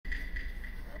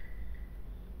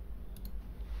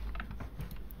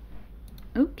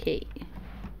Okay.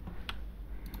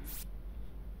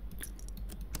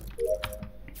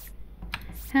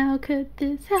 How could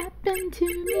this happen to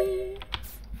me?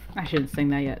 I shouldn't sing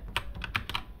that yet.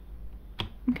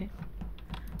 Okay.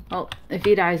 Well, if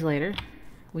he dies later,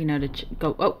 we know to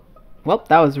go. Oh, well,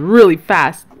 that was really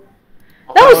fast.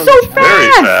 That was so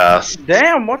fast! Very fast.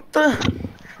 Damn, what the?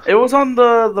 It was on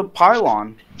the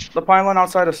pylon. The pylon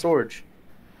outside of storage.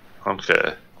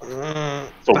 Okay. I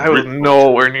was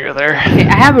nowhere near there. Okay,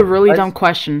 I have a really dumb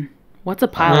question. What's a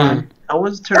pylon? I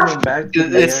was turning back to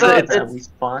It's that we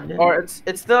spawned in. Or it's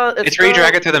where you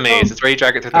drag it through the maze. It's where you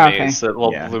drag it through the Okay. maze. That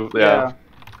little Yeah. blue, Yeah.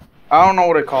 I don't know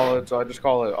what I call it, so I just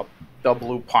call it the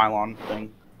blue pylon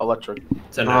thing. Electric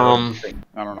thing.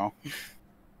 I don't know.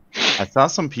 I saw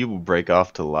some people break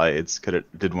off to lights.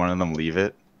 Did one of them leave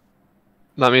it?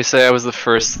 Let me say I was the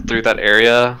first through that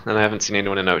area, and I haven't seen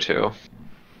anyone in O2.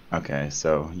 Okay,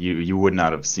 so you would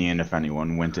not have seen if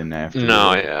anyone went in after.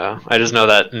 No, yeah. I just know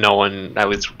that no one at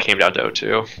least came down to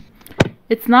O2.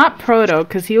 It's not Proto,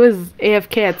 because he was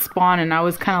AFK at spawn, and I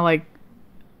was kind of like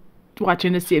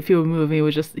watching to see if he would move.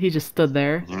 He just stood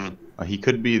there. He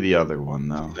could be the other one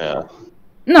though. Yeah.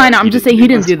 No, I know. I'm just saying he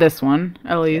didn't do this one,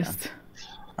 at least.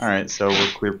 All right, so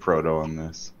we'll clear Proto on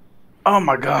this. Oh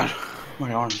my god,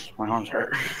 my arms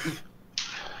hurt.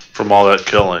 From all that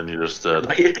killing you just did.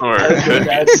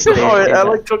 I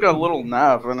like took a little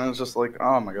nap and it was just like,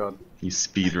 oh my god. He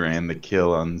speed ran the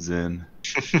kill on Zin.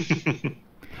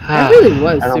 That really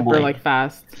was super like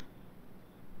fast.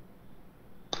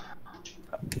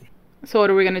 So what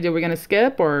are we gonna do? We're gonna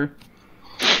skip or?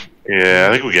 Yeah,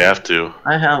 I think we have to.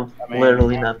 I have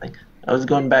literally nothing. I was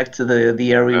going back to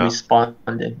the area we spawned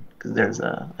in because there's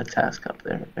a task up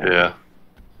there. Yeah.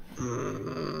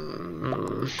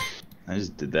 I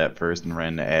just did that first and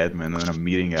ran to admin, and then a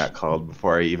meeting got called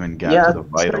before I even got to the I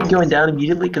vitals. started going down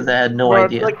immediately because I had no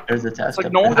idea there's a task. It's like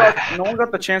up no one there.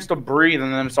 got the chance to breathe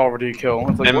and then it's already a kill.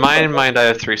 It's like, In what my the- mind, I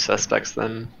have 3 suspects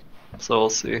then, so we'll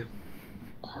see.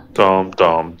 Dum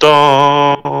dum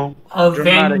dum.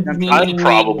 Dramatic. I'm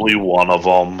probably one of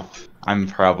them. I'm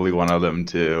probably one of them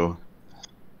too.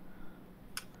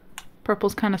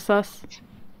 Purple's kind of sus.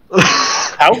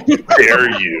 How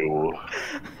dare you?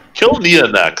 Kill Nia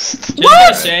next. Just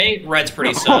gonna say, red's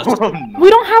pretty sus. We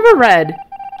don't have a red.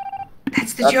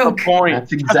 That's the That's joke. the point.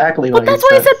 That's exactly But what that's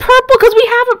why I said purple, because we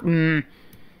have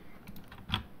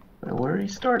a. Where are you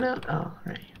starting out? Oh,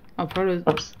 right. Oh, Proto.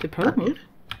 Oops. Did Proto move?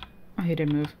 Oh, he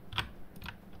didn't move.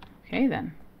 Okay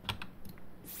then.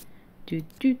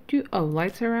 Oh,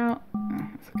 lights are out. Oh,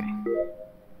 that's okay.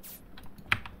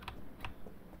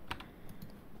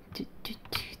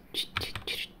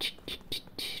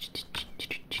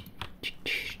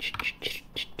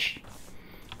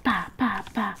 Ba ba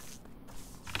ba.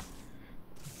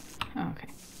 Oh, okay.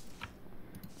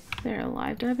 They're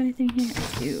alive. Do I have anything here?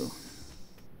 I do.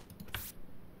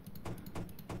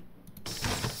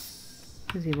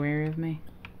 Is he wary of me?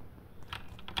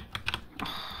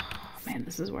 Oh, man,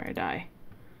 this is where I die.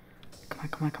 Come on,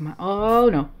 come on, come on. Oh,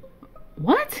 no.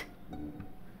 What?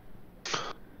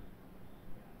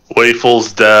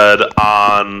 Wafel's dead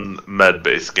on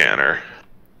medbay scanner.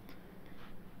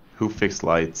 Who fixed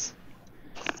lights?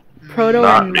 Proto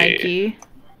Not and me. Mikey.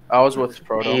 I was with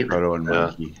Proto. Proto and Yeah.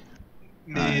 Mikey.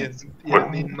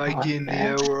 Me and Mikey and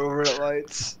Neo were over at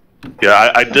lights.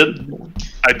 Yeah, I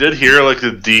did hear like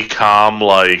the decom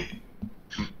like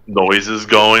noises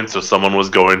going, so someone was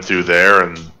going through there,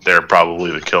 and they're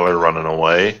probably the killer running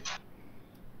away.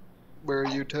 Where are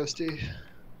you, Toasty?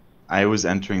 I was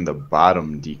entering the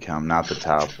bottom decom, not the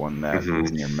top one that Mhm.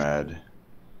 was near med.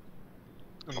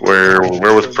 Where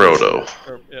was Proto?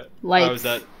 Yeah. Lights.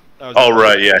 Oh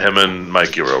right, yeah, him and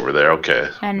Mikey were over there. Okay.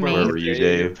 And Where me. were you,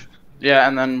 Dave? Yeah,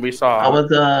 and then we I saw.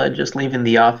 was just leaving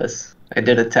the office. I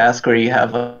did a task where you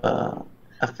have a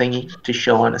thingy to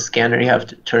show on a scanner. You have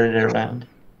to turn it around.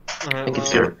 I think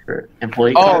it's your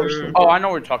employee card or something. Oh, I know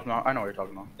what you're talking about. I know what you're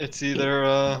talking about. It's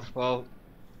either well,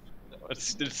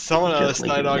 it's someone on Just the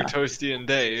leaving, Snydog, yeah. Toasty, and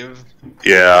Dave.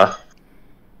 Yeah.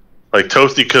 Like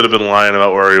Toasty could have been lying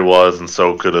about where he was, and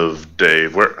so could have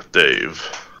Dave. Where Dave?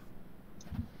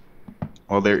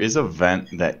 Well, there is a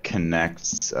vent that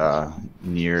connects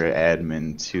near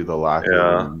admin to the locker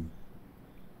Yeah. room.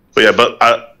 But yeah, but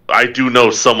I do know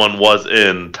someone was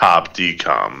in top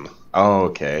decom. Oh,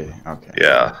 okay, okay.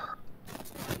 Yeah.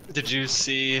 Did you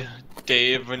see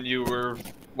Dave when you were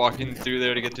walking through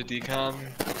there to get to decom?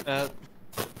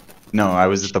 No, I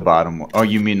was at the bottom. Oh,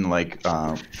 you mean like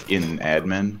in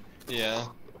admin? Yeah.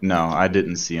 No, I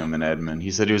didn't see him in admin.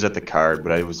 He said he was at the card,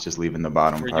 but I was just leaving the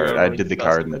bottom Were you part. ever I did the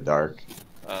card in the suspect? dark.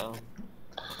 Oh.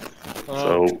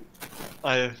 So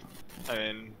I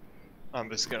mean, I'm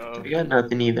just gonna. I got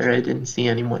nothing either. I didn't see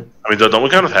anyone. I mean, don't we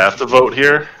kind of have to vote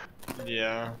here?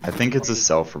 Yeah. I think it's a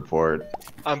self-report.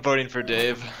 I'm voting for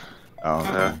Dave. Oh,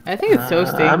 okay. I think it's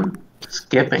Toasty. I'm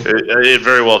skipping. It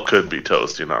very well could be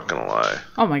Toasty, not gonna lie.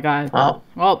 Oh my god. Well,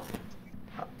 Well,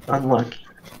 unlucky.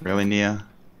 Really, Nia?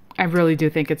 I really do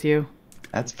think it's you.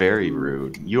 That's very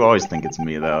rude. You always think it's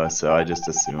me, though, so I just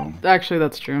assume. Actually,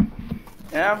 that's true.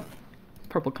 Yeah.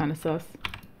 Purple kind of sus.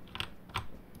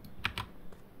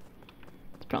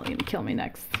 It's probably gonna kill me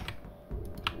next.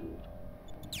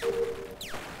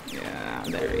 Yeah,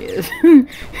 there he is.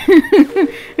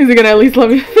 Is he gonna at least let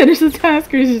me finish the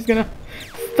task, or is he just gonna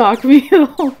stalk me the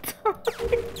whole time?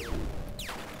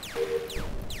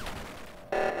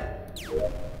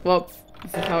 Well,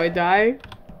 this is how I die.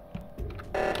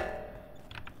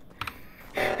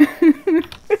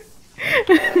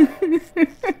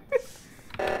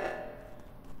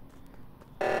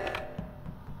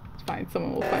 It's fine,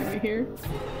 someone will find me here.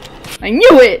 I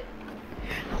knew it!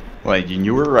 Like,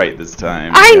 you were right this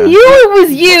time. I yeah. knew it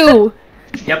was you!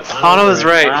 Yep. Anna was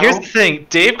right. Wow. Here's the thing.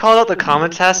 Dave called out the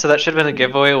comment test, so that should have been a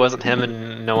giveaway. It wasn't him,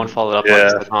 and no one followed up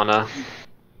Yeah. on it. Anna.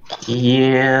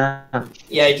 Yeah.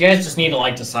 Yeah, you guys just need to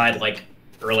like decide like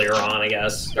earlier on, I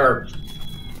guess, or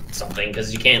something,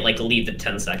 because you can't like leave the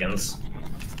 10 seconds.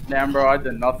 Damn, bro, I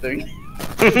did nothing.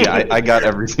 Yeah, I got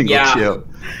every single Yeah. kill.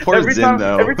 Poor every Zin, time,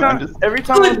 though. every time, I'm just- every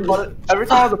time I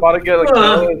was about to get like,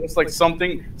 it's like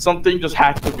something just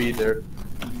had to be there,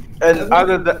 and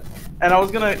either that, and I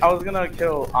was gonna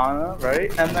kill Anna,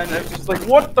 right? And then it's just like,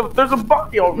 what the? There's a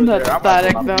body over That's there.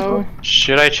 static, though.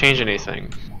 Should I change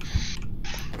anything?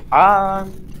 Yeah.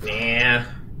 Yeah,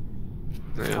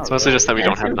 it's mostly just that we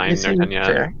don't have 9 or 10 yet.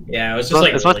 Fair. Yeah, it was just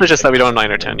like. It's mostly just that we don't have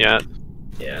 9 or 10 yet.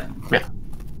 Yeah.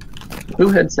 Who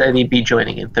had said he'd be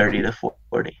joining in 30 to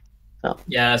 40?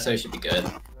 Yeah, so it should be good.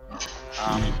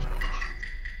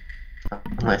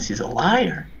 Unless he's a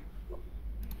liar.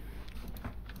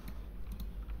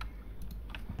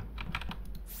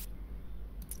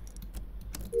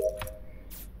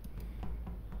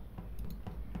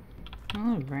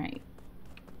 Alright.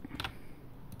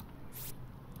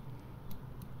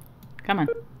 Come on.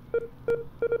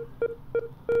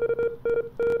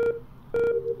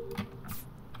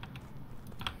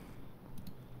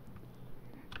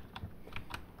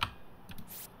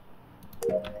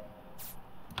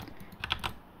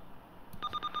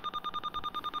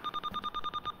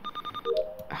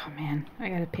 Oh man, I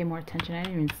gotta pay more attention. I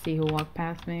didn't even see who walked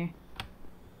past me.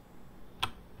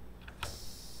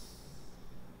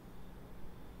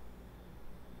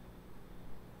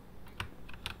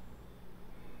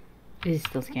 Is he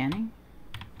still scanning?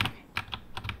 Okay.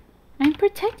 I'm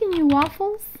protecting you,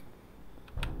 Waffles.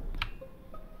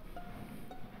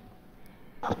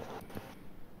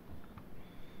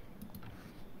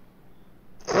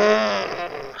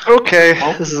 Okay,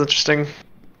 this is interesting.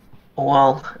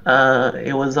 Well,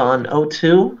 it was on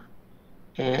O2,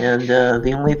 and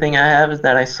the only thing I have is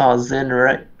that I saw Zin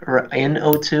right in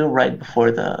O2 right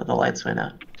before the lights went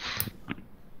out.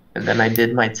 And then I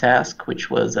did my task, which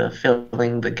was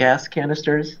filling the gas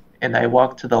canisters, and I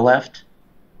walked to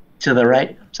the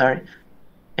right, sorry,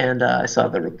 and I saw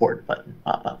the report button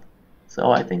pop up.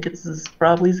 So I think it's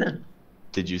probably Zin.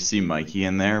 Did you see Mikey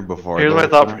in there before? Here's my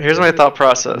thought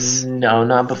process. No,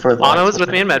 not before the Anna lights was with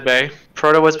went me in out. Medbay.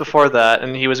 Proto was before that,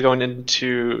 and he was going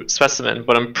into Specimen,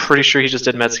 but I'm pretty sure he just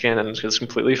did Medscan and it was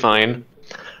completely fine.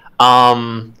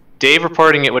 Dave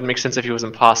reporting it would make sense if he was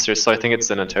imposter, so I think it's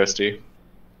Zin and Toasty.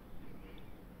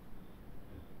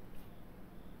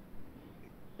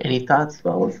 Any thoughts,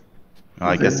 fellas? Well,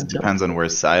 I guess it depends on where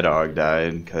Psydog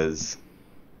died, because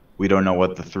we don't know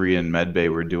what the 3 in Medbay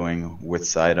were doing with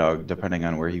Psydog, depending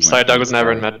on where he went. Psydog was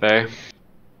never in Medbay.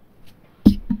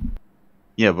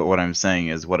 Yeah, but what I'm saying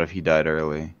is, what if he died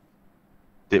early?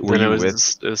 Were Then you it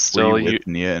was still were you with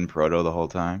Nia and Proto the whole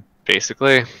time?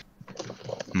 basically.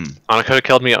 Hmm. Anna could have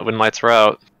killed me when lights were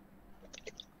out.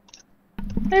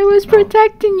 I was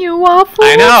protecting you, Waffles.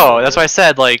 I know. That's why I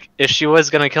said, like, if she was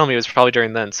gonna kill me, it was probably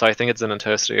during then. So I think it's Zin and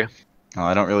Toasty. Oh,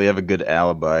 I don't really have a good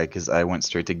alibi, because I went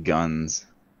straight to guns.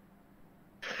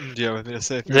 Yeah, with the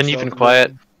safe. Then you've been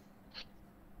quiet.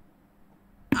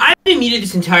 I've been muted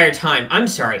this entire time. I'm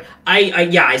sorry.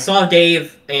 I saw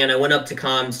Dave and I went up to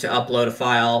comms to upload a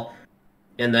file,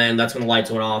 and then that's when the lights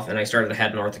went off, and I started to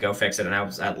head north to go fix it, and I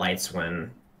was at lights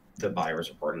when the body was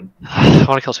reported. I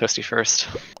want to kill Toasty first.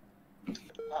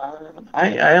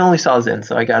 I only saw Zin,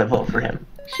 so I gotta vote for him.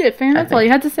 Shit, fam, that's all you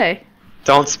had to say.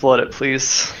 Don't split it,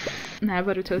 please. Nah,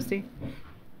 butter toasty.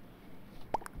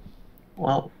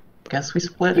 Well, guess we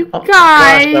split You it. Oh,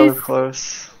 Gosh, that was guys!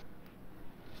 close.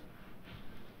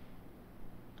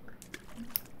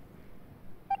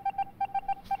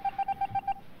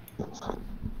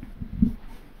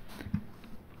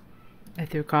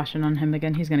 threw caution on him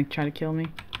again. He's gonna try to kill me.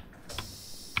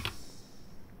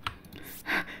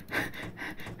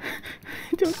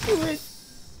 Don't do it.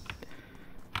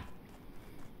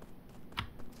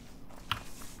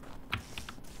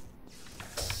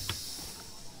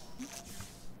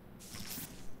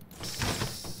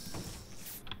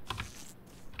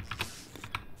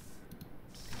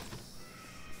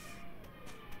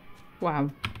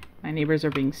 Wow, my neighbors are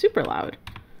being super loud.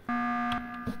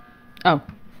 Oh.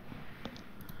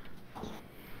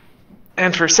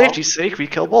 And for safety's sake, we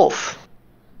kill both.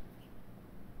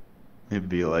 It'd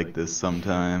be like this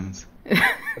sometimes.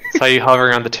 That's how you hover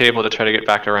around the table to try to get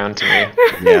back around to me.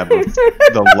 Yeah, but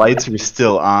the lights were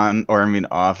still on, or I mean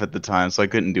off at the time, so I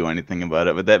couldn't do anything about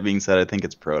it. But that being said, I think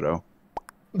it's Proto.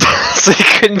 So you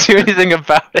couldn't do anything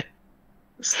about it.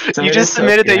 You just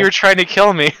admitted that you were trying to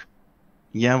kill me.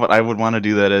 Yeah, but I would want to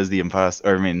do that as the imposter,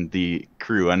 or I mean the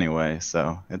crew anyway,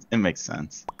 so it makes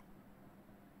sense.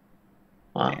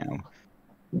 Wow. Damn.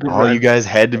 Good All run. you guys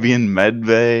had to be in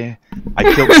Med-Bay. I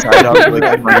killed Psydog with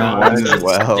frame one as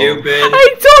well. Stupid.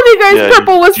 I told you guys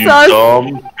purple was you sus.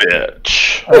 dumb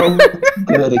bitch. Oh,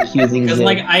 good accusing Because Zin.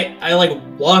 like I like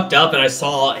walked up and I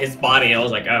saw his body and I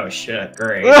was like, oh shit,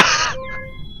 great.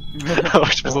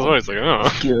 Which was always like, oh.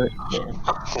 Good,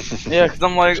 man. Yeah, because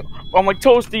I'm like,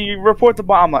 Toasty, report the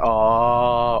bomb. I'm like,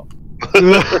 oh.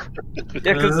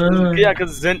 Yeah,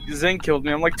 because Zen killed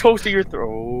me. I'm like, Toasty, you're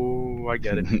oh, I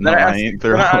get it. No, Then I ain't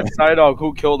then I throwing. asked Psydog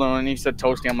who killed him, and he said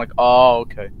Toasty. I'm like, oh,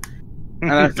 okay.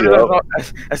 And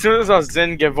as soon as I saw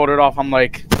Zen get voted off, I'm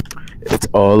like, it's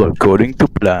all according to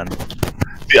plan.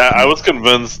 Yeah, I was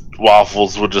convinced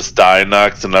Waffles would just die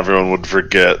next, and everyone would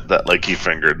forget that like he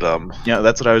fingered them. Yeah,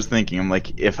 that's what I was thinking. I'm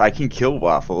like, if I can kill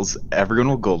Waffles, everyone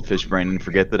will goldfish brain and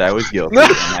forget that I was guilty,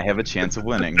 and I have a chance of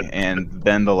winning. And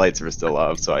then the lights were still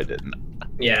off, so I didn't.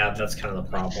 Yeah, that's kind of the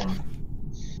problem.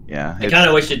 Yeah. I kind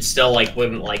of wish it still like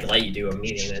wouldn't like let you do a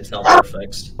meeting until they're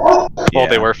fixed. Well, yeah.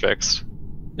 they were fixed.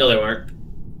 No, they weren't.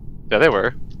 Yeah, they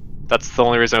were. That's the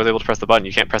only reason I was able to press the button.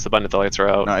 You can't press the button if the lights are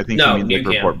out. No, I think No, you mean you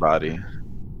the can't. report body.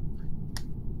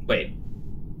 Wait.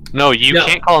 No, you No.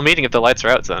 can't call a meeting if the lights are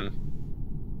out, son.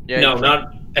 Yeah, No, you-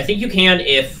 not. I think you can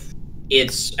if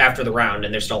it's after the round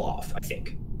and they're still off. I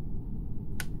think.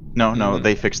 No,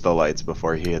 they fixed the lights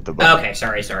before he hit the button. Okay,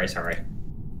 sorry. I was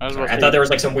about Sorry, to I thought there was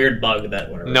like some weird bug that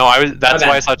whatever. No, that's My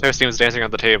why bad. I saw Toasty was dancing on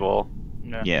the table.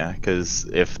 Yeah, because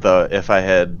if I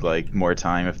had like more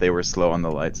time, if they were slow on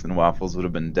the lights, then Waffles would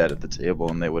have been dead at the table,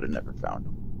 and they would have never found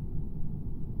him.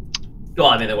 Well,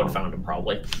 I mean, they would have found him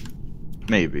probably.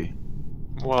 Maybe.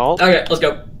 Well, Okay, let's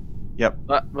go.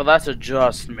 But that's a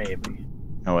just maybe.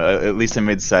 Oh, well, at least I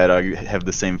made Psydog have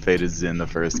the same fate as Zin the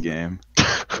first game.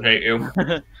 I hate you.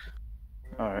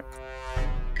 Alright.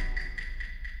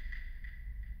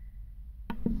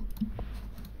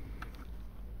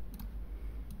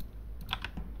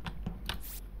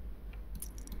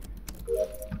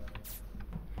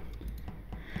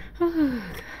 Oh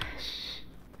gosh.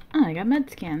 Oh, I got med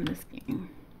scan this game.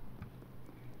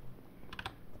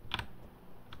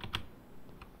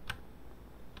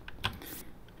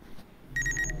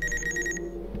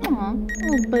 Aw,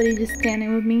 little buddy just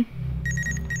standing with me.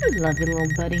 I love you, little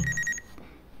buddy.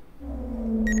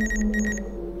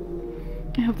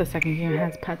 I hope the second game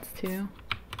has pets too.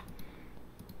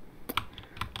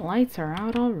 Lights are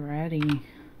out already.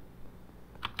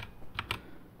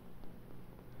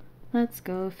 Let's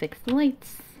go fix the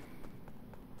lights.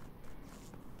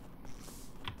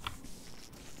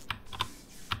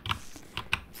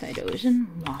 Side ocean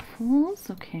waffles.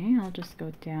 Okay, I'll just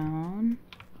go down.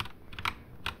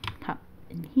 Hop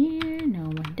in here. No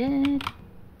one dead.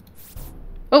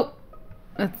 Oh!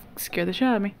 That scared the shit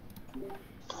out of me.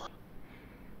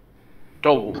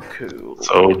 Oh, cool.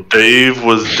 So Dave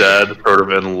was dead, sort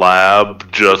of in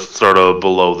lab, just sort of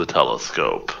below the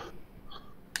telescope.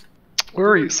 where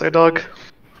are you, Psydog?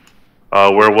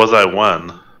 Where was I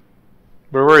when?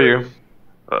 Where were you?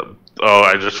 Oh,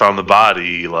 I just found the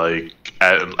body, like,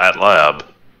 at lab.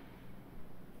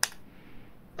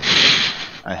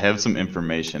 I have some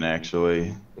information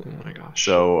actually. Oh my gosh.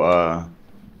 So,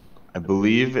 I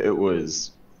believe it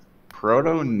was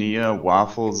Proto, Nia,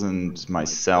 Waffles, and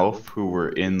myself who were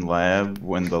in lab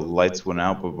when the lights went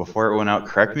out. But before it went out,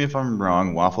 correct me if I'm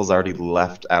wrong, Waffles already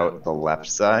left out the left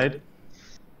side.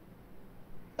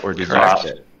 Or did Correct.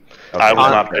 you? I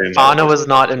was not paying Anna was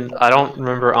not in. I don't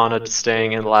remember Anna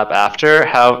staying in the lab after.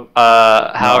 However,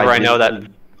 I know that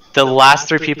the last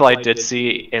three people I did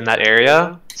see in that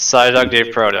area, Psydog,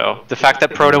 Dave, Proto. The fact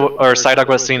that Proto or Psydog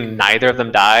was seeing neither of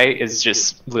them die is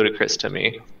just ludicrous to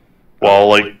me. Well,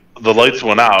 like, the lights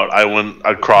went out, I went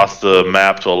across the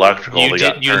map to electrical. You They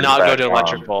got did turned not go back to on.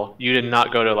 electrical. You did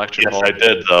not go to electrical. Yes, I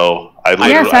did though. I Yeah,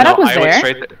 literally. Psyduck was I went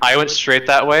there. I went straight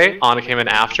that way. Anna came in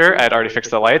after. I had already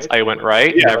fixed the lights. I went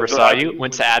right. Yeah, never that's saw what I- you.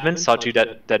 Went to admin. Saw two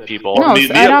dead people. No, Nia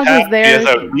Psyduck was passed me there. as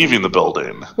I was leaving the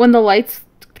building. When the lights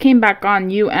came back on,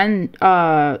 you and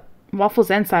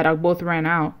Waffles and Psyduck both ran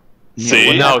out.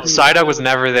 See? No, Psyduck was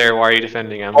never there. Why are you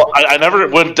defending him? Well, I never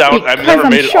went down. I Because never I'm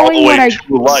made it all the showing way what I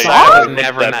to light. Psyduck was Went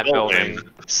never to in that building.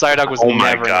 Psyduck was Oh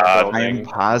my never God. in that I am building.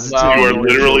 positive Wow. You are Nia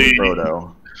literally- killed Proto.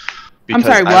 I'm Because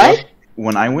sorry, I what? left-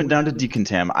 when I went down to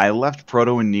decontam, I left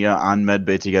Proto and Nia on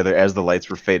medbay together as the lights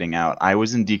were fading out. I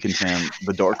was in decontam,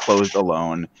 the door closed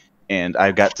alone, and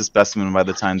I got to specimen by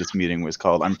the time this meeting was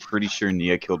called. I'm pretty sure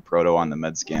Nia killed Proto on the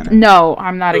med scanner. No,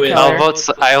 I'm not a Who is- killer.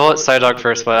 I'll vote Psyduck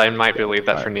first, but I might believe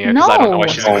that for Nia because I don't know why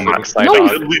she's No. including No,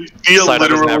 Psyduck. Nia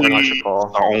Psyduck was never literally.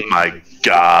 electrical. Oh my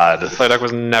God. Psyduck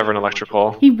was never an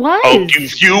electrical. He was. Oh,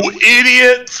 you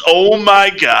idiots! Oh my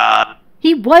God.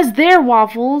 He was there,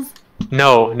 Waffles.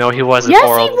 No, he wasn't. Yes,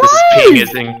 Oral. he This was! ping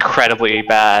is incredibly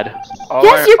bad.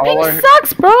 Yes, your ping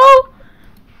sucks, bro.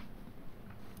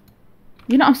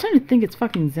 You know, I'm starting to think it's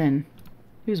fucking Zen.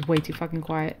 He was way too fucking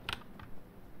quiet.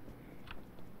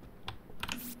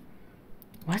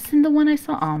 Wasn't the one I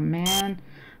saw? Oh man,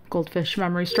 goldfish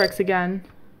memory strikes again.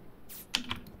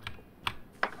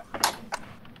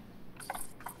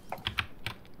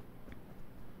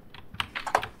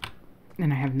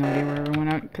 And I have no idea where everyone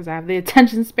went because I have the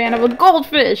attention span of a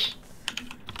goldfish.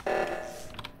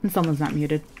 And someone's not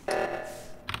muted.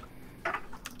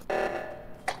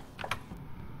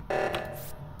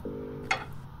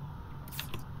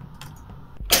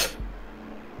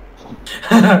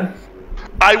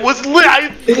 I was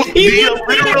Nia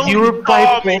literally You were by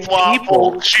saw me, both Waffle.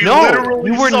 people. She No,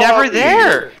 literally you were saw never me.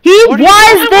 there. He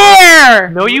was there!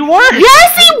 No, you weren't.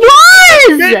 Yes,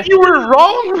 he Then was! you were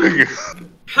wrong.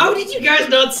 How did you guys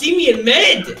not see me in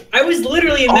med? I was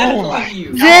literally in med with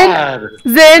you.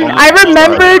 Zen, I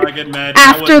remembered I get mad.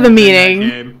 after I the wasn't in that meeting.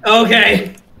 game.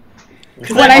 Okay.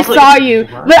 when I saw you.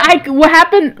 But what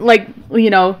happened, like, you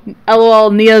know,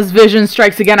 LOL, Nia's vision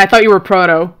strikes again. I thought you were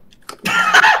Proto.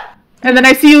 And then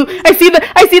I see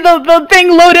the thing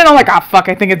load in. I'm like, ah, fuck,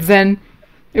 I think it's Zen.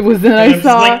 It was Zen I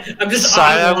saw. I'm just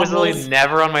Psyduck was literally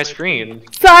never on my screen.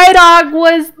 Psyduck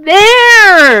was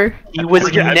there! He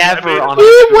was never on He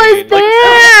my was screen.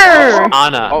 there!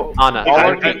 Anna.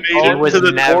 He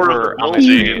was never on my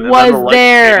He screen. was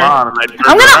there.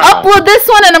 I'm gonna upload this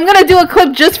one and I'm gonna do a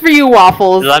clip just for you,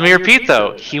 Waffles. Let me repeat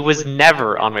though, he was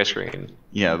never on my screen.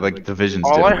 Yeah, like the vision's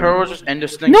All I different. heard was just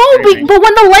indistinct. No, screaming. but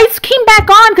when the lights came back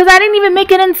on, because I didn't even make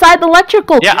it inside the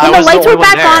electrical. Yeah, when I the was lights the were only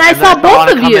one back there, on, I and saw then Anna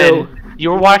both of come you. in. You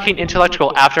were walking into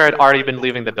electrical after I'd already been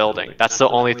leaving the building. That's the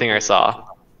only thing I saw.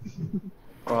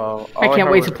 I can't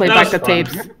wait to play back the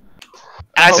tapes. And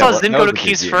I saw Yeah, Zen that go was to a good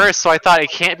keys game. first, so I thought it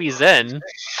can't be Zen.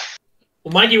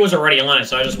 Well, Mikey was already on it,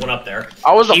 so I just went up there.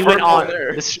 I was the He first went one on.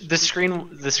 there.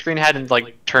 The screen hadn't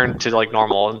like turned to like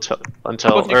normal until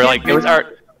Look, you or can't like it was base-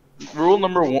 our. Rule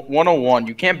number 101: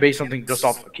 you can't base something just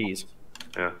off the keys.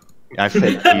 I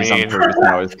faked keys on purpose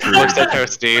now. It's true. Looks at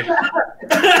Toasty.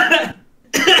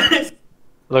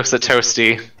 Looks at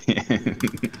Toasty.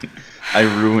 I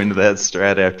ruined that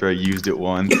strat after I used it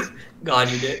once. God,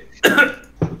 you did.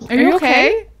 Are you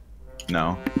okay?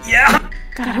 No. Yeah.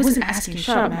 God, I wasn't asking.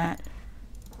 Shut up, Matt.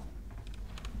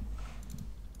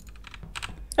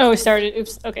 Oh, it started.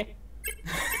 Oops. Okay.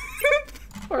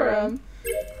 Or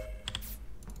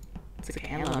it's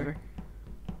okay, I love her.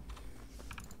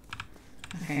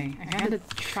 Okay, I had to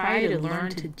try to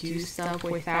learn to do stuff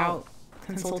without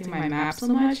consulting my map so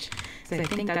much. So I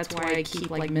think that's why I keep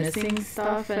like missing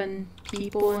stuff and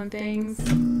people and things.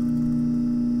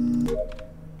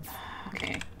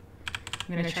 Okay.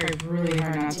 I'm gonna try really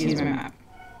hard not to use my map.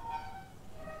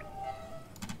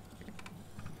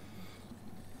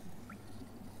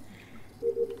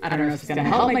 I don't know if it's gonna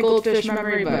help my goldfish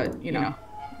memory, but you know,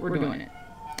 we're doing it.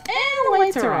 And the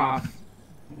lights are off.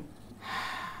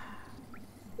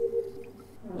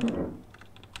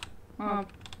 Well,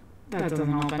 that doesn't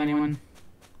help anyone.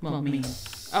 Well, me.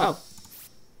 Oh.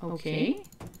 Okay.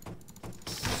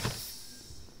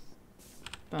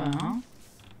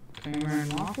 Kramer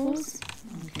and Waffles.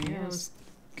 Okay, that was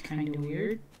kind of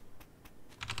weird.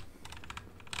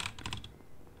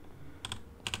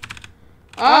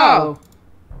 Oh!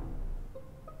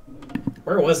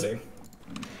 Where was he?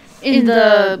 In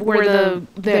the where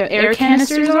the air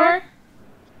canisters are?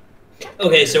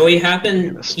 Okay, so what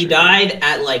happened, he died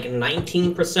at like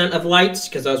 19% of lights,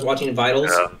 because I was watching Vitals.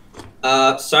 Yeah.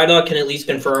 Psyduck can at least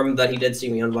confirm that he did see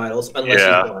me on Vitals, unless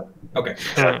Yeah. he's not. Okay.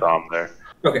 Yeah, I saw him there.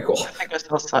 Okay, cool. I think I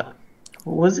saw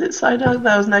Was it Psydog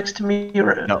that was next to me?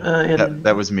 No,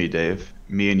 that was me, Dave.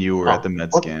 Me and you were at the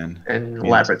med scan. In Me and-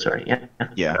 laboratory, yeah.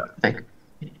 Yeah. I think.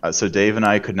 So Dave and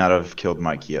I could not have killed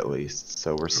Mikey at least,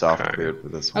 so we're soft Okay. cleared for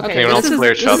this one. Okay, Anyone else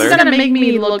clear each this other? is gonna make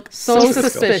me look so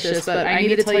suspicious, but I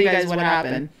need to tell you guys what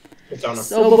happened. It's on a-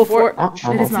 So before,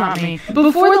 it is not me.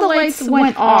 Before the lights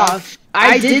went off,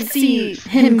 I did see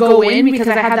him go in because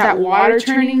I had that water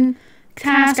turning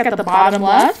task at the bottom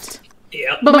left.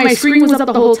 Yep. But my screen was up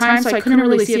the whole time, so I couldn't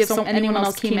really see if anyone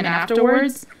else came in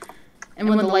afterwards. And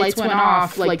when the lights went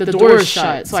off, like the doors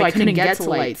shut, so I couldn't get to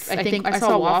lights. I think I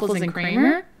saw Waffles and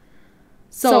Kramer.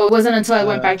 So it wasn't until I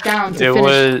went back down to It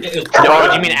finish. was.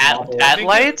 Oh, you mean at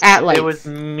lights? At lights. It was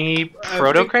me,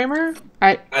 Proto Kramer.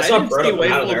 I saw didn't see Proto come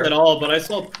out of Wavefolk there. at all, but I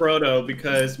saw Proto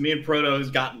because me and Proto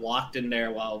got locked in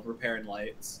there while repairing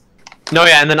lights. No,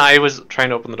 yeah, and then I was trying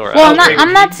to open the door. Well, out.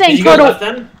 I'm not Did saying you go Proto. left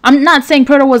then? I'm not saying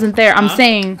Proto wasn't there. I'm Huh?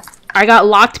 saying I got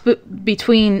locked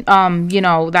between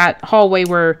that hallway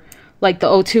where like the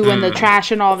O2 and the trash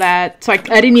and all that. So I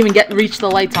didn't even reach the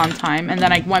lights on time, and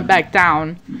then I went back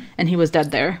down and he was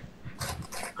dead there.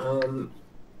 I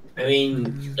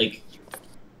mean, like,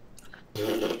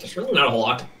 there's really not a whole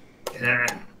lot.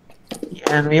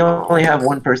 And we only have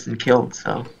one person killed,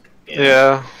 so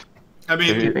Yeah. I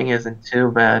mean, shooting isn't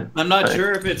too bad. I'm not but-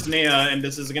 sure if it's Nia, and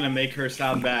this is gonna make her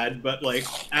sound bad, but like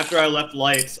after I left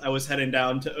lights, I was heading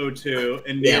down to O2,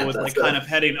 and Nia Yeah, was that's like kind of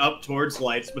heading up towards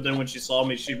lights, but then when she saw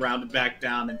me, she rounded back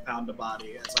down and found the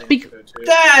body as I entered O2.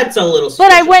 That's a little.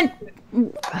 But I suspicious. went.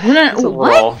 It's a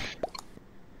What? little-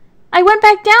 I went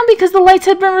back down because the lights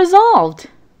had been resolved.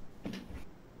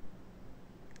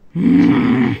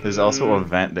 There's also a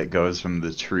vent that goes from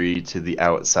the tree to the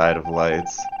outside of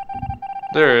lights.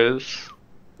 There is.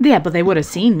 Yeah, but they would have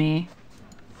seen me.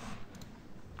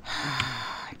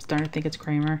 I'm starting to think it's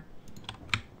Kramer.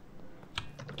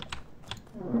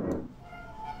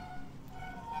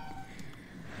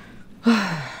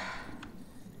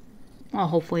 Well,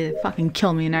 hopefully they fucking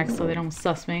kill me next so they don't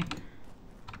suss me.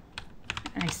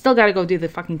 And I still gotta go do the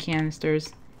fucking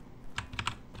canisters.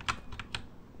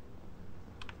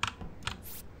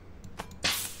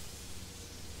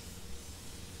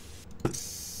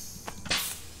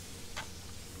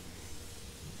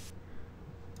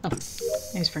 Oh,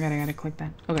 I just forgot I gotta click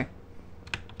that. Okay.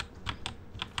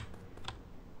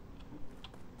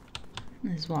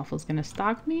 Is Waffles gonna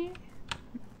stalk me?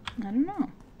 I don't know.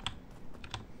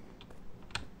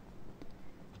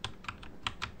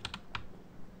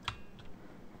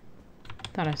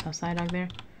 Thought I saw Psydog there.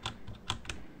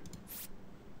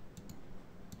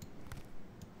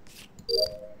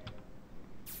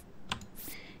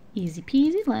 Easy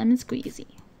peasy lemon squeezy.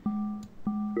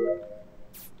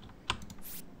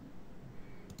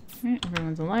 Alright,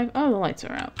 everyone's alive. Oh, the lights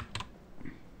are out.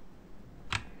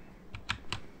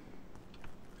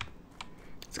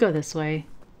 Let's go this way.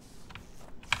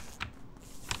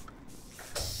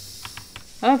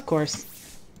 Of course.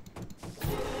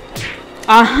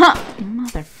 Uh-huh!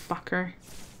 Motherfucker.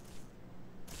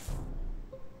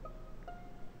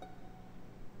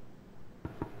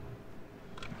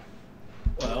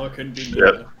 Well, it couldn't be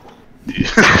Yep. Nia.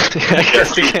 I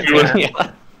guess you can.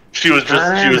 Yeah. She was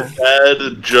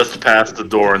dead just past the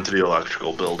door into the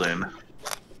electrical building.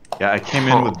 Yeah, I came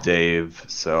in with Dave,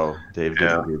 so Dave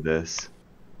didn't do this.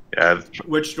 Yeah,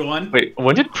 Which one? Wait,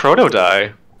 when did Proto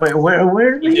die? Wait,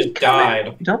 where did You he just come in? died.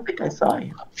 I don't think I saw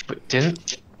you. Wait,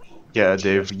 didn't? Yeah,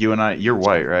 Dave, you and I, you're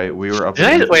white, right? We were up. Did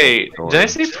I against wait? the door. Did I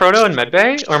see Proto in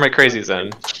Medbay, or am I crazy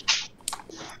then?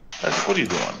 what are you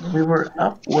doing? We were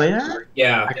up where?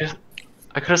 Yeah.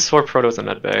 I could have swore Proto was in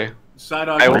Medbay.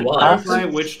 Sidog, I can you was. clarify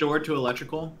which door to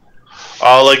electrical?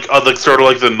 Like sort of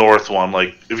like the north one.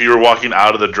 Like if you were walking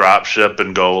out of the drop ship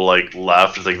and go like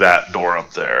left, it's like that door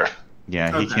up there.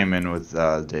 Yeah, he Okay. came in with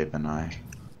Dave and I.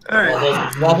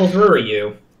 Alright. Waffles, where are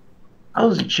you? I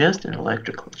was just in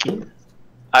electrical. Jesus.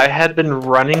 I had been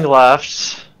running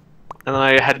left, and then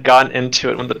I had gotten into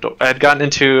it when the door. I had gotten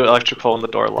into electrical when the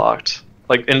door locked,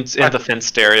 like in the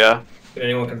fenced area. Can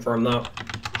anyone confirm that?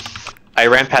 I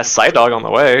ran past Psydog on the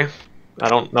way. I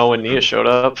don't know when Nia showed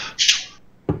up.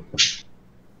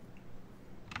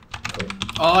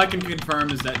 All I can confirm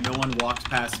is that no one walked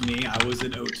past me. I was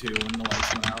in O2 when the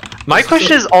lights went out. My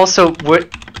question is also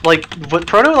what Proto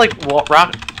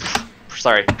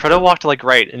Proto walked like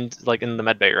right in in the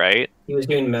medbay, right? He was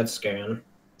doing med scan.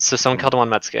 So someone killed him on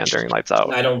med scan during lights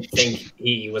out. I don't think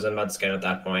he was in med scan at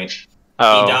that point.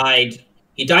 Oh.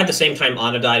 He died the same time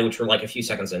Anna died, which were like a few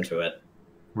seconds into it.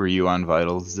 Were you on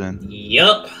vitals then?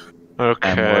 Yup. Okay.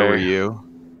 And where were you?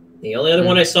 The only other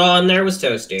one I saw in there was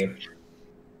Toasty.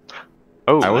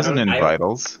 Oh, I wasn't in I-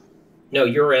 vitals. No,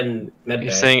 you're in medbay.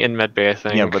 He's saying in medbay, I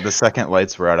think. Yeah, but the second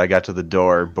lights were out, I got to the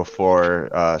door before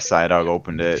Psydog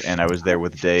opened it, and I was there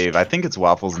with Dave. I think it's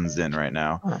Waffles and Zin right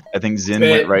now. I think Zin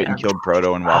went right and killed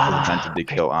Proto, and Waffles attempted to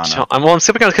kill Anna. I'm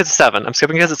skipping because it's 7. I'm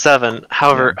skipping because it's 7.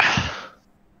 However,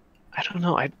 I don't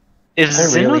know. If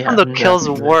Zin knows when the kills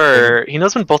were, he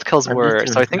knows when both kills were,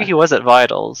 so I think he was at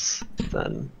Vitals.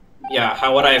 Then. Yeah,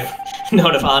 how would I have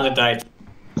known if Anna died?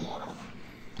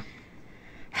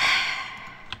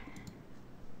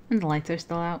 And the lights are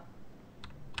still out.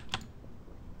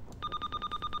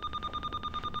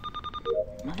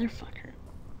 Motherfucker.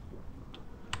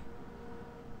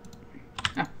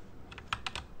 Oh.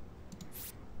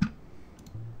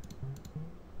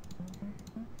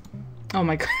 Oh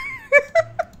my god.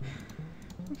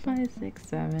 5, 6,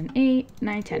 7, 8,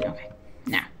 9, 10. Okay.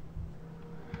 Now.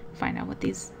 Find out what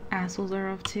these assholes are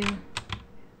up to.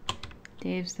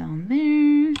 Dave's down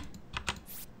there.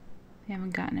 They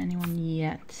haven't gotten anyone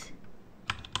yet.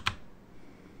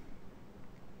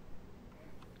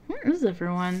 Where is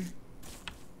everyone?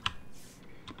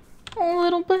 Oh,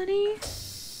 little buddy.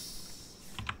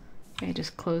 Okay,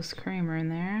 just close Kramer in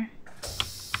there.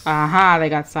 Aha, they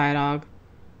got Psydog.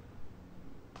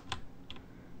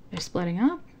 They're splitting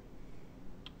up.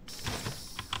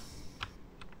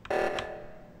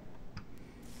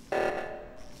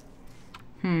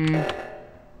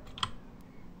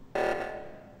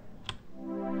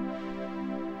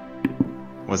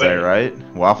 Was I right?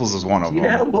 Waffles was one of them.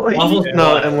 Yeah, boy. Waffles,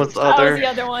 No, and what's the That was other? the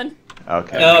other one.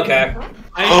 Okay. Okay.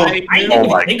 I didn't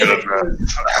knew, think of it.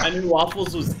 I knew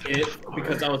Waffles was it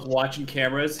because I was watching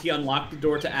cameras. He unlocked the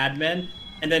door to admin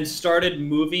and then started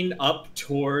moving up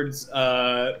towards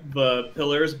the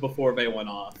pillars before they went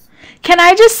off. Can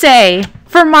I just say,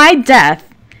 for my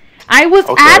death, I was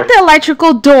at the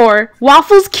electrical door,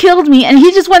 Waffles killed me, and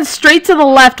he just went straight to the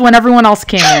left when everyone else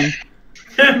came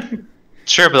in.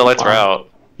 Sure, but the lights were out.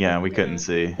 Yeah, we couldn't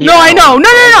see. No, I know. No,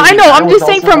 I know. I'm just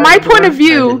saying from my point of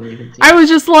view, I was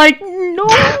just like, no.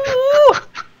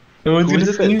 Who was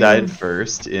it that died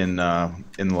first in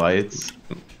lights?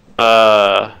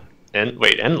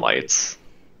 In lights?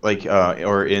 Like,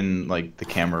 or in, like, the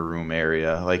camera room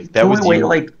area. Like, that Can was we wait you.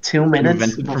 like 2 minutes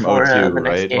Vented from before O2, the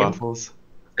next right, game? Waffles?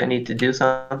 I need to do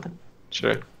something.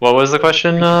 Sure. What was the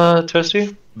question,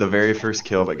 Toasty? The very first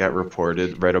kill that got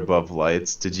reported right above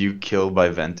lights, did you kill by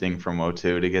venting from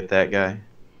O2 to get that guy?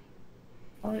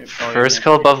 First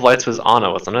kill above lights was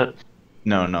Anna, wasn't it?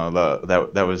 No,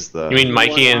 that was the... You mean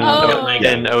Mikey and O2?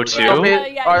 Yeah,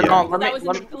 Yeah. that was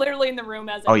literally in the room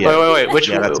as Oh, yeah. Wait. Which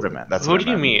yeah, that's what I meant. That's who what I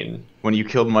do you meant. mean? When you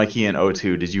killed Mikey and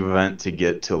O2, did you vent to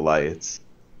get to lights?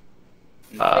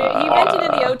 He vented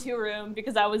in the O2 room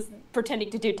because I was pretending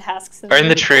to do tasks. Or in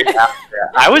the tree.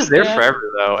 I was there forever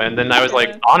though, and then I was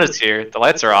like, Anna's here. The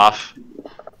lights are off.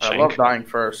 I love dying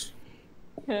first.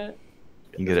 Yeah.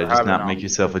 You gotta just not make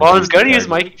yourself a... Well, I was gonna juicy use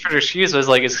target. Mikey for the shoes. Was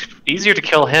like, it's easier to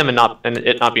kill him and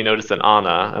it not be noticed than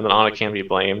Anna, and then Anna can be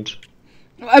blamed.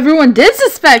 Everyone did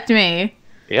suspect me.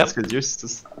 Yep. That's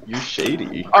because you're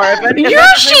shady. Alright,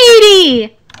 You're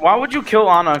shady! Why would you kill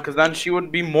Anna? Because then she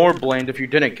would be more blamed if you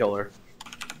didn't kill her.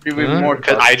 She'd be more.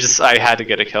 Because I had to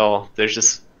get a kill. There's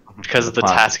just because of the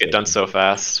task get done so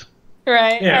fast.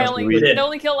 Right. Yeah, the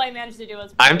only kill I managed to do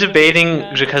was. I'm debating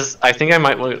because I think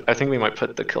we might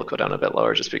put the kill down a bit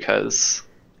lower just because.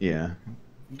 Yeah.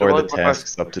 Or the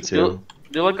tasks up to 2.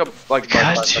 Do like a 5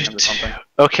 seconds or something.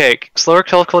 Okay, slower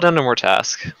kill cooldown and more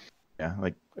task. Yeah,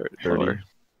 like 30.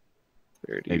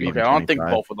 30. Maybe Okay, even I don't think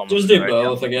 25. both of them. Just will do be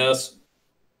both, I guess.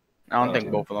 I don't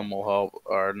think both of them will help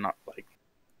or not. Like.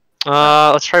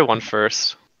 Let's try one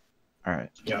first. All right.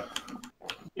 Yeah.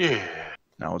 Yeah.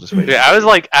 Now we'll just wait. Yeah, I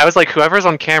was like, whoever's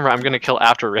on camera, I'm gonna kill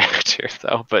after reactor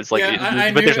though. But it's like,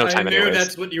 but there's no time I knew anyways.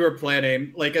 that's what you were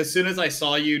planning. Like as soon as I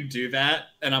saw you do that,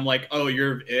 and I'm like, oh,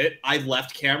 you're it. I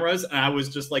left cameras, and I was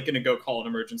just like gonna go call an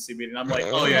emergency meeting. I'm like,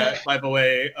 oh yeah, by the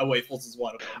way, Waffles is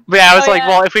one of them. But yeah, I was like,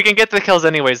 well, if we can get the kills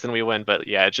anyways, then we win. But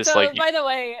yeah, it's just So, like. by the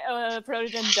way, Proto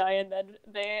didn't die in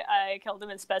medbay. I killed him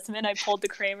in specimen. I pulled the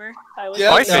Kramer. I was.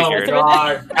 Yeah, I figured.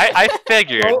 I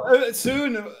figured. Well,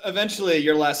 soon, eventually,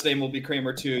 your last name will be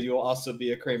Kramer too. You will also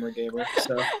be a Kramer gamer,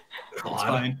 so it's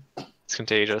fine. It's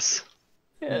contagious.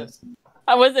 Yeah.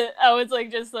 I was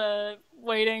like just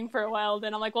waiting for a while.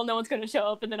 Then I'm like, well, no one's gonna show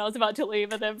up, and then I was about to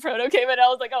leave, and then Proto came in. I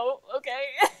was like, oh, okay.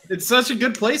 It's such a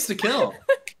good place to kill.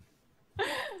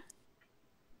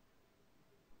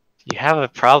 You have a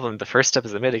problem. The first step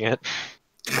is admitting it.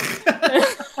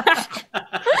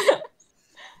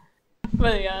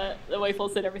 But yeah, the Joyful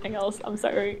said everything else. I'm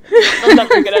sorry. I'm not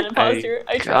very good at imposter.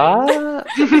 I tried.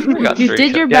 You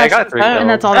did your Yeah, I best, got 3 and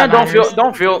that's all And that matters.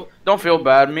 don't feel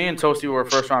bad. Me and Toasty were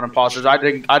first round imposters. I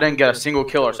didn't get a single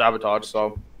kill or sabotage.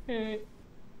 So Alright.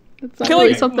 It's I not feel really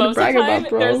like something to most of brag the time, about,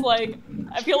 bro. there's like,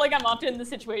 I feel like I'm often in the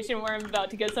situation where I'm about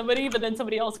to get somebody, but then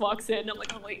somebody else walks in, and I'm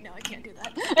like, oh wait, no, I can't do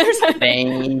that.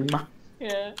 same.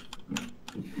 Yeah.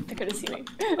 They could have seen me.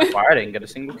 That's why I didn't get a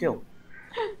single kill.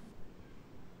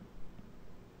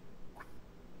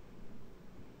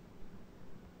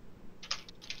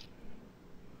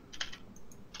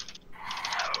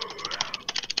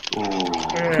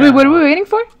 Wait, what are we waiting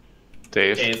for?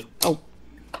 Dave. Dave.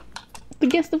 The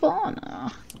guest of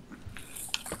honor.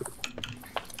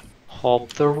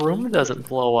 Hope the room doesn't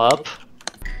blow up.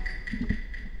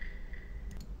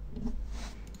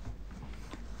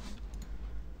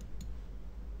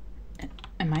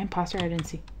 Am I imposter? I didn't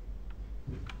see.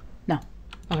 No.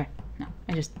 Okay. No.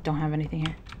 I just don't have anything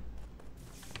here.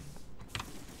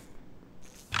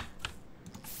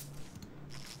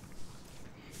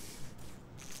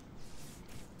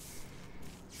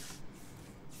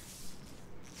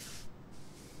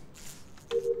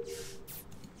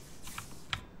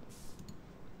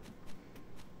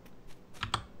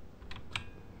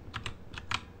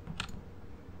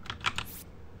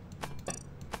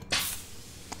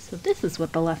 So this is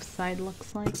what the left side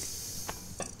looks like.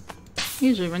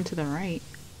 Usually run to the right.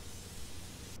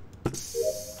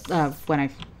 When I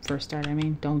first start, I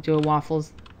mean. Don't do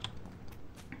waffles.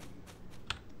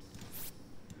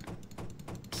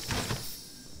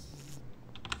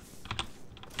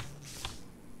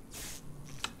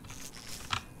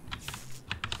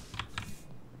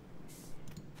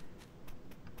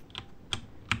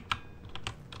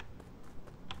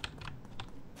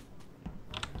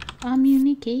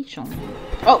 Communication.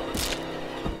 Oh!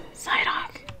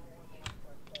 Psydog.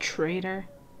 Traitor.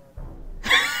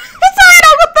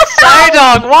 Psydog, what the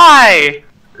Psydog, why?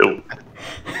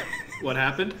 What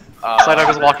happened? Psydog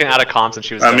was walking out of comms and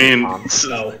she was. I mean,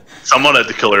 No. someone had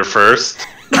to kill her first.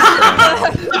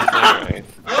 Alright.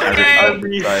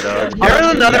 There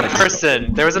was another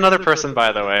person. There was another person,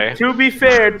 by the way. To be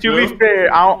fair,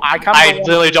 I kind I of.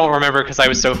 literally don't remember because I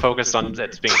was so focused on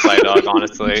it being Psydog,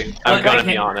 honestly. I'm gonna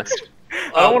be honest.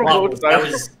 I don't wanna well, vote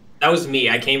that was me.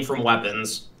 I came from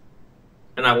weapons,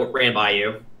 and I ran by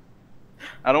you.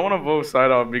 I don't want to vote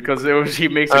side off because he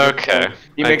makes a good Okay. point.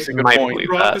 He makes a good might point. believe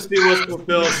that. Prophecy was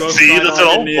fulfilled. So See, that's an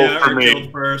old Nia vote for are me.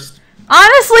 killed first.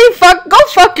 Honestly, go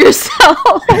fuck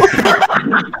yourself.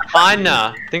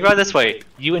 Anna, think about it this way.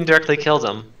 You indirectly killed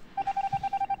him.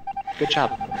 Good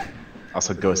job.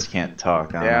 Also, Ghost can't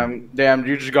talk. I don't know. Damn,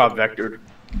 you just got vectored.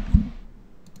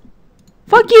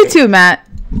 Fuck you too, Matt.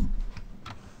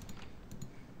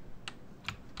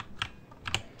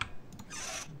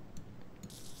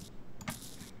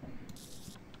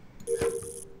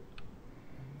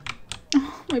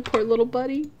 Oh, my poor little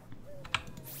buddy.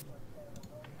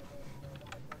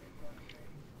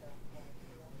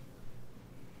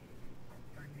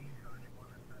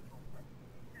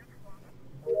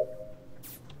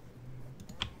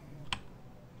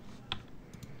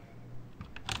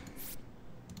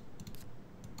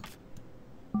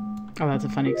 Oh, that's a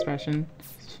funny expression.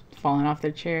 Falling off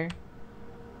their chair.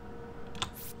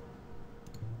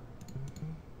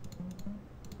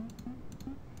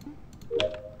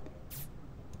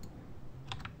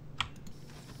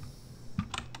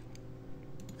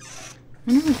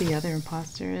 I wonder what the other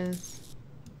imposter is.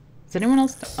 Is anyone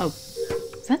else? Oh,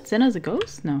 is that Zen as a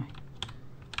ghost? No.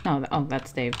 No. Oh,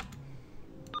 that's Dave.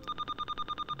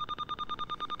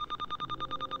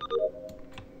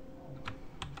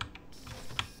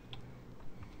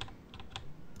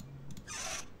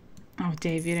 Oh,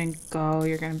 Dave, you didn't go.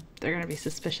 They're gonna be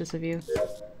suspicious of you.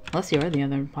 Unless you are the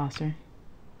other imposter.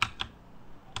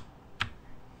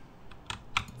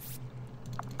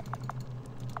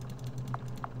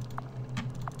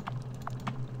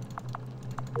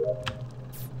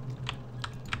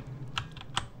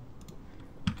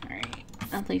 Alright,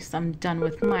 at least I'm done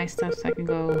with my stuff so I can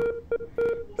go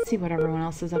see what everyone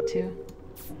else is up to.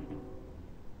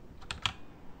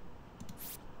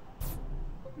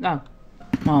 Oh.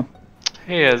 Well.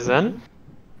 Hey, Zen.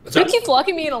 You keep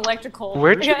locking me in electrical.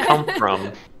 Where'd you come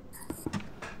from?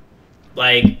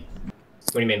 Like,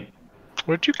 what do you mean?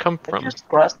 Where'd you come from? Just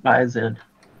crossed by Zen.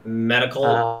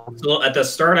 Medical. So at the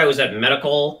start, I was at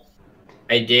medical.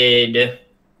 I did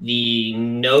the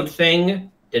node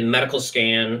thing, did medical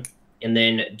scan, and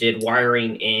then did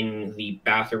wiring in the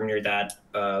bathroom near that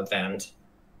vent.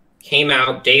 Came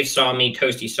out. Dave saw me.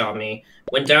 Toasty saw me.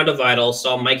 Went down to vital.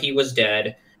 Saw Mikey was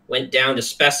dead. Went down to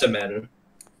specimen.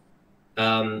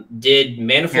 Did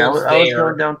Manifold's I was there,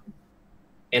 going down.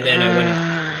 and then I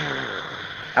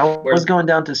went. I was going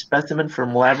down to Specimen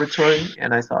from Laboratory,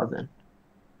 and I saw them.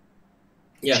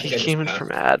 Yeah, I He think I just came in passed. from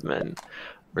admin.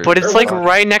 Where's But it's Or like what?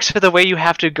 right next to the way you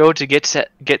have to go to get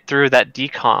through that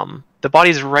decom. The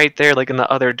body's right there, like in the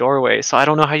other doorway. So I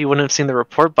don't know how you wouldn't have seen the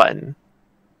report button.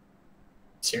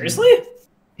 Seriously?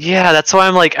 Yeah, that's why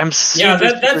I'm super, Yeah,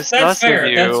 super that's sus fair.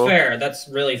 of you. That's fair. That's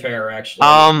really fair, actually.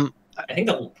 I think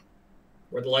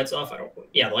were the lights off?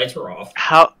 Yeah, the lights were off.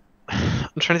 How?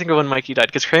 I'm trying to think of when Mikey died,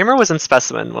 because Kramer was in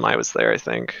Specimen when I was there, I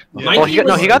think. Yeah. Well,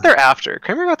 he got there after.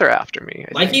 Kramer got there after me.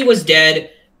 I Mikey think. was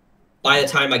dead by the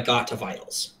time I got to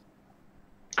Vitals.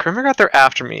 Kramer got there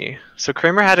after me, so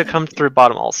Kramer had to come through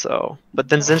bottom also. But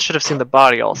then Zen should have seen the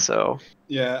body also.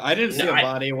 Yeah, I didn't see No, a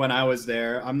body when I was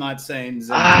there. I'm not saying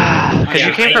Zen. Because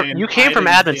Yeah, you came from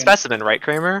admin Specimen, right,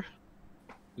 Kramer?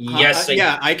 Yes.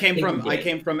 Yeah, I came think from you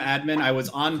did. admin. I was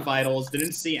on Vitals,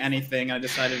 didn't see anything. I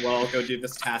decided, well, I'll go do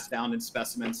this task down in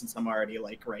Specimen since I'm already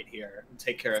like right here and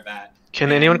take care of that.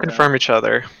 Can anyone confirm each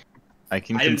other? I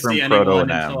can I didn't confirm see Proto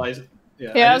anyone and until M.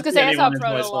 Yeah, I was gonna say I saw I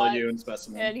Proto saw alive. you in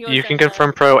Specimen. And he was You can in,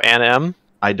 confirm Pro and M.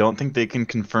 I don't think they can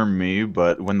confirm me,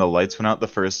 but when the lights went out the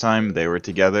first time, they were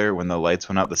together. When the lights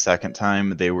went out the second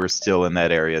time, they were still in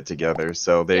that area together.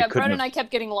 So they yeah, couldn't. Proto and I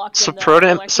kept getting locked So in. the Proto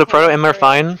and electrical M are area.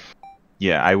 fine.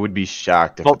 Yeah, I would be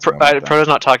shocked if Well, it's one of them. Proto's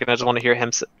not talking. I just want to hear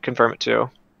him confirm it too.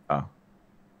 Oh.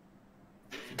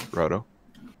 Roto.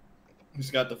 Who's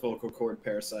got the vocal cord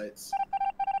parasites?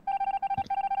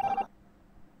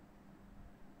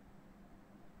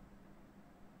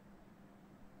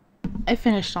 I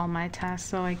finished all my tasks,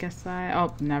 so I guess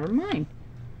oh, never mind.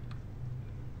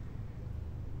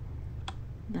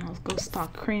 Then I'll go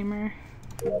stalk Kramer.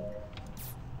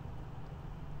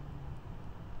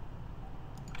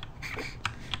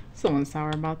 Someone's sour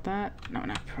about that. No,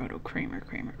 not Proto. Kramer.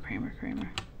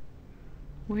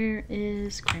 Where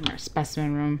is Kramer?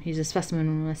 Specimen room. He's a specimen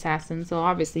room assassin, so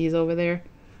obviously he's over there.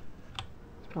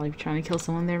 He's probably trying to kill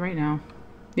someone there right now.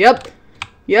 Yep.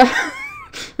 Yeah.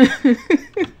 Kramer.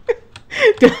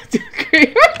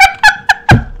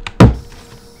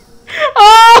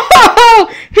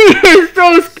 Oh, he is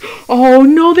so. Oh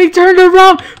no, they turned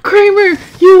around. Kramer,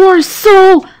 you are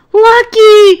so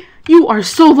lucky. You are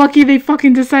so lucky they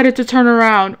fucking decided to turn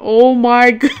around. Oh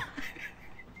my god.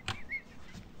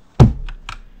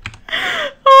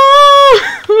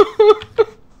 Oh.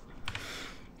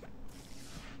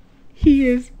 He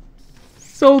is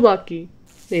so lucky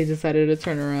they decided to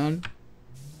turn around.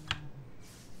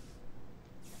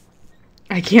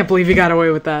 I can't believe he got away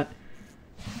with that.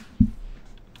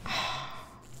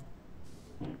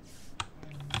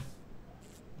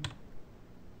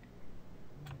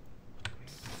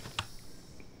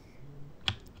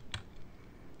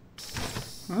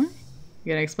 Huh?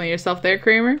 You gonna explain yourself there,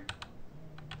 Kramer?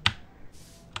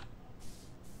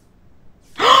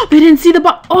 They didn't see the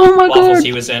oh my Waffles, god!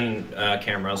 he was in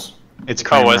cameras. It's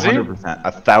Kramer, was he? 100%.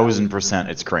 1,000%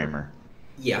 it's Kramer.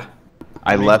 Yeah.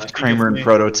 I left Kramer and me.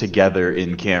 Proto together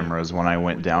in cameras when I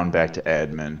went down back to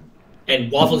admin.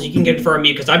 And Waffles, you can confirm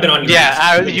me because I've been on your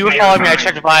Yeah, the you were entire following me. I time.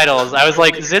 checked vitals. I was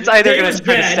like, Zid's either Dave gonna is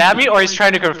try to dead. stab me or he's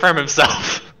trying to confirm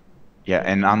himself. Yeah,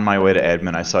 and on my way to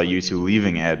admin, I saw you two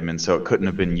leaving admin, so it couldn't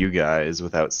have been you guys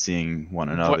without seeing one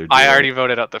another. I do it. already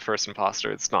voted out the first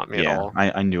imposter. It's not me at Yeah, all.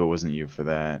 I knew it wasn't you for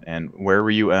that. And where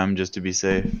were you, M, just to be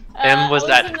safe? M was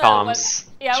I at in the comms.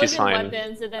 Yeah, I was She's in fine.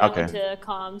 weapons, and then Okay. I went to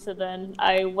comms, and then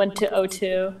I went to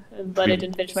O2, but I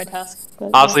didn't finish my task. But,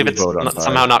 Obviously, if We it's vote on not, five.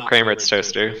 somehow not Kramer, it's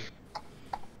Toaster.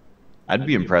 I'd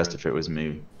be impressed if it was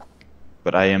me.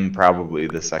 But I am probably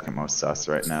the second most sus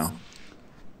right now.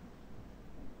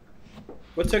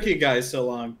 What took you guys so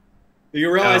long? Do you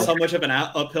realize how much of an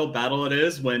uphill battle it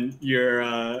is when you're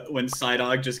when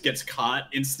Psydog just gets caught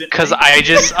instantly? Because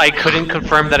I couldn't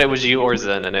confirm that it was you or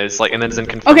Zen, and it's like, and then Zen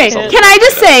confirmed. Okay, himself. can I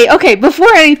just say, okay,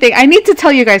 before anything, I need to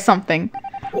tell you guys something.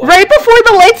 Right before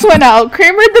the lights went out,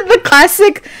 Kramer did the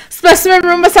classic specimen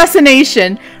room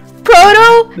assassination.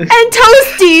 Proto and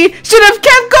Toasty should have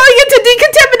kept going into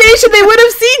decontamination. They would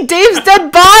have seen Dave's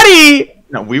dead body.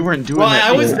 No, we weren't doing Well, that.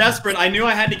 I was either. desperate. I knew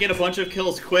I had to get a bunch of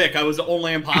kills quick. I was the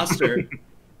only imposter.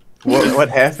 What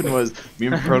happened was me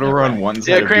and Proto were on one side.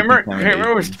 Yeah, of Kramer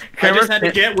decontamination. was I just had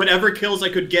to get whatever kills I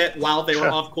could get while they were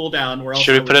off cooldown. Or else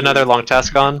Should I we put would another lose. long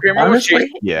task on? Kramer was Honestly,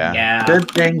 Yeah. Yeah. good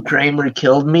thing Kramer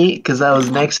killed me because I was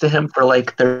next to him for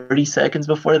like 30 seconds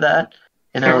before that,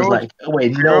 and I was like, oh,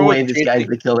 "Wait, no way, this guy's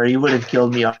the killer. He would have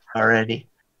killed me already.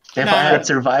 If I had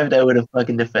survived, I would have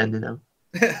fucking defended him."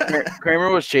 Kramer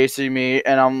was chasing me,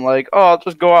 and I'm like, oh, I'll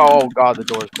just go out. Oh god, the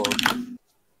door's closed.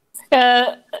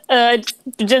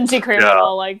 Didn't see Kramer at Yeah.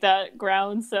 all like that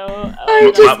ground, so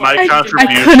My contribution.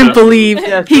 I couldn't believe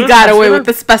Yeah, he got as away soon with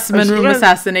the specimen room As soon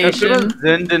assassination. as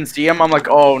Zin didn't see him, I'm like,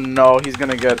 oh no, he's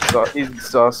gonna get he's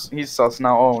sus. He's sus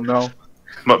now. Oh no.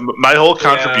 My whole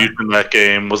contribution in that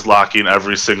game was locking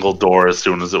every single door as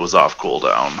soon as it was off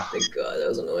cooldown. Thank God, that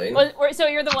was annoying. So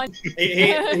you're the one.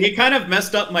 He kind of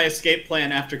messed up my escape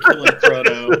plan after killing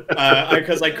Proto,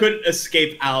 because I couldn't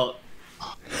escape out.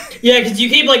 Yeah, because you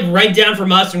came like right down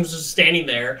from us and was just standing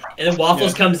there, and then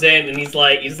Waffles comes in and he's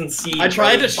like, he doesn't see. I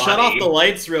tried to Proto's shut body. off the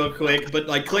lights real quick, but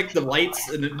I clicked the lights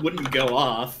and it wouldn't go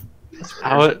off.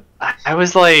 I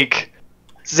was like,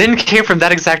 Zin came from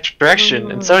that exact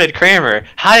direction, and so did Kramer.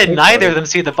 How did neither of them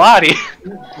see the body?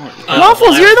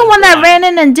 Waffles, you're the one that ran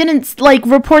in and didn't like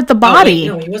report the body.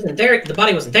 Oh, wait, no, he wasn't there. The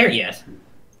body wasn't there yet.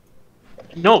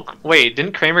 No, wait,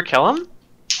 didn't Kramer kill him?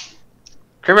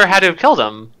 Kramer had to have killed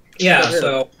him. Yeah,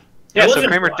 so. Yeah, I so wasn't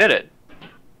Kramer blind. did it.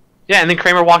 Yeah, and then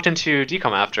Kramer walked into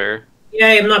decom after.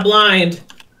 Yay, I'm not blind.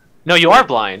 No, you are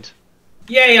blind.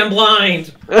 Yay, I'm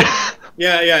blind.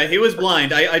 Yeah, he was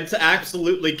blind. I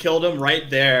absolutely killed him right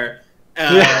there.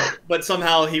 But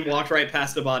somehow he walked right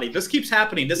past the body. This keeps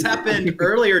happening. This happened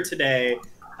earlier today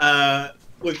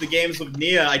with the games with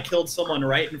Nia. I killed someone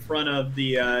right in front of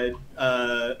the...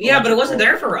 Yeah, but it wasn't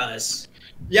there for us.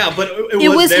 Yeah, but It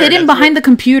was there. hidden That's behind the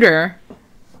computer.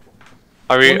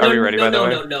 Are we Well, ready, by the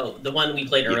way? No, the one we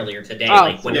played earlier today. Oh,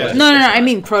 Like, when it was no, just I us.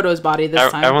 mean Proto's body this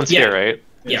time. Everyone's here, right?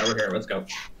 Yeah, we're here. Let's go.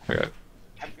 Okay.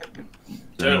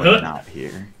 We're not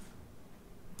here.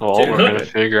 Well, we're gonna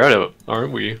figure out,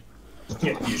 aren't we? Yeah,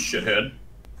 you shithead.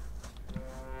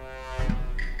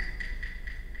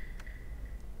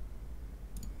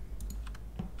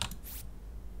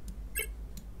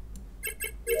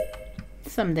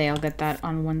 Someday I'll get that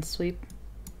on one sweep.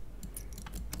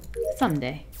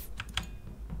 Someday.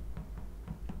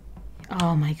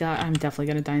 Oh my god, I'm definitely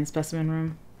gonna die in specimen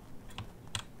room.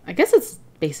 I guess it's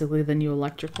basically the new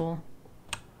electrical.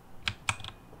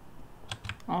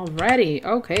 Alrighty,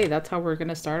 okay, that's how we're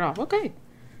gonna start off. Okay,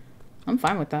 I'm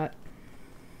fine with that.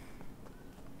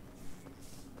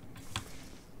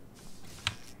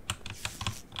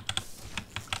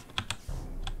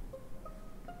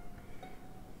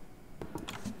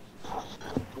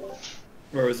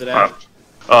 Where was it at?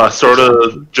 Sort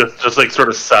of just like sort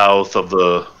of south of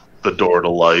the door to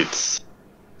lights,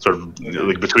 sort of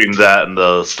like between that and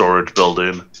the storage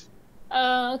building.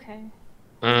 Oh, okay.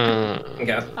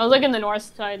 Okay. I was looking the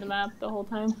north side of the map the whole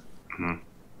time. Mm-hmm.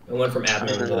 I went from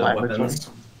admin to weapons.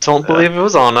 Don't believe it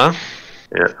was Anna.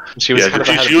 Yeah, She was kind of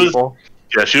ahead of people.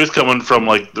 Yeah, she was coming from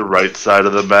like the right side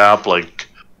of the map, like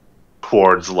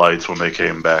towards lights when they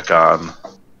came back on.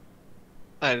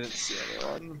 I didn't see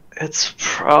anyone. It's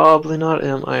probably not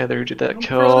him either who did that Frodo,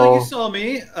 kill. you saw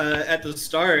me at the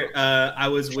start. I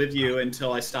was with you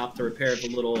until I stopped to repair the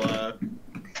little,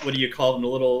 what do you call them, the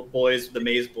little boys, the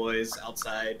maze boys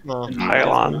outside. No. in the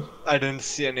Pylon. I didn't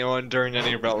see anyone during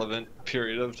any relevant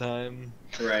period of time.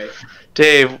 Right.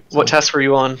 Dave, what test were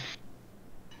you on?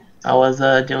 I was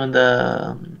doing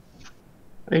the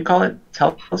what do you call it?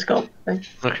 Telescope thing.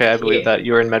 Okay, I believe that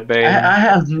you were in medbay. I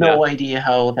have no idea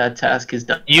how that task is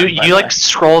done. You by the like way.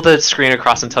 scroll the screen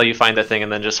across until you find the thing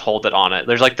and then just hold it on it.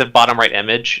 There's like the bottom right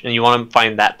image and you want to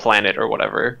find that planet or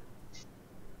whatever.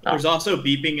 There's also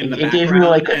beeping in the It background. gave me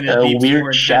like and it a beeps more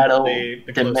weird shadow intensely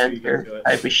the closer you get to dementor it.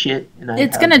 type of shit. And I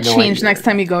It's have gonna no change idea. next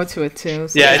time you go to it too.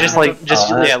 So Yeah, just like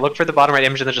Oh, yeah, look for the bottom right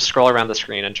image and then just scroll around the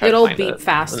screen and try It'll to find beep it.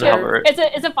 faster. And hover it.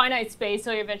 It's a finite space,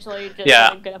 so you're eventually just Yeah.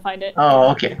 like, gonna find it. Oh,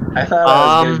 okay. I thought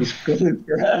I was gonna be scrolling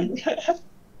around.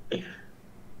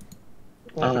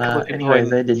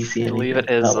 Anyways, I didn't see I anything. believe it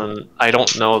is, Oh. and I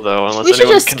don't know though. Unless We should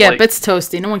anyone just can, skip. like- It's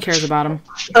toasty. No one cares about him.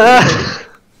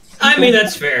 I mean,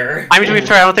 that's fair. I mean, to be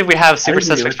fair, I don't think we have super I agree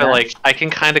suspects, with but that. like, I can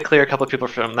kind of clear a couple of people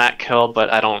from that kill,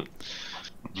 but I don't.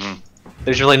 Mhm.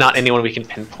 There's really not anyone we can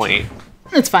pinpoint.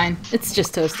 It's fine. It's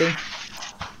just toasty.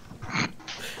 Oh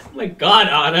my God,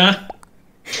 Anna.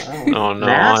 Oh no,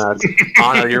 Mask?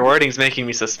 Anna, your wording's making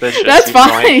me suspicious. That's even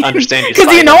though I fine. understand you.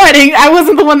 Because you know I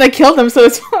wasn't the one that killed him, so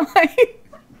it's fine.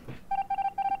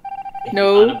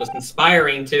 No. Anna was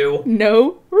inspiring too.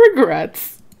 No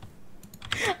regrets.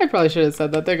 I probably should have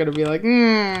said that. They're gonna be like, You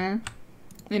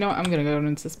know what? I'm gonna go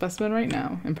into specimen right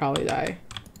now and probably die.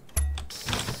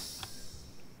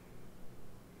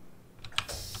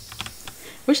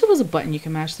 Wish there was a button you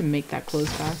can mash to make that close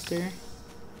faster.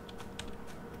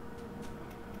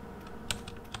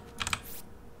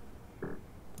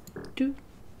 Do.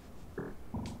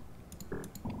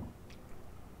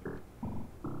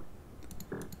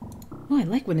 Oh, I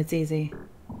like when it's easy.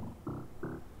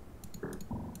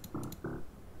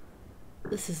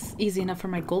 This is easy enough for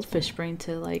my goldfish brain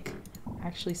to, like,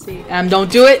 actually see.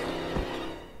 Don't do it!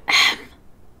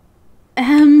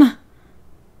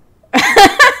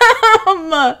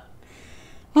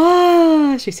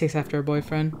 She takes after her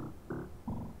boyfriend.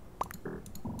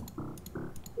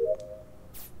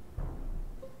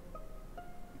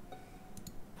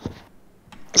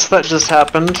 So that just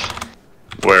happened.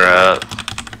 Where at?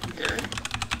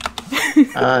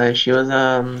 She was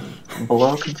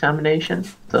below contamination,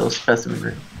 so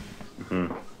specimen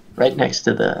room, right next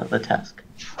to the task.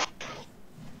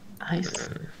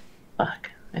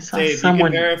 Fuck! I saw Dave,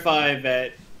 someone you can verify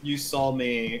that you saw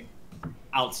me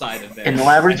outside of there in the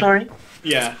laboratory.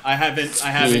 Yeah, I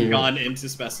haven't gone into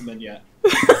specimen yet.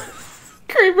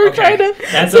 Kramer trying to.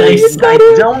 That's at least. I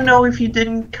don't know if you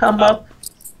didn't come up,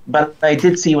 but I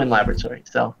did see you in laboratory,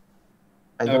 so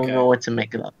I don't know what to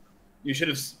make it up. You should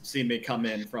have seen me come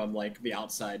in from like the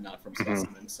outside, not from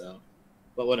specimen. So,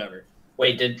 but whatever.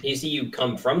 Wait, did he see you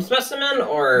come from specimen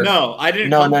or? No, I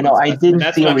didn't. No. I didn't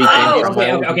see anything. Oh,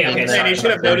 okay. And you should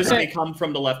have noticed me come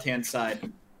from the left-hand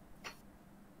side.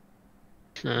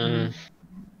 I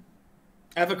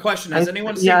have a question. Has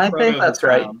anyone seen I Proto think that's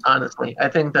right. around? Honestly, I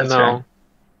think that's right.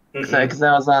 Because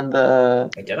I was on the.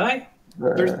 Did I?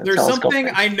 There's something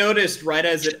I noticed right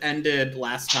as it ended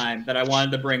last time that I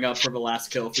wanted to bring up for the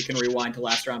last kill. If we can rewind to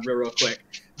last round real quick.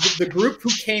 The group who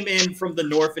came in from the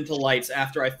north into lights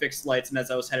after I fixed lights and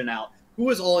as I was heading out, who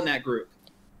was all in that group?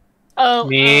 Oh,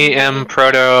 Me and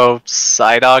Proto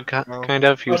Psydog, kind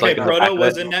of. He was Okay, like Proto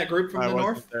was in that group from the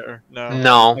north? There.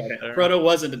 No. Okay. Proto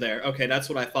wasn't there. Okay, that's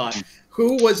what I thought.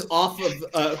 Who was off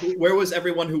of, where was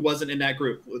everyone who wasn't in that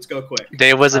group? Let's go quick.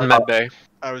 Dave was in medbay.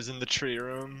 I was in the tree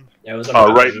room. Yeah, it was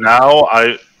Right now,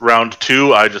 round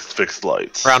 2, I just fixed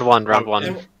lights. Round one. round 1. I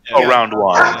was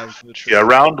in the tree Yeah,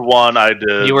 round 1 I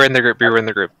did. You were in the group.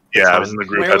 Yeah, I was in the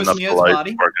group Where heading was up the Nia's light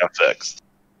body? before it got fixed.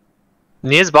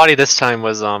 Nia's body this time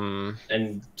was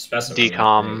and specimen.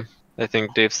 decom. I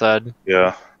think Dave said.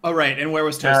 Yeah. Oh, right, and where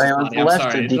was it Toasty's was body? I'm left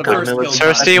sorry. to The decom. first It was-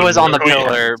 kill Toasty was on the Oh, yeah.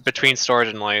 pillar between storage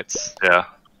and lights. Yeah.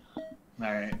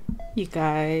 Alright. You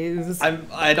guys.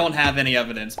 I don't have any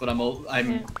evidence, but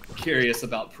I'm curious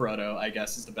about Proto, I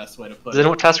guess is the best way to put Then it.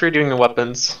 what task were you doing the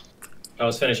weapons? I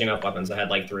was finishing up weapons. I had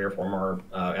like 3 or 4 more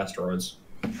asteroids.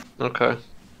 Okay.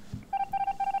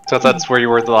 So that's where you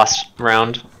were the last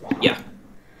round? Yeah.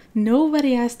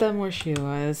 Nobody asked them where she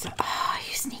was. Oh,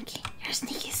 you sneaky. You're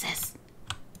sneaky, sis.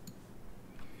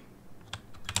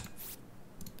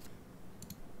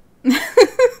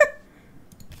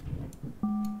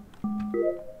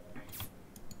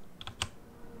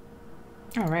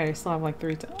 Alright, I still have like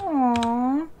 3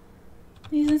 Aww.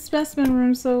 He's in specimen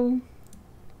room, so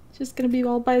he's just gonna be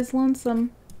all by his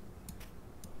lonesome.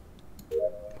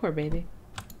 Poor baby.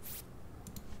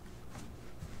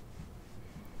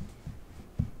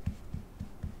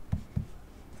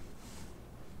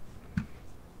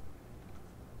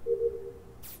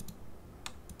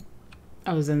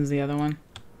 Oh, Zin's the other one.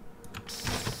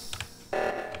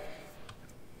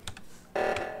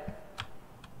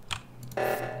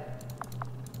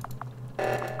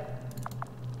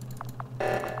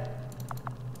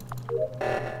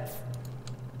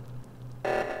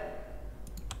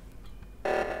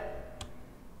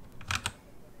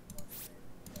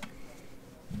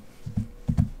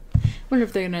 Wonder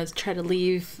if they're gonna try to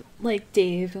leave, like,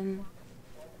 Dave and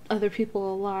other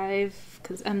people alive,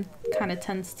 because M kind of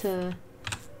tends to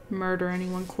murder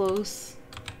anyone close.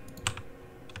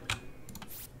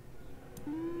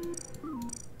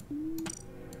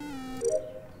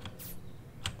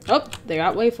 Oh, they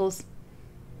got waffles.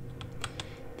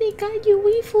 They got you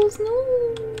waffles,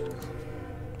 no.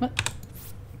 What?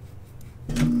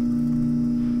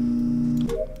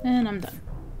 And I'm done.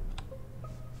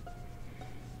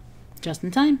 Just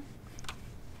in time.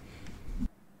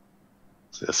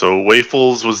 So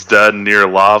Waffles was dead near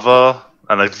lava,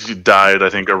 and he died, I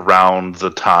think, around the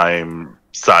time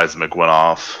seismic went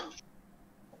off.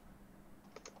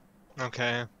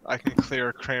 Okay, I can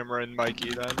clear Kramer and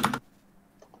Mikey then.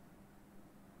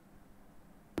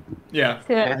 Yeah.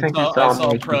 Yeah. I think I you saw saw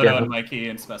Mikey Proto together. and Mikey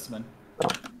and Specimen.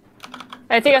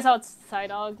 I think I saw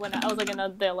Psydog when I was like in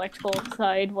the electrical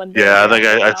side when. Yeah, I think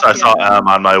I saw M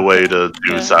on my way to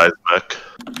do Yeah. seismic.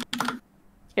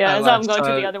 Yeah, I I saw him last going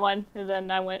to the saw- other one, and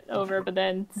then I went over, but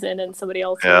then Zin and somebody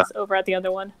else Yeah. was over at the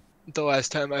other one. The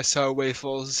last time I saw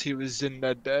Waffles, he was in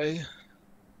med bay.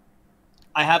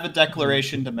 I have a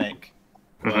declaration to make.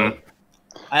 Mhm.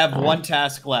 I have one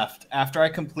task left. After I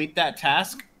complete that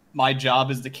task, my job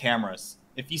is the cameras.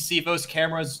 If you see those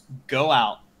cameras, go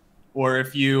out. Or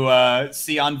if you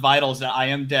see on vitals that I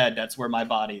am dead, that's where my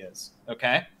body is.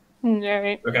 Okay?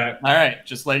 Alright. Okay. All right,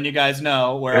 just letting you guys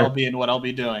know where Yeah. I'll be and what I'll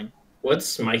be doing.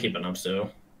 What's Mikey been up to?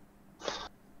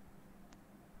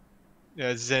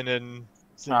 Yeah, Zin and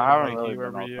I haven't Mikey, really where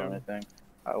been were up to you? anything.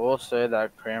 I will say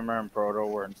that Kramer and Proto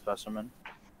were in Specimen.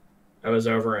 I was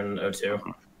over in O2.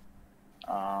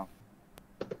 Well,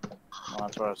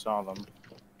 that's where I saw them.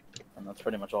 And that's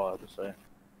pretty much all I have to say.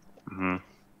 Hmm.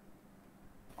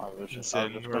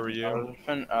 Zin, where were you?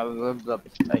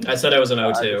 I said I was in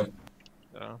O2.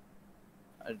 No.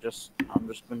 I'm just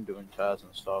been doing tasks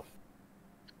and stuff.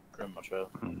 Pretty much it.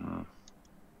 Mhm.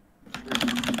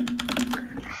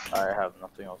 I have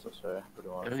nothing else to say. Pretty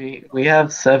much. We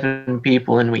have 7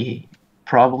 people, and we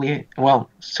probably, well,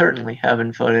 certainly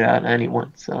haven't voted out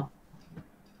anyone, so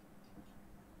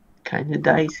kind of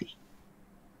dicey.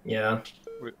 Yeah.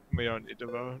 We don't need to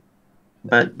vote.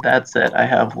 But that said, I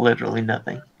have literally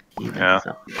nothing. Even, Yeah.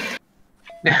 So.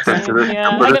 Yeah,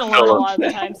 I get alone a lot of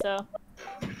the time, so.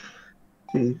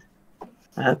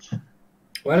 That's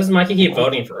Why does Mikey keep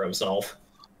voting for himself?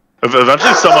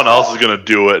 Eventually, someone else is gonna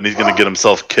do it, and he's gonna get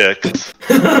himself kicked.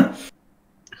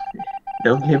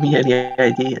 Don't give me any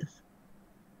ideas.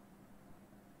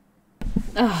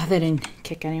 Oh, they didn't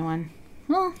kick anyone.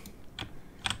 Well,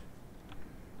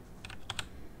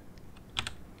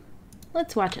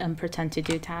 let's watch pretend to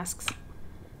do tasks.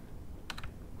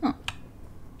 Huh.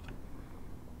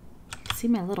 See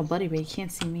my little buddy, but you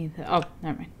can't see me. Oh,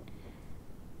 never mind.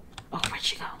 Oh, where'd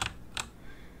she go?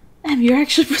 You're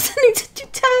actually pretending to do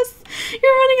tasks.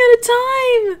 You're running out of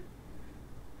time.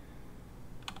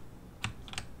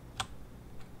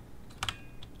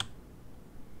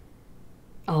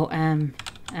 Oh,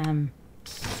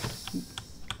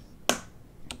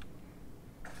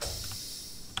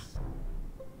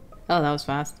 Oh, that was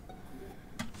fast.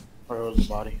 Where was the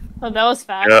body? Oh, that was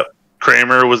fast. Yep.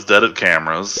 Kramer was dead at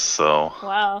cameras, so.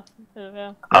 Wow.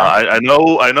 Yeah. I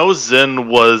know Zin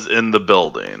was in the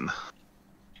building.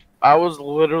 I was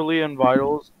literally in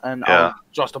vitals, and I Yeah. was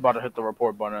just about to hit the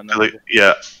report button. And then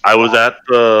I was at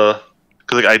the.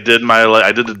 Cause I did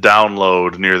the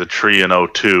download near the tree in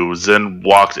O2. Zin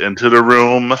walked into the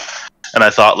room, and I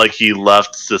thought he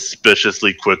left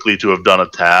suspiciously quickly to have done a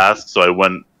task. So I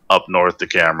went up north to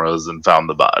cameras and found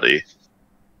the body.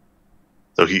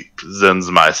 So Zin's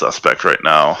my suspect right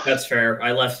now. That's fair.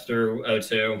 I left through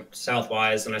O2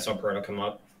 southwise, and I saw Proto come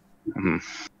up. Mm-hmm.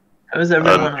 How is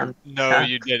everyone on? No,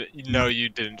 you didn't. No, you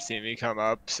didn't see me come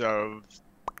up. So,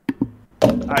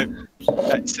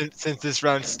 since this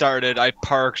round started, I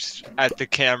parked at the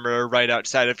camera right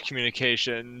outside of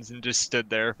communications and just stood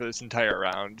there for this entire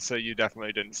round. So you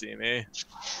definitely didn't see me.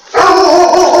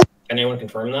 Can anyone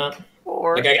confirm that?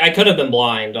 I could have been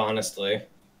blind, honestly.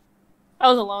 I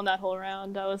was alone that whole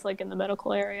round. I was in the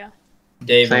medical area.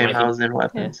 Dave, Same, Mikey. I was in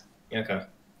weapons. Yeah. Okay.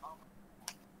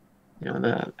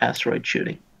 The asteroid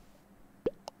shooting.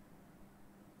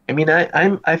 I mean,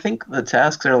 I think the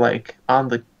tasks are on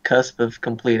the cusp of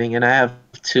completing, and I have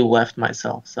 2 left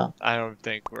myself. So I don't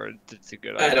think it's a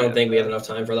good idea. I don't think we have enough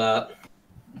time for that.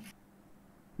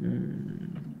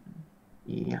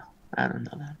 Yeah, I don't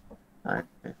know that. I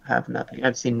have nothing.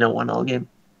 I've seen no one all game.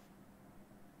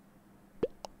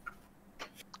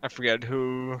 I forget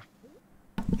who.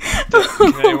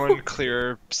 Can anyone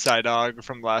clear Psydog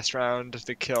from last round?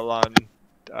 The kill on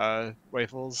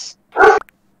Waffles.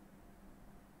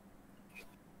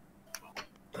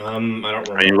 I don't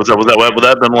remember. I mean, would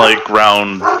that been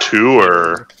round 2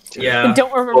 or? Yeah.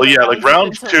 Don't remember. Well, yeah,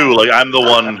 round 2. I'm the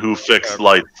one who fixed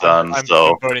lights on, I'm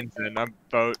so. voting Zin. I'm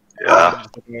vote. Yeah.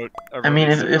 I mean,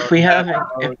 if we have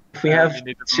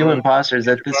 2 imposters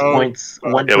at this point,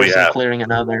 one Yeah, we person have. clearing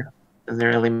another doesn't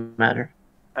really matter.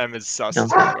 M is sus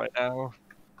Don't right now.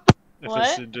 If What?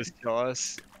 it should just kill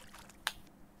us.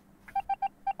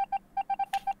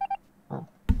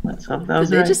 Let's hope that Did was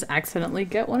they right. just accidentally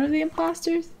get one of the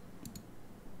imposters?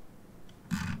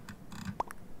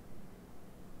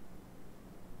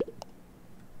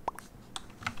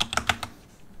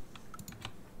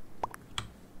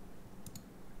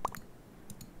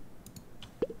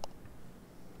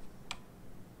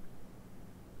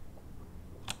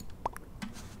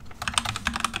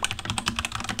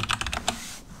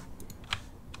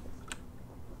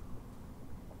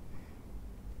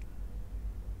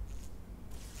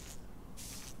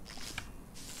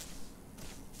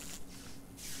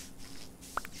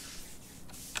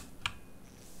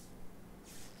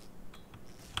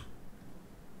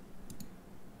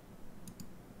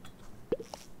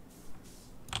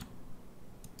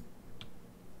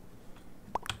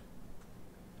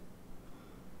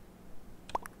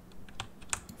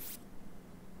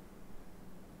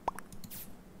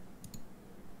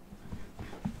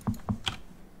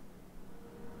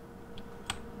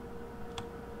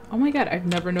 Oh my god, I've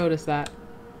never noticed that.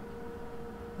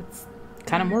 That's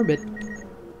kind of morbid.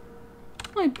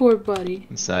 My poor buddy.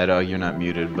 Sido, you're not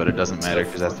muted, but it doesn't matter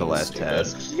because that's the last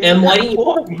task. And why do you?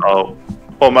 Oh,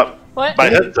 well, my What?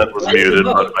 headset was muted,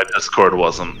 but my Discord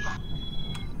wasn't.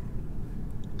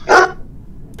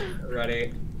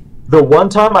 Ready? The one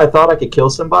time I thought I could kill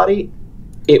somebody,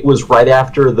 it was right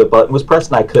after the button was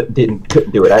pressed, and I couldn't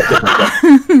do it. I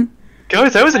couldn't.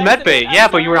 Guys, I was in medbay. Yeah,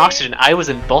 but you were in oxygen. I was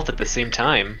in both at the same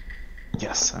time.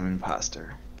 Yes, I'm an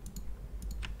imposter.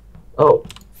 Oh.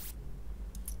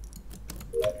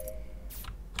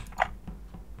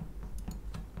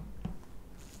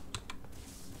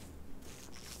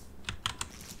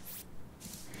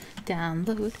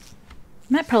 Download.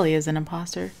 Matt probably is an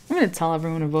imposter. I'm gonna tell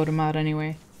everyone to vote him out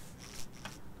anyway.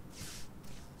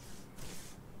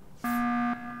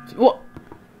 What?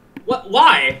 What?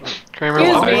 Why? Kramer,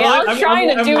 Excuse why? me, I was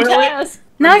trying to do willing- tasks.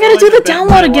 Now I gotta do the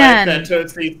download again. That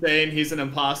Tootsie saying he's an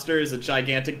imposter is a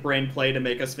gigantic brain play to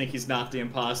make us think he's not the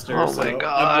imposter. Oh so my I'm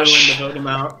gosh. willing to vote him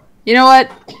out. You know what?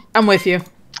 I'm with you.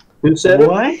 Who said it?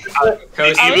 What?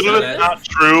 Cozy Even said if it. it's not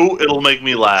true, it'll make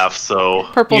me laugh. So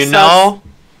Purple You sus. know,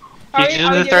 Are he's you-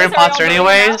 the are third you imposter already on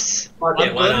anyways. Yeah,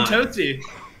 I'm why voting not? Tootsie.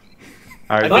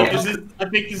 Alright, thought- I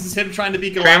think this is him trying to be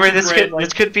Kramer, galactic this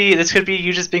brain, could be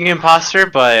you just being an imposter,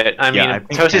 but I mean, Yeah, I think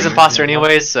Toastie's Kramer's imposter an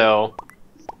anyways, so.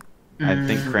 I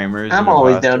think Kramer is I'm an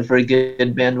always imposter. down for a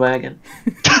good bandwagon.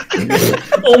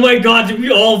 Oh my god, did we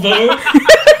all vote?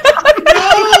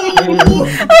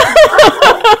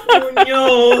 Oh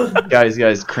no!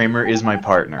 Guys, Kramer is my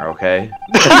partner, okay?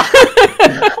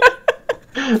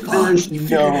 There's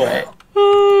no way.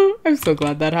 Oh, I'm so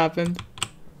glad that happened.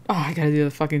 Oh, I gotta do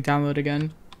the fucking download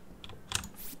again.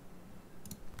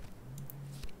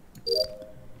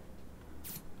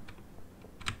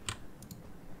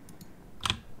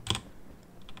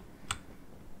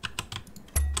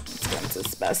 Let's go into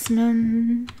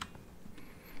specimen.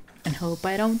 And hope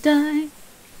I don't die.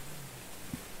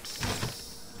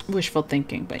 Wishful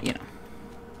thinking, but you know.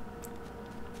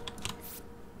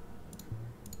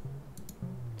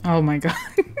 Oh my god.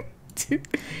 2,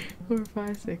 4,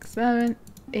 5, 6, 7,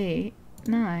 8,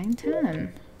 9,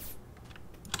 10.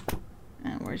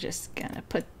 And we're just gonna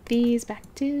put these back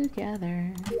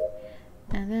together.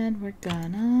 And then we're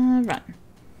gonna run.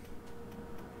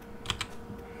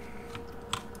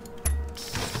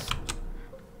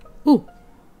 Ooh.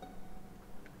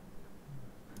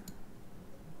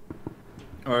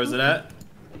 Or is it at?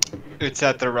 It's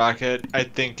at the rocket. I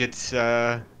think it's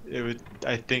it would.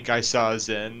 I think I saw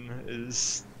Zen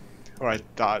is, or I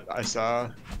thought I saw.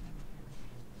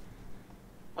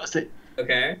 Was it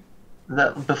Okay.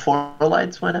 that before the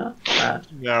lights went out?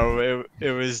 No,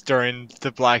 it was during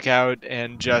the blackout,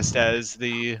 and just as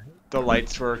the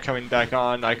lights were coming back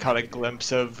on, I caught a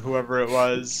glimpse of whoever it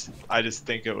was. I just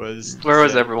think it was. Where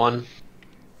was Zen. everyone?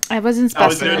 I was in I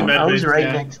was there in specimen. med- I was right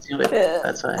yeah. next to it.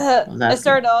 That's why. I was I asking.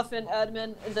 started off in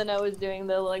admin, and then I was doing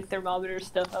the like thermometer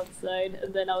stuff outside,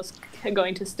 and then I was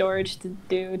going to storage to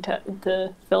do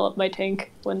to fill up my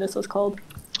tank when this was called.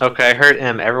 Okay, I heard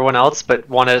everyone else, but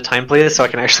one at a time, please, so I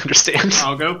can actually understand.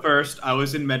 I'll go first. I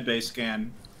was in medbay scan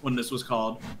when this was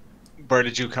called. Where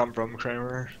did you come from,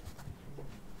 Kramer?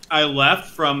 I left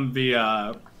from the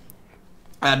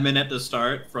admin at the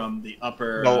start, from the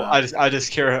upper. No, I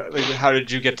just care. Like, how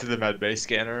did you get to the medbay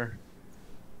scanner?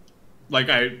 Like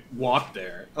I walked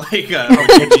there. Like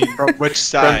From which From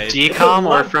side? decom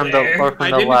or from the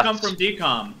I didn't left? come from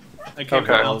decom. I came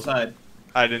Okay. from outside.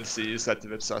 I didn't see you. So that's a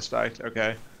bit suspect.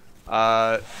 Okay.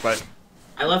 But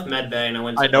I left medbay and I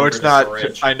went to I know over it's to not.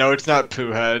 storage. I know it's not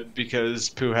Poohead because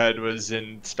Poohead was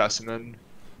in specimen.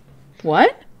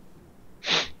 What?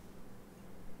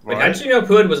 Wait, What? how did you know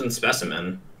Puid was in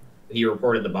specimen? He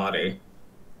reported the body.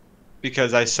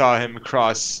 Because I saw him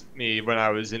cross me when I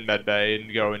was in medbay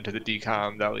and go into the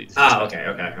decom that leads. to Ah,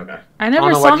 specimen. okay. I Oh never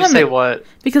no, saw why'd you him say what?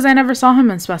 because I never saw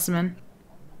him in specimen.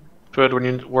 Puid,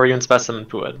 were you in specimen,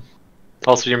 Puid?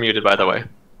 Also, you're muted, by the way.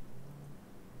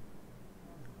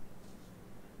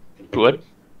 Puid?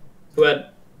 Puid.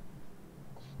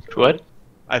 Puid?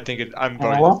 I think it. I'm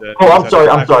Hello? voting. Oh, I'm sorry.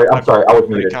 I was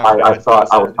muted. I thought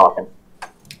I was talking.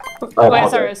 I Wait,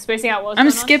 apologize. sorry, I was spacing out. What was I'm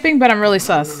going on? skipping, but I'm really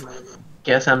sus.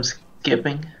 Guess I'm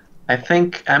skipping.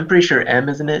 I'm pretty sure M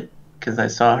isn't it because I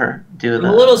saw her do I'm the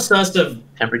a little sus of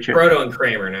temperature. Proto and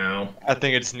Kramer now. I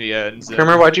think it's Nia and Zim.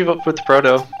 Kramer, why'd you vote with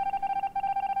Proto?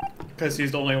 Because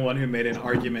he's the only one who made an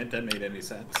argument that made any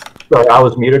sense. Sorry, I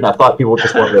was muted, and I thought people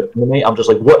just wanted to listen to me. I'm just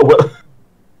like, what? Oh,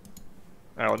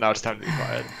 well, now it's time to be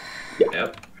quiet.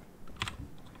 Yep.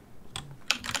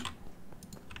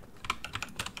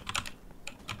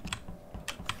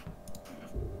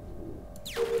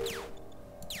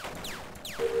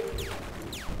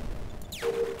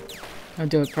 Don't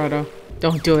do it, Proto.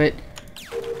 Don't do it.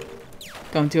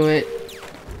 Don't do it.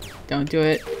 Don't do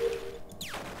it.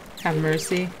 Have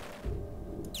mercy.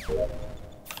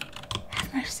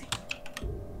 Have mercy.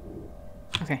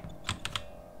 Okay.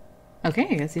 Okay,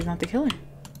 I guess he's not the killer.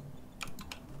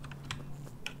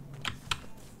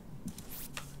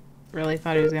 Really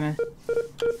thought he was gonna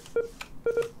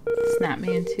snap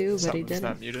me in two, but he didn't.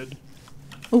 Not muted.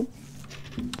 Oh.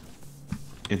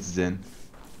 It's Zen.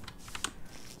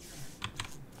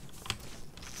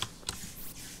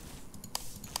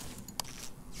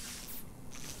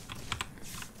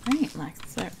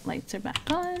 Right, lights are back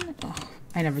on. Oh,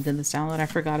 I never did this download. I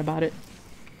forgot about it.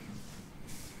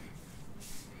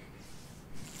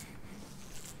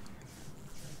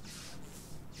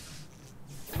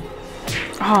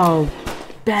 Oh,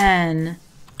 Ben.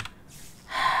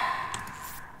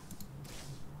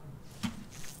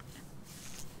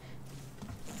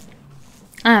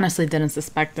 I honestly didn't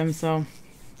suspect him, so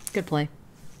good play.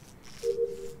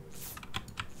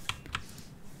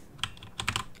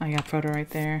 I got Proto right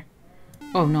there.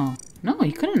 Oh, no. No,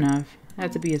 he couldn't have. It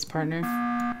had to be his partner.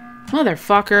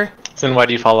 Motherfucker. Then why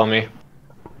do you follow me?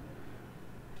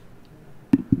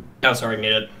 Oh, sorry,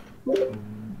 muted.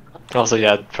 Also,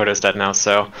 yeah, Proto's dead now,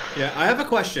 so... Yeah, I have a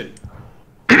question.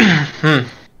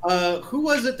 Who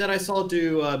was it that I saw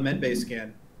do medbay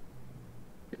scan?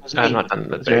 I'm not done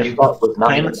with Dave.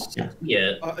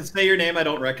 Yeah. Say your name. I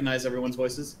don't recognize everyone's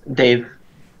voices. Dave.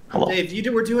 Hello. Dave,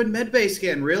 you were doing medbay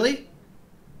scan, really?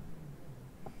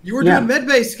 You were doing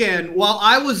medbay scan while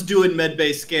I was doing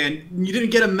medbay scan. You didn't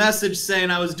get a message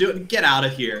saying I was doing. Get out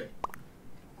of here.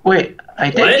 Wait, I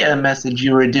did get a message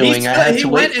you were doing. I had to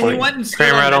wait for He you. went and stood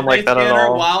Kramer, I on don't like medbay that at scanner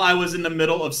all. while I was in the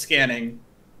middle of scanning,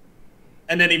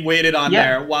 and then he waited on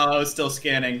there while I was still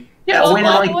scanning. Yeah, Well, waited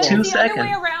well, like it was 2 the seconds. other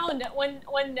way around. When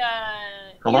you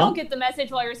Hello? don't get the message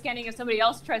while you're scanning if somebody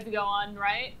else tries to go on,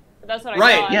 right? That's what I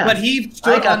Right, thought. Yeah. but he I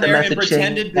stood got on the there and message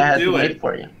saying pretended I had to to do wait it.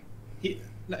 for you.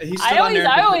 He stood on there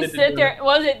and I always pretended to sit do there. it.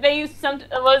 Was it they used some?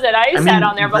 Was it I I sat mean,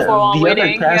 on there before the while waiting?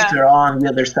 other casts Yeah. are on the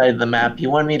other side of the map. You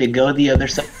want me to go the other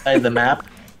side of the map,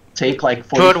 take like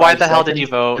 45 Good, why the hell did seconds, you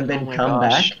vote? and then Oh my come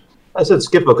gosh. back? I said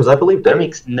skip because I believed That it.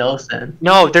 makes no sense.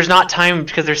 No, there's not time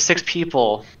because there's 6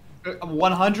 people.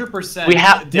 100%. We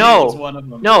have- Dave no. was one of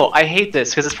them. No, I hate this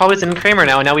because it's probably Zen and Kramer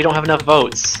now, and now we don't have enough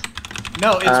votes.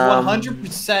 No, it's Um,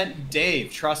 100%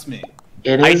 Dave. Trust me.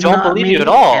 It I is don't not believe me, you at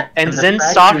all. And the Zen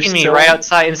fact stalking you're me so- right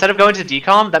outside. Instead of going to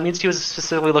decom, that means he was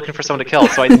specifically looking for someone to kill.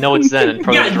 So I know it's Zen. And Yeah,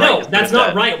 Proto's no, right, that's Proto's not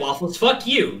dead. right, Waffles. Fuck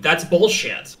you. That's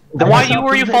bullshit. Then why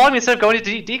were you following me instead of going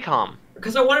to decom?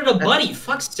 Because I wanted a buddy.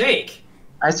 Fuck's sake.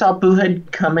 I saw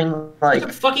Boohead coming like It's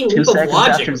a fucking 2 leap of seconds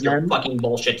logic after with your Zen. fucking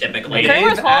bullshit, typically. Dave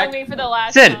Kramer's following act- me for the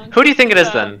last Zen, chunk, who do you think it is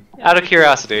so, then? yeah. Out of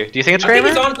curiosity, do you think it's I think Kramer?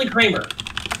 it's honestly Kramer.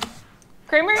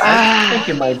 Kramer. I think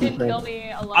it might be did Kramer. kill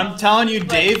me alone. I'm telling you, But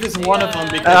Dave is one of them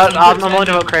yeah. because he I'm willing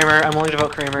to pretended- vote Kramer. I'm willing to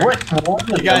vote Kramer. What?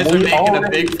 You guys are We making a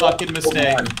already big fucking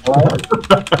mistake. won.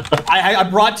 I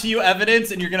brought to you evidence,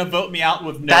 and you're gonna vote me out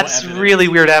with no That's evidence. really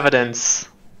weird evidence.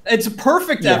 It's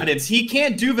perfect Yeah. evidence. He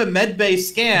can't do the med-based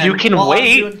scan. You can while I'm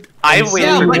wait. doing- I And waited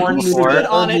Yeah, so for but you people want he me to before. stood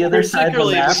go on the it other side of the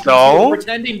particularly map? because he So? was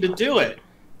pretending to do it.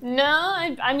 No,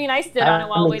 I mean I stood on it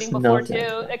while That waiting makes before no too.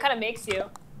 sense. It kind of makes you.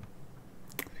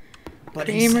 But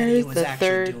Kramer's the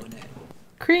third.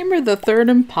 Kramer the third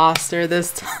imposter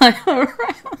this time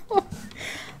around.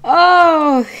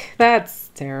 Oh, that's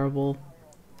terrible.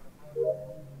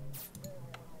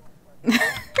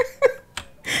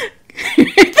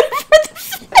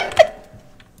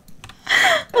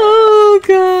 Oh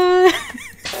god.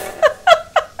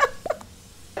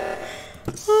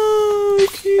 Oh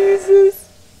Jesus.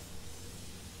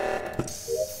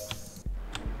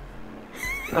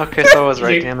 Okay, so I was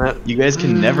right, damn it. You guys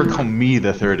can never call me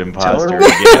the third imposter Totally.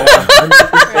 again.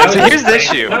 So here's the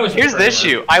issue. That was Here's the Kramer.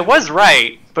 issue. I was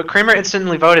right, but Kramer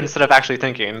instantly voted instead of actually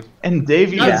thinking. And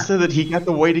Dave even Yeah. said that he got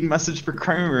the waiting message for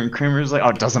Kramer, and Kramer's like, "Oh,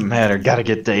 it doesn't matter. Gotta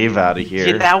get Dave out of here."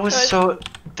 Yeah, that was so.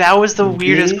 That was the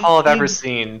weirdest call I've ever Dave?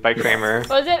 seen by Kramer.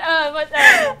 Was it? I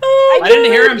didn't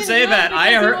hear him didn't say do it that. I because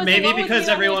he heard was maybe alone with because me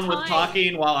the whole everyone was time.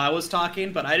 talking while I was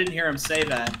talking, but I didn't hear him say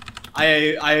that.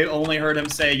 I only heard him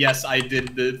say, "Yes, I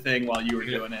did the thing while you were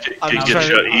doing it." I'm He not gets trying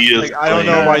shut. to- He is like, I don't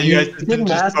know playing. why you guys You didn't didn't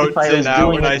just ask vote if I was Zen out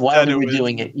doing when I it while said we it were was.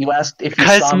 doing it. You asked if you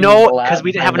Because saw me in the lab because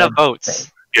we didn't have and enough I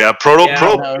votes. Yeah, Proto Yeah,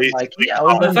 Pro and I was like, basically yeah, I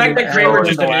was The fact that in Kramer the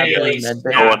just lab immediately doing that.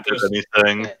 no one did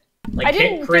anything. Like, I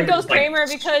didn't think it was Kramer's like- Kramer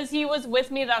because he was with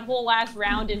me that whole last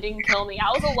round and didn't kill me. I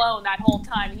was alone that whole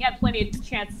time. He had plenty of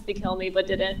chances to kill me, but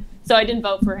didn't. So I didn't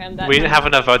vote for him. That We didn't time. have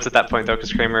enough votes at that point though,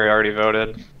 because Kramer already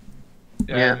voted.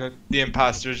 Yeah, and the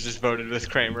imposters just voted with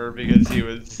Kramer because he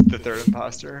was the third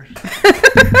imposter.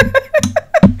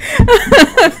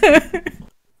 I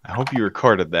hope you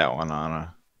recorded that one,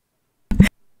 Anna.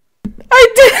 I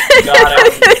did.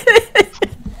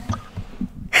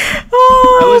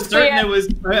 I was certain yeah. I was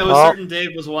certain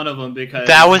Dave was one of them because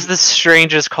That was the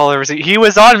strangest call I've ever seen. He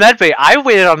was on medbay. I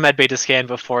waited on medbay to scan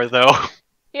before, though.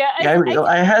 Yeah, I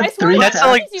had swear 3 it That's attacks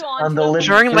like- you on onto the them. limit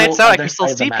During to lights out, I other can still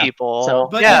side of the see map. people. So,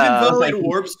 But yeah. even though Like, it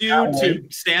warps you that way. to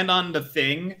stand on the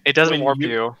thing, It doesn't when warp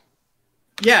you.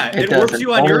 Yeah, It it warps doesn't.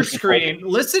 you on Only your people. screen.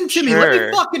 Listen to me. Let Sure.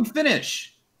 me fucking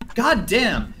finish. God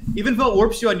damn. Even though it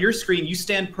warps you on your screen, you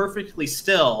stand perfectly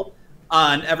still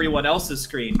on everyone else's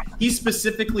screen. He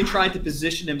specifically tried to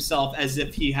position himself as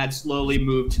if he had slowly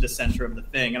moved to the center of the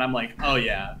thing, and I'm like, oh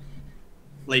yeah.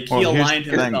 Like, he Well, here's aligned the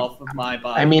thing. himself with my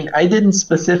body. I mean, I didn't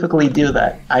specifically do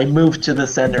that. I moved to the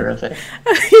center of it.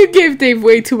 You gave Dave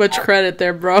way too much credit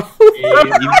there, bro. Even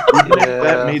if Yeah.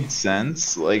 that made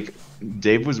sense, like,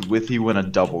 Dave was with you when a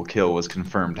double kill was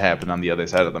confirmed happened on the other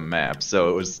side of the map, so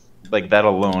it was, like, that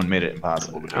alone made it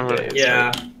impossible to be Alright. Dave.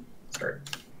 Yeah. Sorry.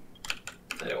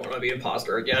 I don't want to be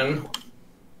imposter again.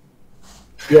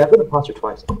 Yeah, I've been imposter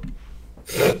twice.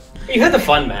 You had the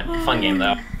fun game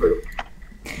though.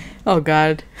 Oh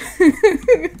god. This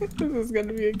is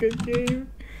gonna be a good game.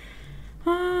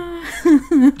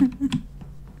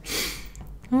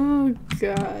 Oh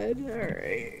god.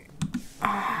 Alright.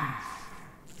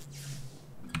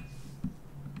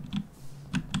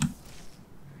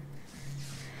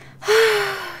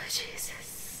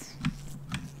 Jesus.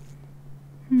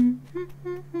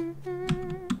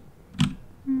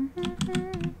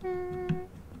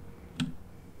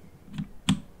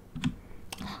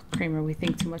 Kramer, we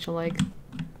think too much alike.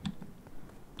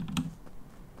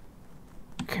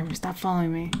 Kramer, stop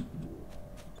following me.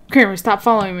 Kramer, stop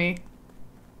following me.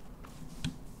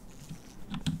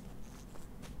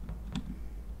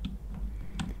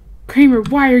 Kramer,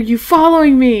 why are you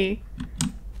following me?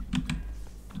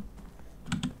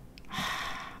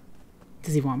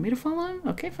 Does he want me to follow him?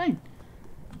 Okay, fine.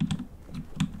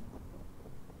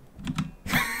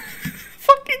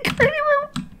 Fucking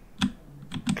Kramer.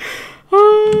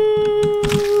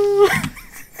 Oh.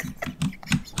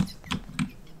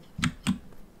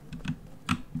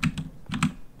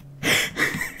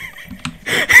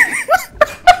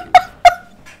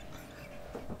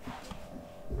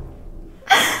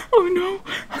 Oh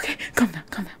no. Okay, calm down,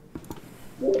 calm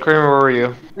down. Kramer, where were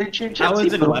you? I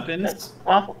was in weapons.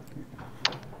 Waffle.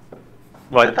 I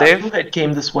What, thought Dave? Puhead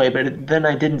came this way, but then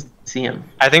I didn't see him.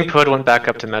 I think Pud went back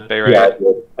up to medbay, right? Yeah, I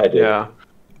did. I did. Yeah.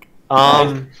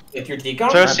 With your decom?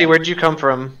 Toasty, where'd you come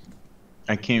from?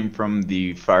 I came from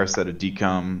the far side of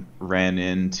decom, ran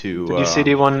into. Did you see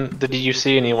anyone? Did you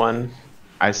see anyone?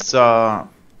 I saw.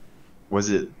 Was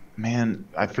it. Man,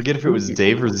 I forget if it was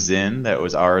Dave or Zin that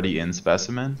was already in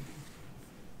Specimen.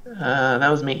 That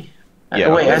was me.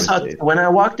 Yeah, Wait, that I was saw Dave. when I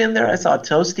walked in there. I saw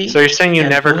Toasty. So you're saying you and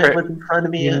never Puhead was in front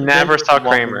of me. you and never then saw walked-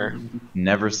 Kramer?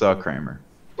 Never saw Kramer.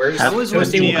 Where's I was with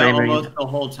Toasty? Nia Kramer, you- almost the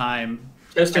whole time.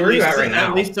 Toasty, At where are you least, at right now?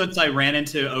 at least since I ran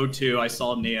into O2, I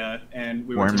saw Nia, and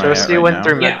we Where were am I at Toasty right went now?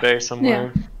 through Yeah. medbay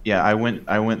somewhere. Yeah, I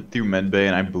went through medbay,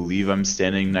 and I believe I'm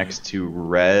standing next to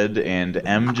Red, and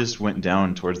M just went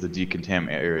down towards the decontam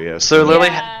area. So Lily,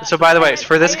 Yeah. so by the way,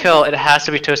 for this I- kill, it has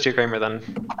to be Toasty or Kramer then.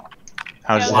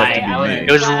 How does it Why? have to I be was- me?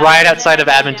 It was right outside of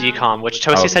admin Yeah. decom, which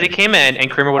Toasty said he Okay. came in,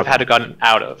 and Kramer would have had to gotten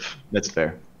out of. That's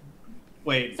fair.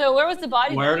 Wait, So where was the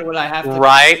body? where would I have to?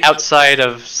 Right outside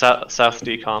of South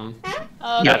decom.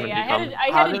 Oh, Yeah. okay, yeah,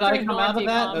 I How headed did I through come out of North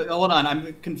that? Decom. Hold on,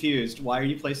 I'm confused. Why are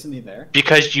you placing me there?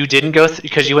 Because you didn't go,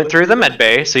 because you went through the med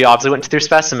bay, so you obviously went through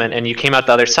specimen, and you came out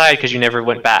the other side because you never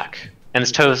went back. And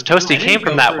this Toasty didn't came go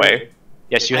from that through- way.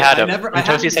 Yes, you I- had I him. never- And I Toasty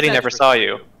haven't said he said- never saw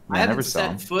you. I I haven't never saw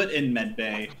set him. foot in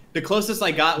medbay. The closest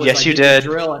I got was Yes, I you did did. the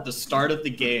drill at the start of the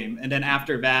game, and then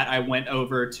after that, I went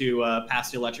over to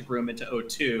past the electric room into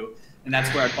O2, and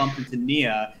that's where I bumped into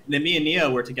Nia. And then me and Nia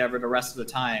were together the rest of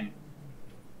the time.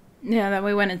 Yeah, then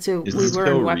we went into Is we this were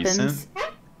kill in weapons. recent?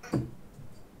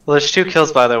 Well, there's 2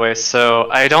 kills, by the way, so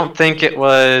I don't think it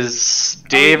was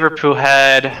Dave or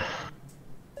Poohead.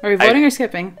 Are we voting or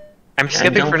skipping? I'm I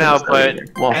skipping don't for think now, so but either.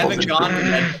 I Waffles haven't is gone to pretty-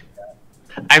 med.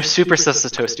 I'm super sus to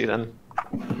Toasty then.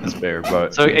 That's fair,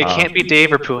 but So it can't be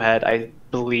Dave or Poohead, I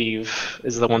believe,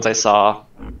 is the ones I saw.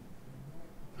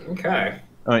 Okay.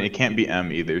 Oh, it can't be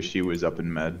M either. She was up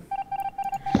in med.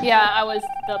 Yeah, I was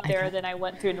up there, then I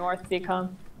went through North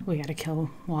Decom. We gotta kill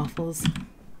Waffles.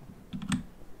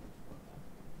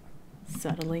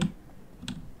 Subtly.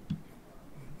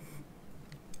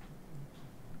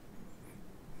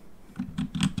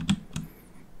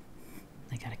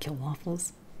 I gotta kill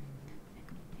Waffles.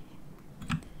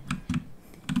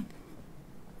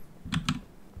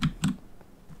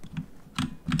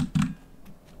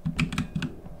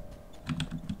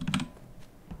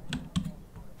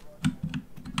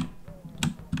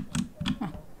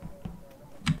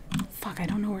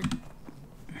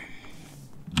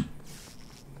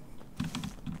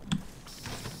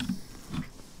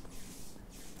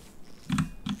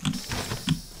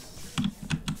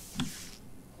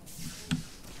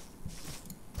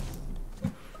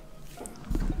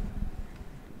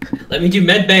 Let me do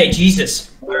med bay.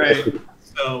 Jesus. All right.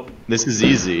 So This is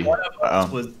easy. one of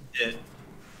us was it.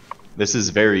 This is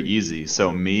very easy. So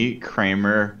me,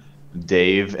 Kramer,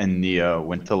 Dave, and Nia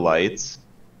went to lights.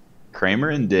 Kramer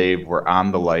and Dave were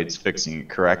on the lights fixing it,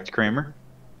 correct, Kramer?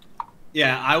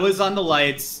 Yeah, I was on the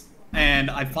lights,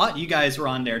 and I thought you guys were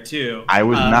on there too. I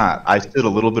was not. I stood a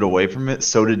little bit away from it.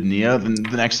 So did Nia. Then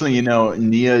the next thing you know,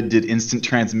 Nia did instant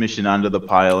transmission onto the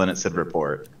pile, and it said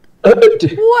report.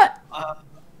 What?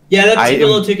 Yeah, that's I a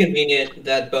little am- too convenient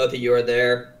that both of you are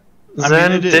there. I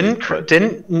Then mean, it is, but-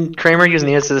 didn't Kramer use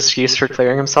Nia as an excuse for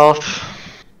clearing himself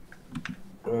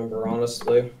I remember,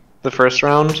 honestly. the first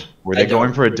round? Were they I don't-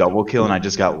 going for a double kill, and I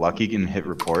just got lucky and hit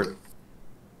report?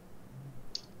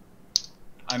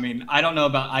 I mean, I don't know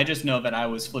about. I just know that I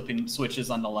was flipping switches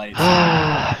on the lights.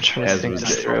 I'm trying to As think was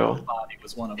this Dave. through. Body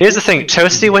was one of Here's the them. thing: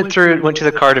 Toasty went to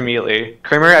the card immediately.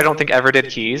 Kramer, I don't think ever did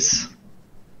keys,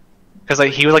 because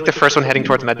like he was like the first one heading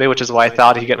towards medbay, which is why I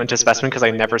thought he'd get into specimen because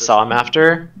I never saw him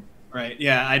after. Right.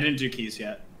 Yeah, I didn't do keys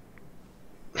yet.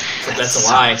 So that's a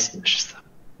lie.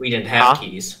 We didn't have Huh?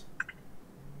 keys.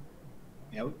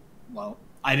 Yeah. Well,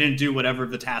 I didn't do whatever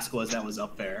the task was that was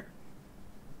up there.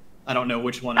 I don't know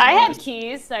which one. It I had was.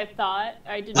 keys. I thought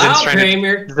I didn't. Wow, Zen's trying to-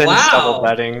 Kramer. Zen's double Wow.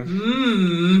 betting.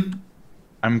 Hmm.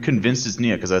 I'm convinced it's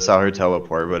Nia because I saw her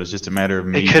teleport, but it's just a matter of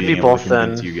me could being be able both to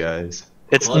convince then. you guys.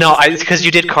 It's Well, no, it's- because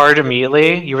you did card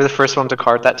immediately. You were the first one to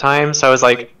card that time, so I was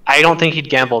like, I don't think he'd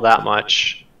gamble that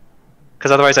much,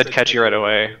 because otherwise I'd catch you right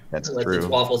away. That's Unless it's true.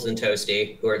 Waffles and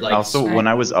Toasty, who are like. Also, when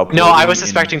I was uploading, No, I was in-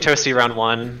 suspecting Toasty round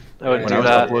one. I wouldn't When I do was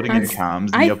that. uploading in That's-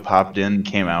 comms, I- Nia popped in,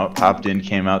 came out, popped in,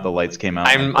 came out. The lights came out.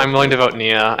 I'm willing to vote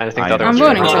Nia. I think the other I'm ones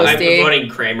voting are Oh, I'm Toasty. voting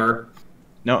Kramer.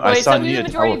 No, I Wait, saw so who's Nia the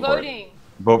majority teleport. voting?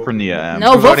 Vote for Nia.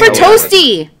 No, I'm vote for voting for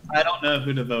Toasty. I don't know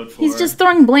who to vote for. He's just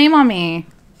throwing blame on me.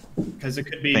 because it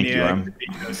could be Thank you, Nia, Em. it could be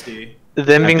Toasty.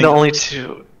 Them I being the think only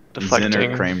two Zen or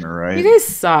deflecting. Kramer, right? You guys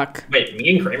suck. Wait, me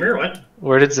and Kramer? What?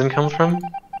 Where did Zen come from?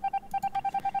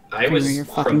 I was Kramer, you're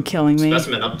fucking from killing me.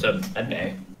 specimen up to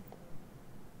medbay.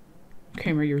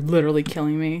 Kramer, you're literally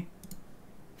killing me.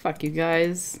 Fuck you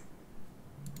guys.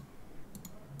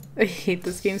 I hate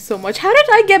this game so much. How did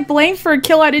I get blamed for a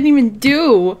kill I didn't even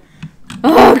do?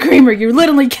 Oh, Kramer, you're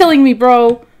literally killing me,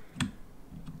 bro.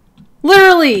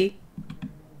 Literally.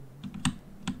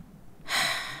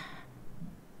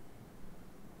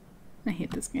 I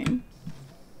hate this game.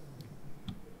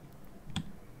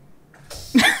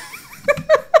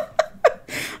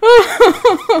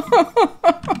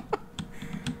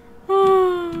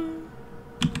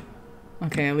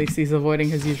 Okay, at least he's avoiding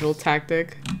his usual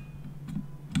tactic.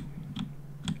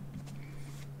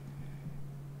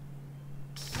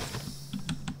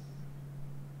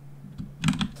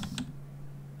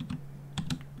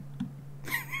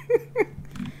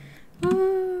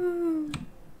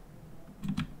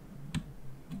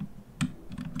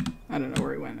 I don't know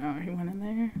where he went. Oh, he went in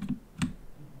there.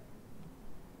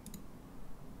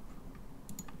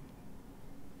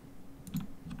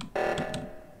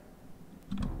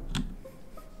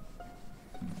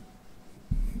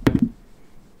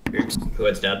 Oops. Who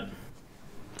is dead?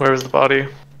 Where was the body?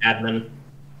 Admin.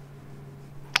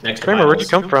 Next to Kramer, where'd you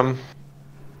Miles. come from?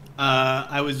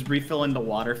 I was refilling the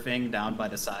water thing down by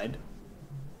the side.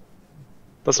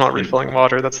 That's not refilling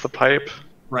water. That's the pipe.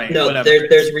 Right. No, whatever.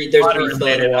 there's Water refilling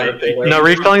the related, water. I- thing. No,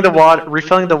 refilling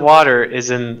the water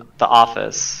is in the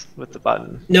office with the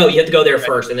button. No, you have to go there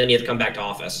first, and then you have to come back to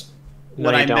office.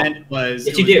 What No, you I don't. meant was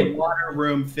Yes, it you was do. the water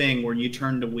room thing where you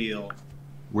turn the wheel.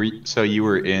 So you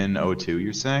were in O2,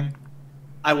 you're saying?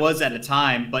 I was at a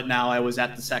time, but now I was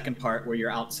at the second part where you're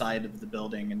outside of the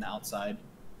building and outside.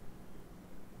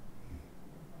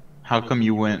 How come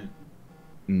you went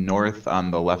north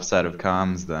on the left side of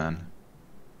comms then?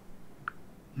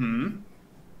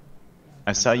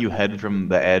 I saw you head from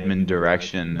the admin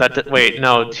direction. Wait,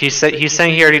 no. He's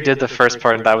saying he already did the first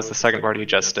part, and that was the second part he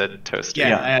just did. Toasty. Yeah,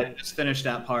 Yeah. I had just finished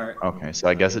that part. Okay, so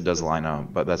I guess it does line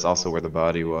up, but that's also where the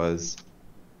body was.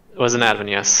 It was an admin,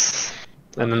 yes.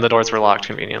 And then the doors were locked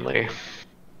conveniently.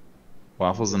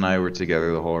 Waffles and I were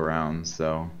together the whole round,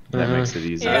 so that Mhm. makes it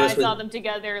easy. Yeah, I was with- saw them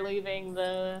together leaving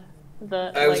the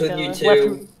I was like, with you left-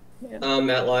 too. yeah.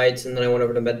 At Lights, and then I went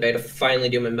over to medbay to finally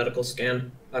do my medical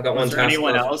scan. I got one Was there task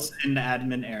anyone left. else in the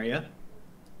admin area?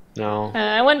 No.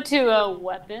 I went to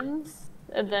weapons,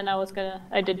 and then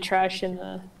I did trash in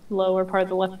the lower part of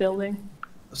the left building.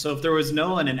 So if there was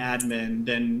no one in admin,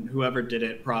 then whoever did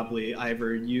it probably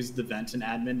either used the vent in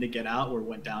admin to get out or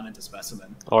went down into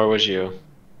specimen. Or was you?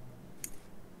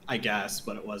 I guess,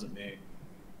 but it wasn't me.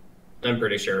 I'm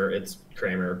pretty sure it's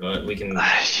Kramer, but we can.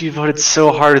 You voted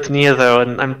so hard with Nia, though,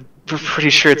 and pretty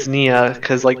sure it's Nia,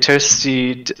 because like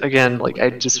Toasty again, like I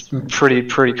just pretty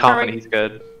confident he's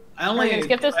good. Are we gonna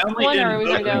skip this one, or are we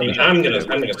gonna go? I'm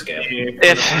gonna skip.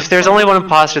 If there's only one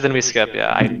imposter, then we skip.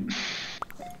 Yeah,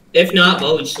 If not,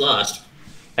 well, we just lost.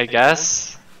 I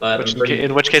guess. But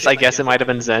In which case, I guess it might have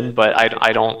been Zen, but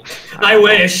I don't. I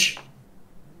wish.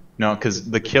 No, because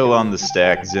the kill on the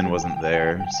stack, Zin wasn't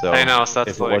there. So I know, so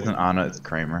that's if it like... wasn't Anna, it's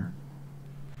Kramer.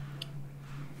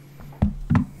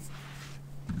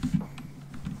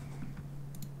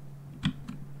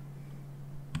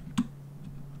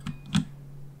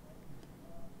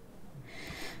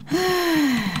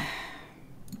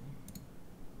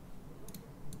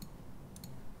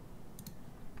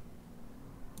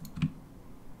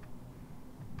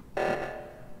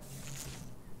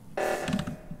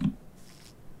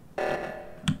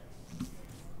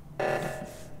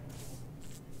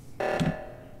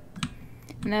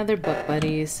 Now they're book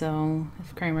buddies, so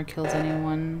if Kramer kills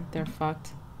anyone, they're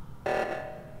fucked.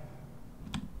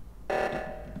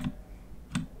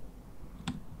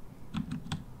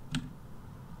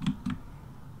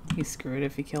 He's screwed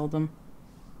if he killed him.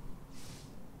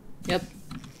 Yep.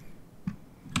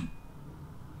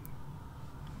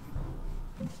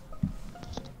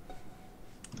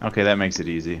 Okay, that makes it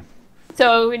easy.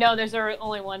 So we know there's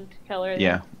only one killer.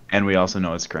 Yeah, and we also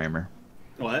know it's Kramer.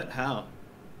 What? How?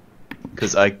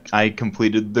 Because I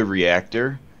completed the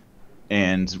reactor,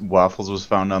 and Waffles was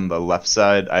found on the left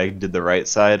side. I did the right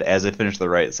side. As I finished the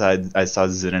right side, I saw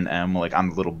Zin and M like on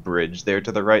the little bridge there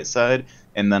to the right side,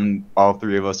 and then all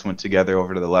three of us went together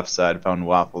over to the left side, found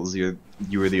Waffles. You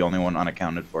were the only one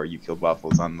unaccounted for. You killed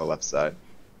Waffles on the left side.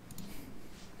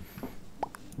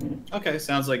 Okay,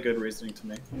 sounds like good reasoning to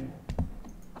me.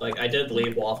 Like, I did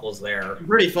leave Waffles there. I'm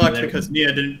pretty fucked because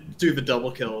Nia didn't do the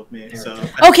double kill with me, so...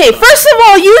 Okay, first of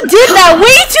all, you did that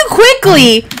way too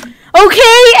quickly!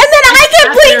 Okay? And then I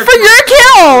get blamed for your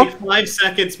kill! 5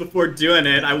 seconds before doing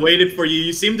it, I waited for you.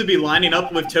 You seemed to be lining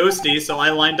up with Toasty, so I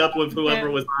lined up with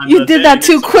whoever was on You the did thing, that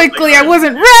too so quickly, I like,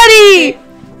 wasn't ready!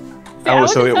 Oh,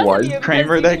 so it was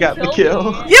Kramer that got the kill?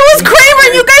 It was Kramer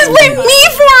and you guys blamed me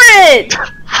for it!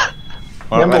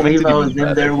 I can't believe I was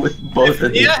in there with both of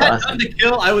If these Nia had bosses. done the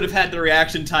kill, I would have had the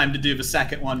reaction time to do the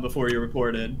second one before you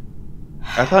recorded.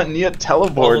 I thought Nia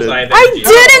teleported. I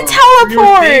didn't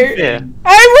teleport! Yeah.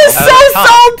 I was so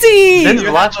salty! Zen's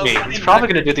watching me. He's probably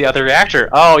gonna do the other reactor.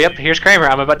 Oh, yep. Here's Kramer.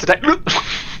 I'm about to die.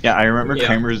 Yeah, I remember Yeah.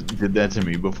 Kramer did that to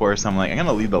me before, so I'm like, I'm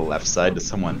gonna leave the left side to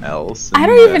someone else. I and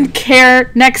don't then- even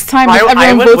care next time if I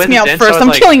everyone went votes with me out Zen, so first. it's I'm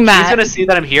like, killing Matt. He's gonna see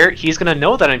that I'm here. He's gonna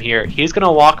know that I'm here. He's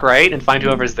gonna walk right and find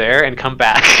whoever's there and come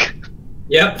back.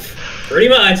 Yep, pretty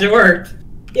much, it worked.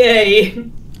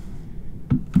 Yay!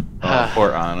 Oh,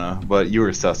 poor Anna, but you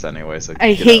were sus anyway, so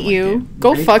I get out hate of my you. game.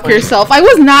 Go fuck yourself. I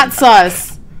was not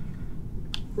sus.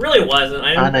 Really wasn't.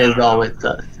 I Anna is always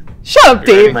sus, Shut up, no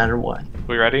Dave. matter what.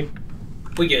 We ready?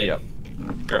 We get it. Yep.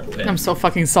 I'm so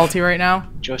fucking salty right now.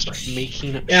 Just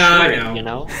making Yeah, I sure, know. you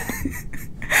know?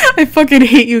 I fucking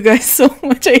hate you guys so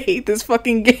much. I hate this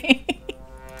fucking game.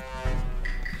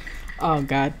 Oh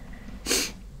god.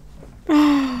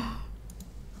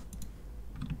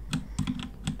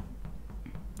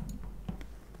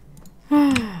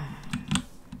 I'm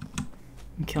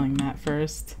killing Matt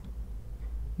first.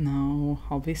 No,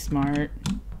 I'll be smart.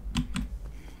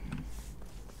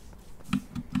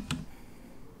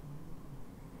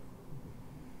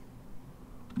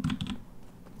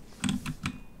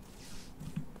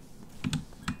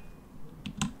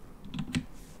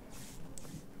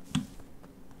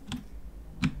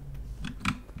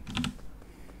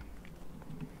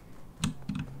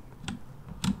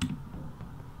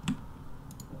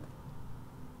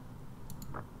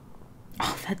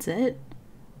 Oh, that's it?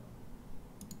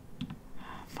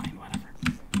 Fine, whatever.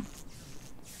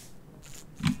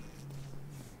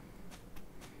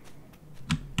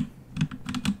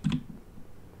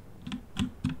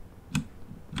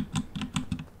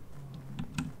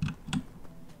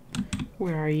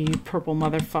 Where are you, you purple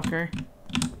motherfucker?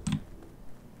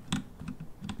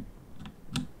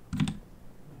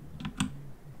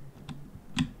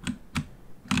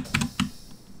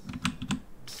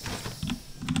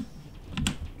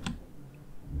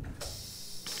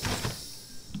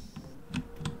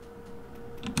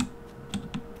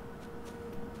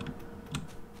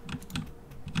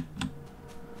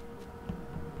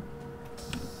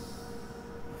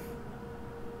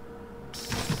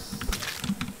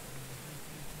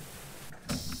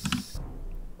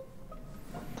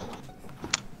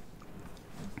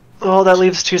 Well, that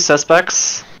leaves 2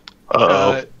 suspects.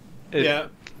 Yeah,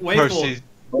 wait. Toasty.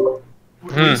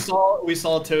 We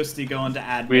saw Toasty go into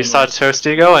admin. We saw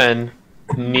Toasty go in.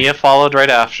 Nia followed right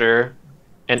after.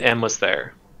 and M was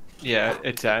there. Yeah,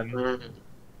 it's M.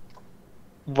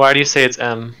 Why do you say it's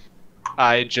M?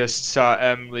 I just saw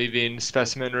M leaving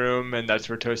specimen room, and that's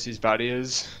where Toasty's body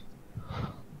is.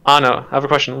 Oh no, I have a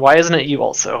question. Why isn't it you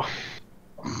also?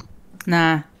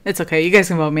 Nah, it's okay. You guys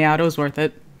can vote me out. It was worth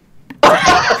it.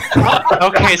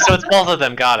 Okay, so it's both of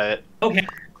them. Got it. Okay.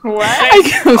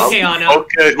 What? Okay, Anna.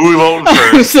 Okay, who we voting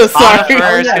I'm first? so sorry. Anna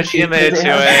first, because she admitted to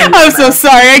it. I'm so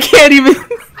sorry. I can't even.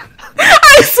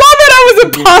 I saw that I was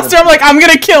imposter. I'm like, I'm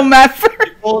gonna kill Matt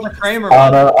first. Pull the Kramer.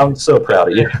 Anna, I'm so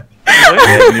proud of you.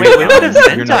 Wait, when would have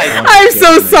Zen You're not died? wrong. I'm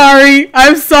so sorry.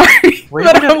 I'm sorry. When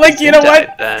But would I'm have like, you Zen know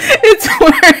what? died then? It's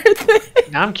worth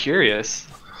it. Now I'm curious.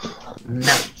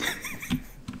 No.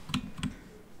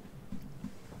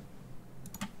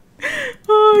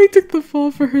 Oh, he took the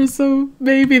fall for her, so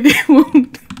maybe they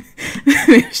won't.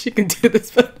 Maybe she can do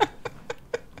this, but.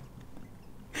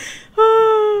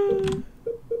 Oh.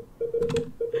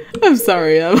 I'm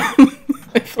sorry. You're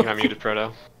not muted,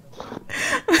 Proto.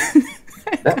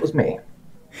 That was me.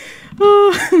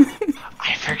 Oh.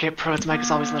 I forget Proto's mic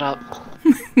is always lit up.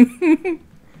 Okay.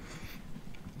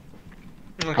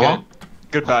 Hello?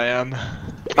 Goodbye, M.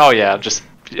 Oh yeah, just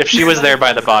if she was there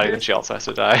by the body, then she also has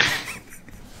to die.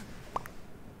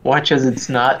 Watch as it's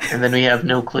not, and then we have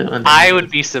no clue. And then I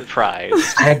would be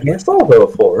surprised. I guess I'll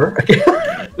vote for her.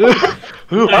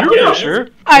 Ooh, are you sure?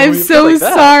 I'm so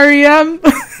sorry. I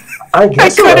I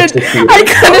guess couldn't stop. I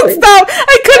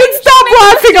couldn't stop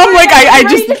laughing. I'm like, I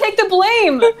Ready to just. take the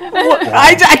blame.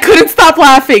 I couldn't stop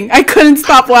laughing. I couldn't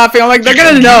stop laughing. I'm like, they're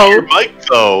gonna Your know. mic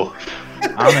though.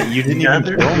 Anna, you didn't even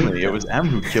kill me. It was M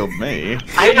who killed me.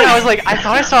 I know. I was like, I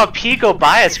thought I saw a P go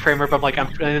by as Kramer, but I'm like, and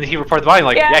then he reported the body. I'm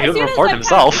like, yeah, he as was soon as reporting I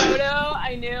himself. passed Photo,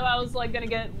 I knew I was like gonna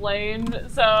get blamed,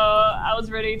 so I was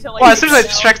ready to like. Well, as soon as I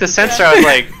checked the sensor, I was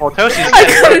like, well, Toasty's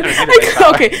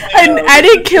Okay, I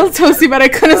didn't kill Toasty, but I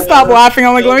couldn't stop laughing.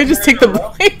 I'm like, let me just take the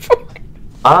blame.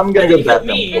 I'm gonna go to that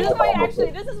This is why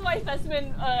this is why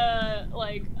specimen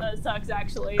sucks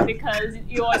actually, because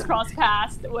you always cross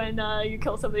paths when you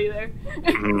kill somebody there.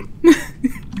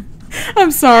 I'm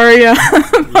sorry.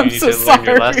 I'm need so to learn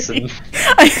your sorry. lesson.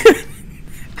 I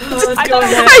Let's go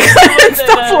ahead. couldn't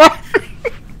stop laughing.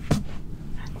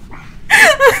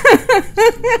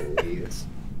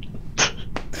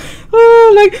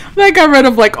 Oh, that got rid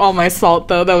of like all my salt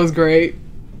though. That was great.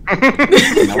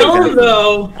 Kill him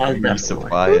though. I'll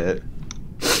Resupply it.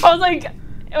 I was like,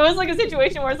 it was like a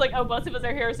situation where it's like, oh, both of us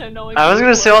are here, so no one. I was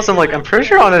gonna say also, I'm like, I'm pretty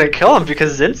sure I didn't kill him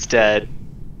because Zin's dead.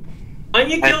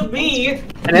 And you killed me.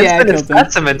 And it's been a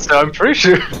specimen, so I'm pretty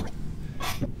sure.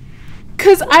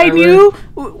 Cause I knew.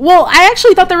 Well, I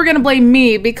actually thought they were gonna blame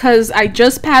me because I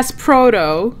just passed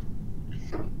Proto,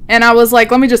 and I was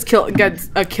like, let me just get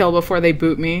a kill before they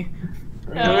boot me.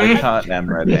 I caught M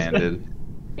red-handed.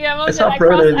 Yeah, I saw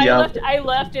Proto in the outfit. I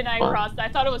left and I crossed. I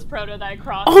thought it was Proto that I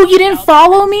crossed. Oh, you didn't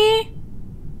follow me?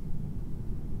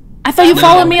 I thought you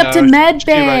followed me up to Med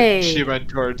Bay. She went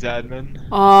towards admin.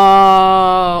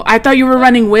 Oh, I thought you were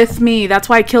running with me. That's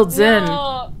why I killed Zin.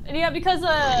 No, yeah, because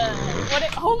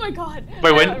oh my god.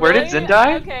 Wait, where did Zin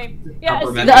die? Okay, yeah,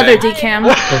 The other decam.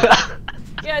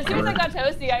 Yeah, as soon as I got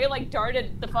Toasty, I like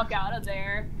darted the fuck out of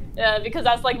there. Because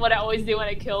that's like what I always do when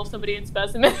I kill somebody in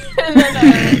specimen. and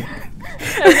then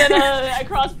I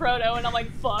cross Proto and I'm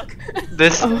like, fuck.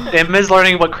 This Im is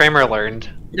learning what Kramer learned.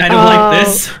 I don't like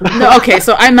this. No, okay,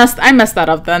 so I messed that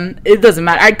up then. It doesn't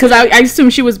matter. Because I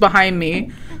assumed she was behind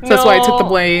me. So that's why I took the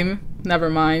blame. Never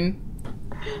mind.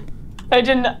 I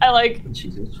didn't,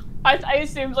 Jesus. I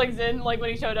assumed like Zin, like when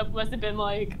he showed up, must have been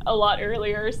like a lot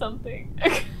earlier or something.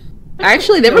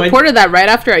 Actually, they reported that right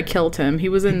after I killed him. He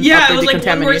was in Yeah, upper it was like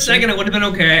one more decontamination. second, it would have been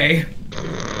okay.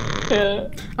 Yeah.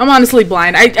 I'm honestly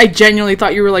blind. I genuinely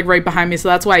thought you were like right behind me, so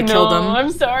that's why I killed him.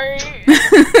 I'm sorry.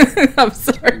 I'm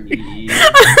sorry.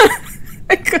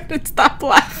 I couldn't stop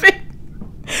laughing.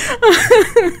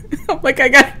 I'm like, I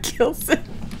gotta kill Sid.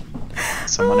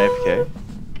 Someone AFK?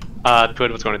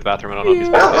 Pud was going to the bathroom. I don't know if he's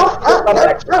back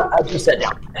there. I just sat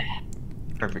down.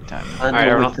 Perfect time.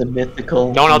 Alright, with the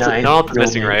mythical. No one else is real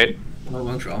missing, name. right?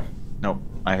 Nope.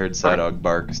 I heard Psydog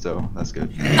bark, so that's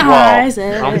good. Well, I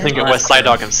don't think it was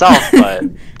Psydog himself, but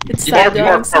It's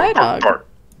Psydog.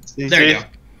 There you go.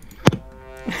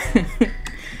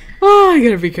 Oh, I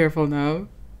gotta be careful now.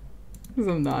 Because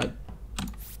I'm not.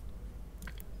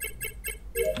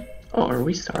 Oh, are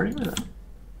we starting with that?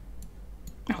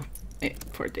 Oh,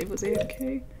 poor Dave was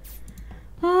AFK.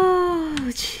 Oh,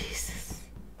 Jesus.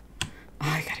 Oh,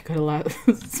 I gotta go to last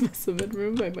specimen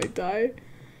room. I might die.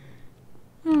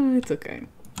 Oh, it's okay.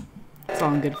 It's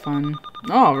all in good fun.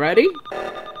 Oh, ready?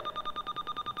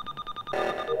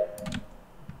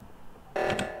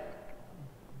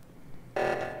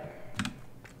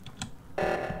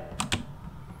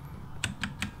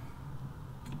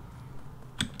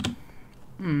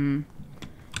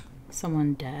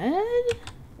 Someone dead?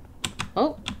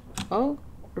 Oh,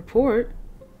 report.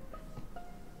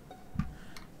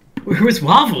 Where was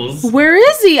Waffles? Where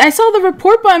is he? I saw the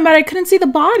report button, but I couldn't see the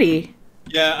body.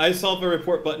 Yeah, I saw the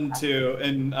report button too,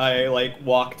 and I like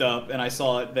walked up and I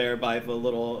saw it there by the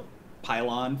little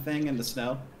pylon thing in the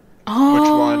snow.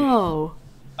 Oh.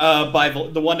 By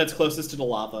the one that's closest to the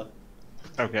lava.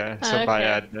 Okay, so by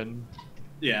admin.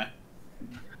 Yeah.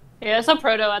 Yeah, I saw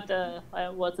Proto at the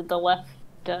the left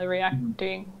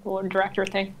reacting or director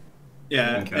thing.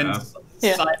 Yeah, Okay. and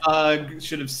Yeah. Cydog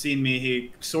should have seen me.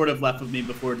 He sort of left with me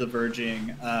before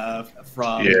diverging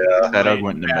from. Yeah, Cydog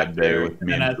went into med bay with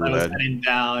me and and as I was Brewhead. heading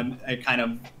down, I kind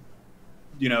of,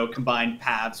 combined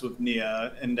paths with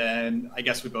Nia, and then I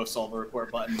guess we both saw the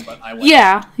report button, but I went.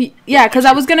 Yeah, because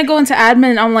I was gonna go into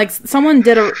admin. I'm like, someone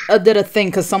did a thing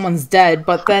because someone's dead,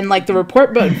 but then like the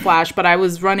report button flashed, but I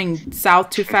was running south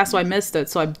too fast, so I missed it.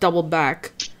 So I doubled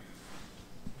back.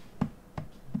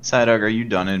 Cydog, are you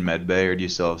done in medbay, or do you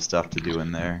still have stuff to do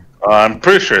in there? I'm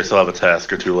pretty sure I still have a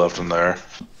task or two left in there.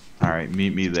 All right,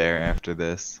 meet me there after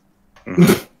this.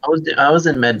 I was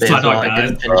in medbay as well. I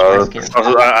didn't finish my scan.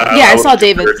 I saw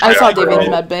David. I saw David in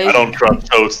med bay. I don't trust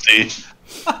Toasty.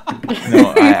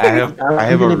 No, I have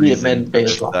a gonna be at reason medbay to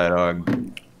as well.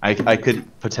 Cydog. I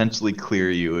could potentially clear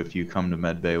you if you come to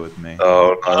medbay with me.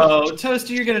 Oh, Oh,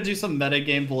 Toasty, you're gonna do some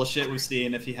metagame bullshit with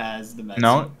Steven if he has the medicine.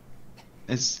 No,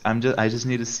 I just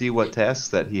need to see what tasks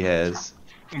that he has.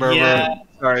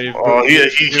 Sorry. Oh,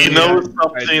 he knows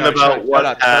something about what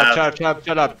happened.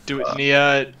 Shut up. Do it,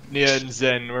 Nia and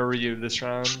Zen. Where were you this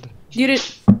round? You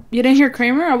didn't hear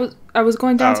Kramer? I was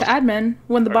going down to admin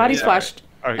when the body flashed.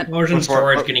 Okay. Origin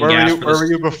storage getting gas. Where were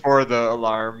you before the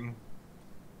alarm?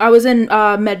 I was in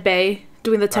med bay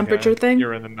doing the temperature thing. You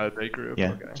were in the med bay group.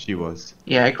 Yeah, Okay. she was.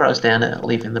 Yeah, I crossed Anna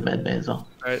leaving the medbay as well.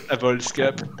 Alright, I voted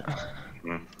skip.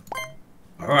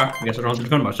 Alright, I guess I don't have to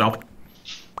defend myself.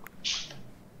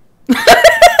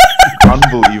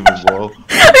 Unbelievable. Unbelievable!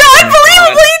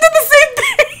 You did the same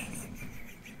thing.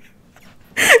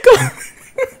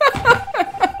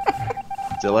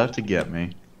 Still have to get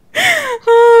me.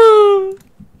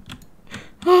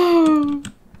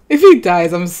 If he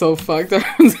dies, I'm so fucked.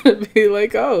 Everyone's gonna be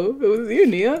like, "Oh, it was you,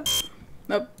 Nia."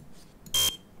 Nope.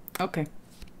 Okay.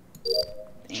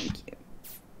 Thank you.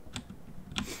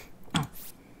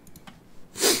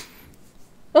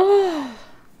 Oh.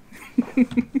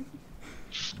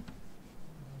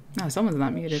 No, someone's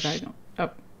not muted. I don't. Oh.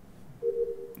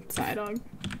 Cydog.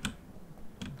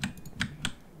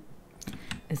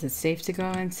 Is it safe to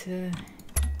go into...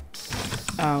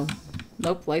 Oh.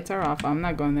 Nope, lights are off. I'm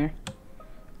not going there.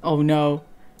 Oh no.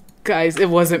 Guys, it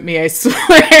wasn't me, I swear.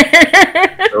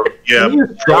 Yeah. Can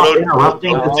you stop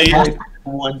interrupting the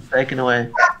 1 second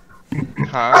away.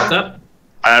 Huh?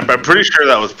 I'm pretty sure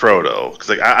that was Proto,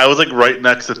 because I was like right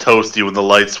next to Toasty when the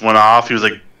lights went off. He was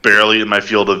like barely in my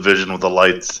field of vision with the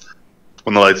lights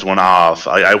when the lights went off.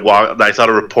 I saw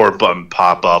the report button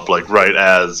pop up like right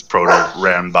as Proto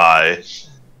ran by.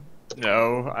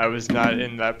 No, I was not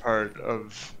in that part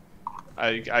of.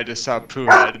 I just saw Pooh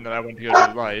head and then I went to go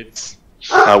to the lights.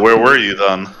 Where were you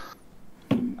then?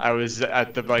 I was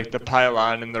at the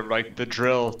pylon in the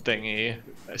drill thingy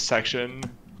section.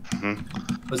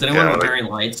 Was anyone wearing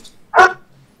lights?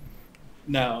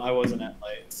 No, I wasn't at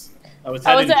lights. I was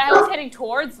I was heading heading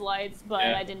towards lights, but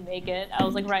I didn't make it. I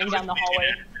was like running down the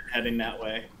hallway. heading that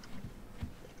way.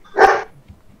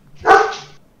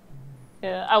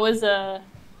 Yeah, I was doing I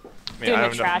the don't know.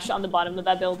 trash on the bottom of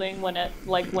that building when it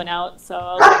like went out. So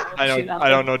I was like, oh, shoot, I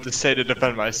don't know what to say to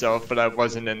defend myself, but I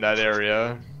wasn't in that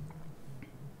area.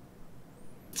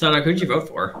 Sadok, who'd you vote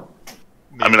for?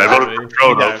 I mean, I voted for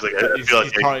Proto because I feel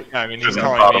like he's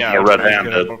calling me out.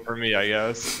 red-handed. Vote for me, I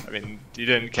guess. I mean, you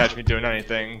didn't catch me doing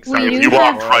anything. Well, You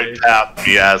walked right past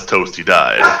me as Toasty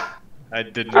died. I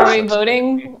didn't. Are we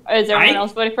voting? Is everyone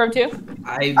else voting for him too?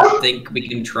 I think we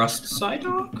can trust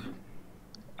Psydog.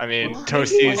 I mean, I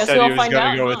Toasty guess said we'll he was find gonna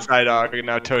out, go with huh? Psydog, and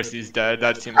now Toasty's dead.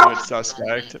 That seems a bit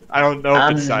suspect. I don't know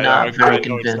if it's I'm not Psydog, but I very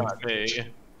know it's convinced. not me.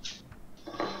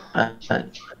 I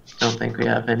don't think we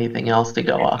have anything else to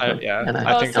go off of. And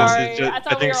I think sorry. this is just, I I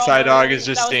thought we think were all Psydog voting. is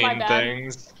just That was my seeing bad.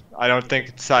 things. I don't think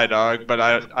it's Psydog, but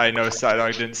I know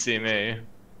Psydog didn't see me.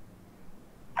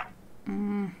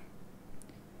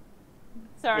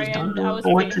 Sorry, don't I know was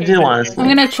what to thinking- do, honestly. I'm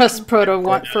gonna trust Proto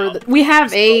for the. We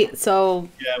have 8, so.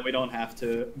 Yeah, we don't have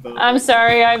to vote. I'm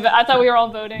sorry. I thought we were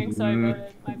all voting, so I voted.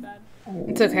 My bad.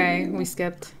 It's okay. We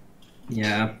skipped.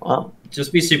 Yeah. Well,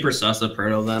 just be super sus of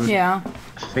Proto then. Yeah.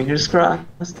 Fingers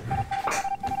crossed.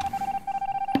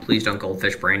 Please don't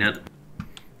goldfish brain it.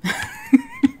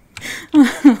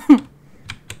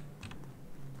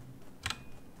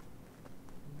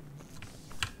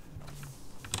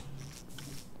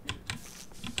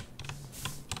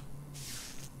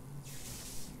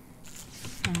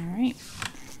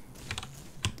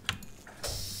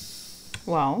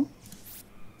 Well.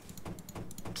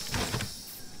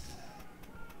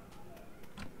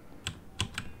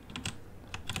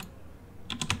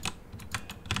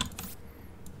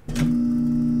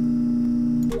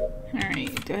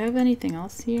 Alright, do I have anything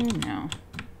else here? No.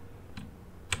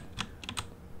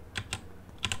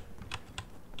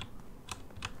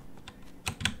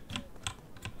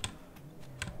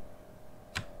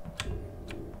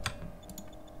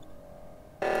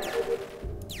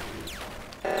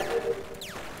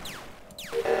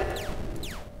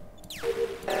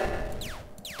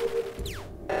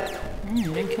 He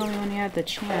didn't kill me when he had the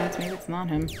chance. Maybe it's not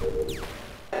him.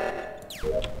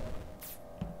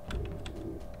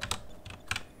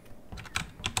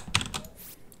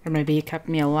 Or maybe he kept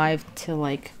me alive till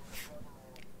like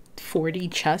 40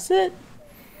 Chesset?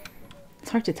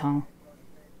 It's hard to tell.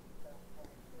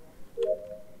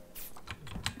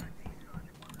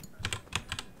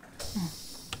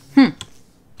 Oh.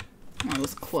 That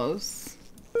was close.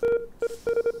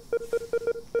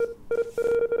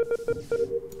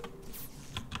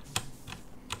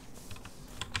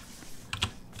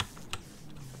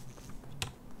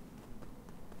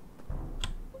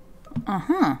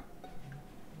 Uh-huh.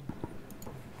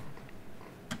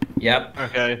 Yep.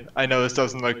 Okay, I know this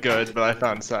doesn't look good, but I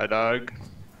found Psydog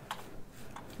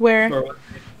Where?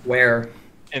 Where?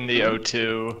 in the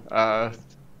O2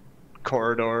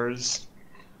 corridors.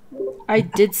 I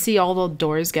did see all the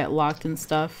doors get locked and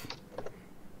stuff.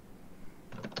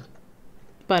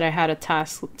 But I had a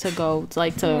task to go,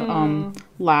 like, to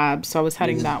lab, so I was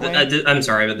heading that way. I'm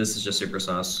sorry, but this is just super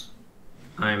sus.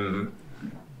 I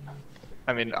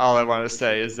mean, all I want to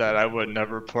say is that I wouldn't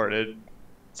have reported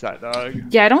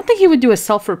Psydog. Yeah, I don't think he would do a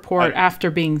self-report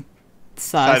after being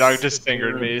sus. Psydog just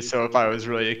fingered me, so if I was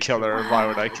really a killer, why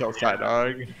would I kill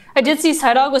Psydog? I did see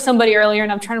Psydog with somebody earlier,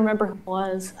 and I'm trying to remember who it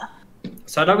was.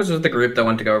 Psydog was with the group that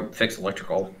went to go fix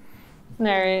electrical.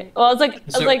 Alright. Well, I was in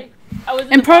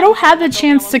And the Proto bottom had the building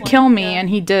chance at to one point, kill me, yeah. and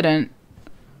he didn't.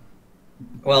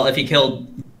 Well, if he killed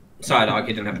Psydog,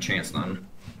 he didn't have a chance then.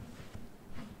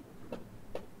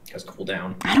 Because cool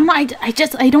down. I don't know.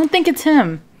 I don't think it's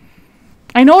him.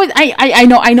 I know.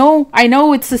 I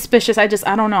know. It's suspicious. I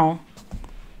don't know.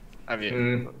 I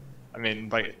mean,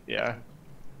 like, yeah.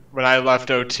 When I left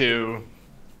O2,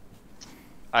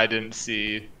 I didn't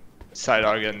see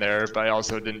Psydog in there, but I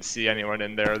also didn't see anyone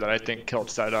in there that I think killed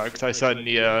Psydog. Because I saw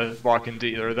Nia walk into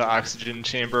either the oxygen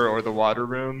chamber or the water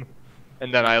room,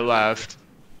 and then I left.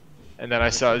 And then I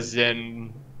saw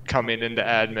Zin coming into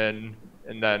admin,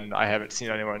 and then I haven't seen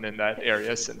anyone in that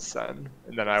area since then.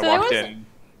 And then I walked in.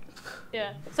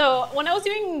 Yeah. So when I was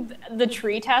doing the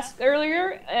tree task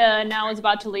earlier, and I was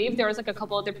about to leave, there was like a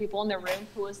couple other people in the room.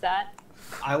 Who was that?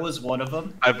 I was one of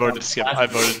them. I voted Skip. By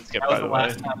the way. That was the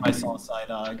last time I saw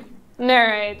Psydog.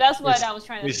 Alright, that's what I was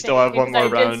trying to We say. still have one more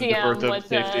because I did round see him worth of with,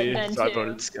 safety, Ben so I too.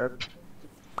 voted Skip.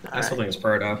 I still think it's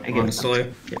Proto, I guess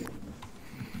honestly.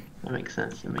 that makes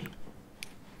sense to me.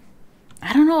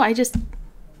 I don't know. I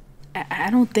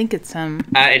don't think it's him.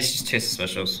 It's just too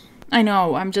suspicious. I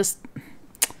know. I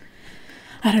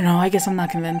don't know. I guess I'm not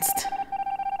convinced.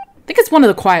 I think it's one of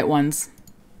the quiet ones.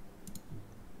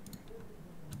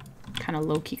 Kind of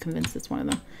low-key convinced it's one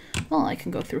of them. Well, I can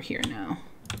go through here now.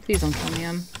 Please don't kill me,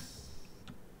 M.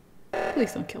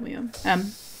 Please don't kill me, M.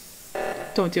 M.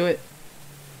 Don't do it.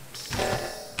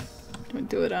 Don't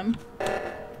do it, M.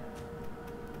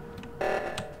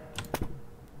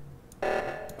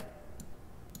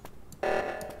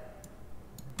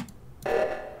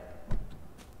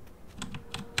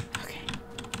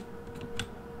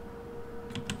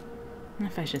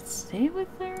 If I should stay with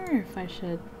her, or if I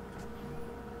should...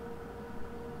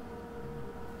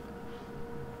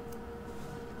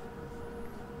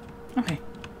 Okay.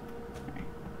 Right.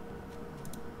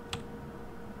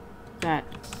 That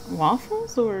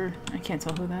Waffles, or... I can't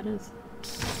tell who that is.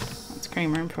 That's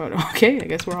Kramer and Proto. Okay, I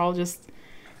guess we're all just...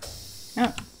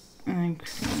 Oh. And then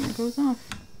Kramer goes off.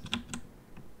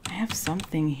 I have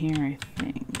something here, I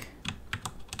think.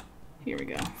 Here we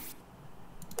go.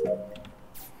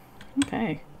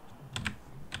 Okay.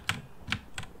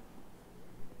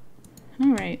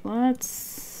 Alright,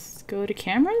 let's go to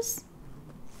cameras?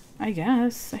 I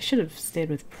guess. I should have stayed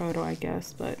with Proto, I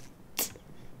guess, but...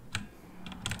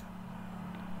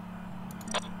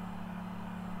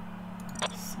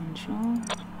 Essential.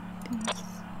 These.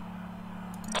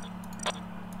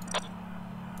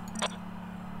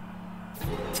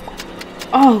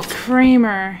 Oh,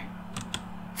 Kramer!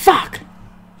 Fuck!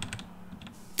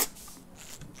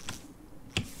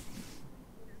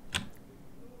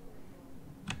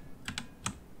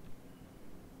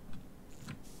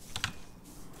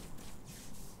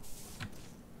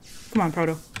 Come on,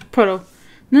 Proto. Proto.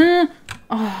 No.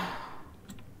 Oh.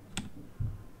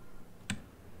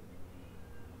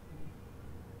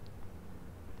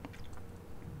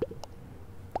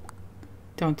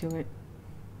 Don't do it.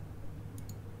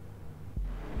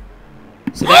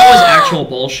 So that was actual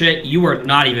bullshit. You were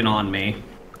not even on me.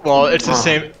 Well, it's the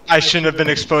same. I shouldn't have been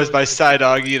exposed by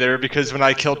Psydog either, because when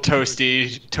I killed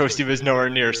Toasty, Toasty was nowhere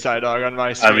near Psydog on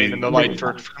my screen, and the lights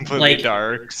were completely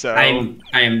dark. So I'm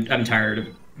tired of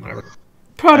whatever.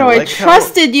 Proto, I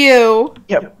trusted you.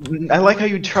 Yeah, I like how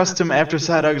you trust him after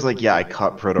Psydog's like, yeah, I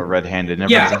caught Proto red-handed.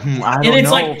 And Yeah, everyone's like, I don't and it's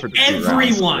know like for 2 rounds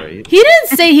everyone. straight. He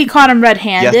didn't say he caught him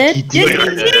red-handed. Yes, he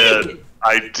did.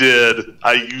 I did.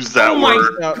 I used that Oh my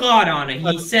word. god, Anna,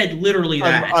 he said literally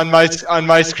that. on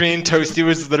my screen, Toasty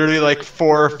was literally like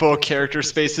 4 full character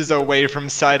spaces away from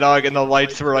Psydog, and the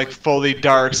lights were like fully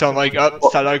dark. So I'm like, oh,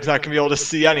 Psydog's not gonna be able to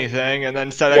see anything. And then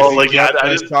Psydog, Well, like,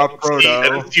 I just saw Proto.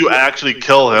 didn't see you actually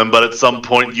kill him, but at some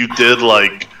point you did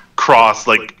like cross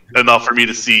like enough for me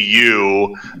to see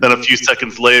you. Then a few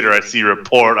seconds later, I see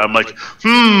report. I'm like,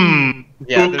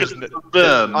 Yeah, who could it have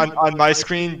been? on my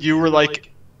screen, you were like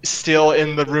still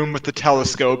in the room with the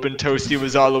telescope, and Toasty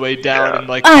was all the way down in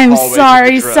like the I'm hallway to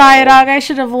sorry, the drill. Psydog. I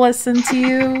should have listened to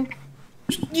you.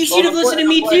 You should have listened to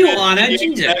me too, Anna.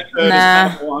 Jesus.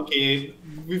 Nah. Wonky.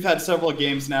 We've had several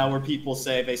games now where people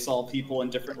say they saw people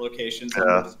in different locations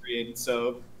on the screen,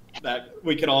 so that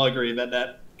we can all agree that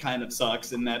that kind of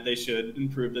sucks, and that they should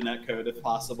improve the netcode if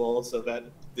possible, so that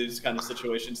these kind of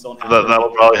situations don't happen. That'll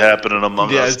probably happen in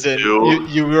Among Us too.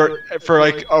 You were for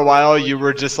like a while. You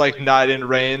were just like not in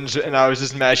range, and I was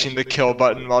just mashing the kill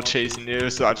button while chasing you.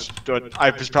 So that's what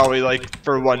I was probably like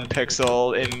for 1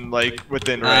 pixel in like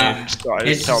within range. So I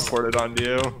just teleported onto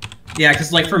you. Yeah,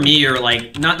 because like for me, you're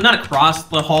like not across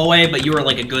the hallway, but you were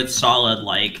like a good solid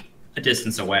like a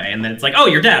distance away, and then it's like, oh,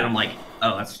 you're dead. I'm like,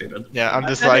 oh, that's stupid. Yeah, I'm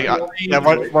just like,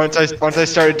 once I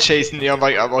started chasing you, I'm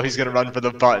like, oh, well, he's gonna run for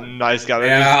the button. I just gotta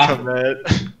just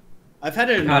commit. I've had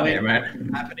an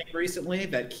annoying happening recently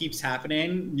that keeps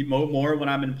happening more when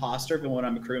I'm imposter than when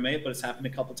I'm a crewmate, but it's happened a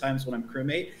couple times when I'm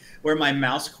crewmate, where my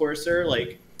mouse cursor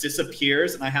like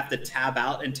disappears and I have to tab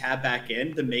out and tab back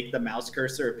in to make the mouse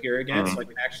cursor appear again so I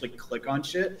can actually click on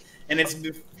shit. And it's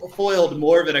foiled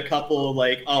more than a couple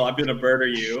like, oh, I'm gonna murder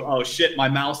you. Oh shit, my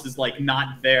mouse is like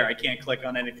not there. I can't click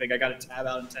on anything. I gotta tab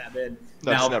out and tab in.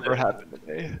 That's never happened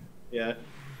to me. Yeah.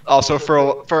 Also,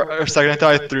 for a second, I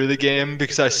thought I threw the game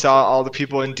because I saw all the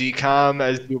people in DCOM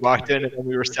as we walked in, and then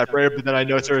we were separated. But then I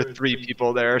noticed there were 3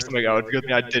 people there, so I'm like, oh, it's a good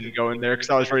thing I didn't go in there because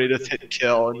I was ready to hit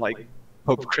kill and like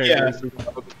hope Kramer.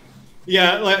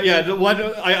 Yeah, the one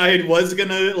I was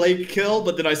gonna like kill,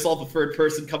 but then I saw the 3rd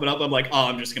person coming up. I'm like, oh,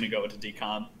 I'm just gonna go into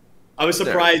DCOM. I was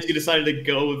surprised you decided to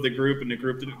go with the group, and the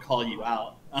group didn't call you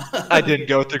out. I didn't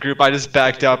go with the group. I just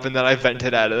backed up and then I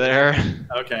vented out of there.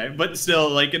 Okay, but still,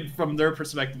 like from their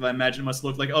perspective, I imagine it must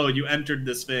look like, oh, you entered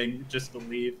this thing just to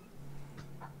leave.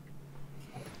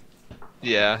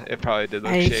 Yeah, it probably did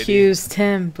look I shady. accused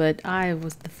him, but I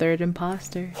was the 3rd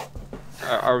imposter.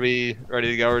 Are we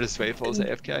ready to go or just wait for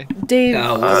AFK? Dave.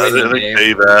 I think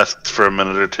Dave asked for a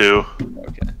minute or 2.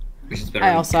 Okay.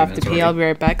 I also have to pee. I'll be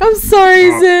right back. I'm sorry,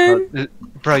 Zen.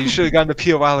 Bro, you should have gotten to pee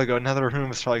a while ago. Another room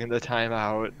was probably going to time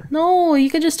out. No, you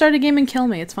could just start a game and kill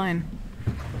me. It's fine.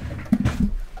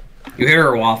 You hear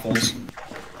her waffles.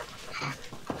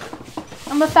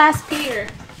 I'm a fast peer.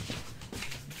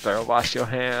 Better wash your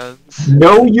hands.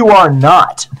 No, you are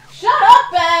not. Shut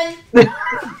up, Ben!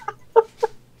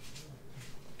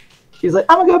 She's like,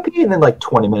 I'm gonna go pee, and then like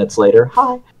 20 minutes later,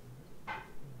 hi.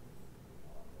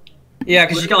 Yeah,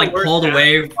 because she got like pulled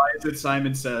away. Why is it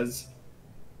Simon Says?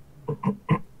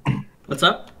 What's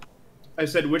up? I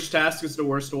said, which task is the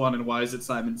worst one, and why is it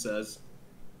Simon Says?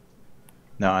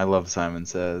 No, I love Simon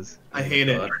Says. I hate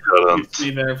it. It keeps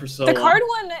me there for so The long. card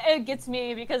one, it gets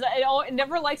me because it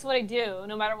never likes what I do,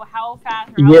 no matter how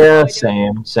fast or how Yeah, slow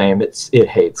I do same. It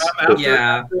hates.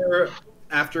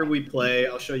 After we play,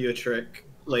 I'll show you a trick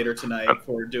later tonight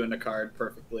for doing the card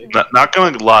perfectly. Not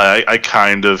gonna lie, I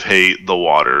kind of hate the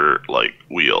water like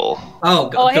wheel. Oh,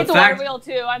 I hate the water wheel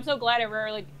too. I'm so glad I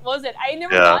never like. What was it? I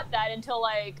never got that until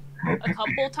like a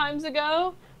couple times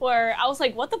ago, where I was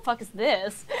like, "What the fuck is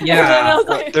this?" Yeah.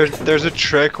 Like, There's a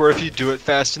trick where if you do it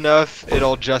fast enough,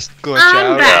 it'll just glitch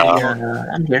I'm out. back.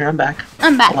 I'm here. I'm back.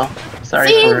 I'm back. Hello. Sorry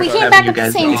See, for we came having back you at the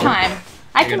guys same waiting. time.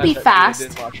 I can be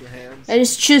fast. I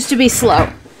just choose to be slow.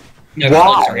 Why?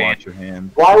 Wash your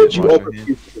hands. Why would you Wash ever your hands.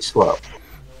 choose to be slow?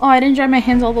 Oh, I didn't dry my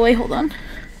hands all the way. Hold on.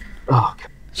 Oh,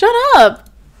 Shut up.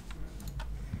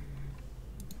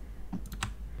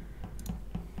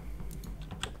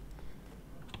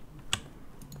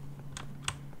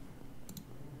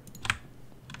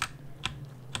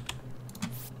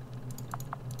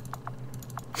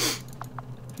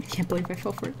 can't believe I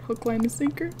fell for it. Hook, line, and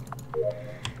sinker.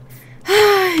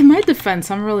 In my defense,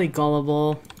 I'm really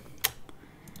gullible.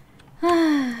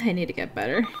 I need to get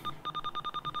better.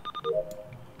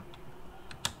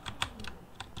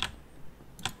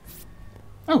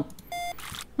 Oh,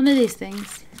 one of these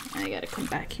things. I gotta come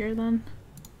back here then.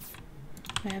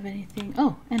 Do I have anything?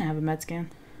 Oh, and I have a med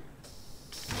scan.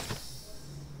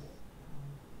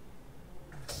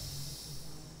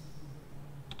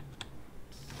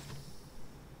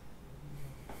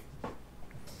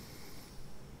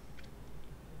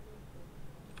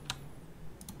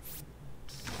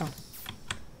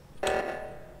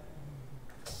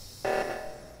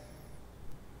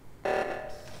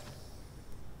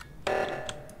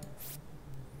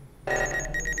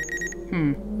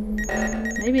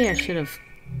 Maybe I should have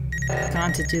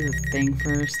gone to do the thing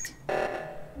first.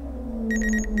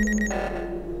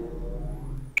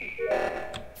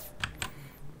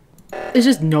 There's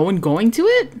just no one going to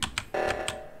it?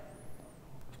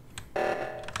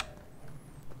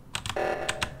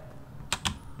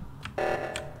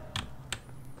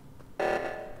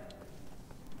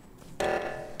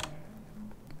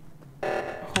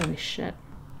 Holy shit.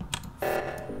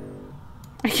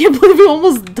 I can't believe we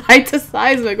almost died to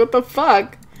seismic. What the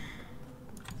fuck?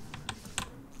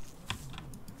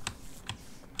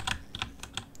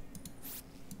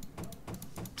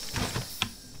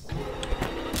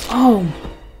 Oh,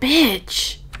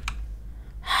 bitch.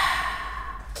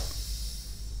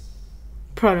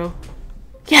 Proto.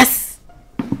 Yes!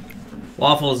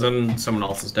 Waffles and someone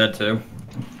else is dead too.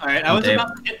 Alright, I was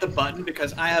about to hit the button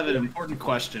because I have an important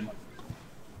question.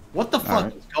 What the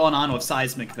fuck is going on with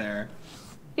seismic there?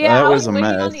 Yeah, That I was was a waiting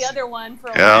mess. on the other one for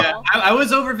a Yeah. while. I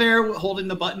was over there holding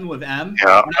the button with M.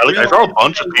 Yeah, I saw a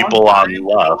bunch of people on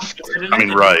left. I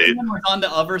mean, right. Was on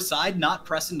the other side, not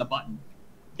pressing the button.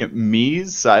 Yeah, me,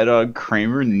 Psydog,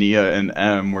 Kramer, Nia, and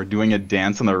M were doing a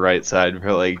dance on the right side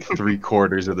for like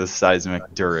 3/4 of the seismic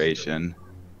duration.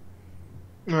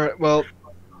 Alright, well,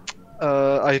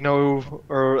 I know,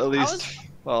 or at least,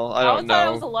 well, I don't thought I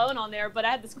was know. alone on there, but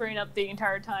I had the screen up the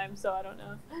entire time, so I don't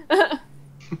know.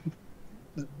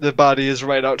 The body is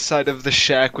right outside of the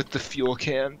shack with the fuel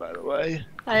can, by the way.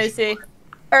 I see.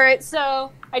 Alright,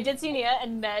 so I did see Nia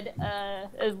and Med,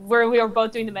 where we were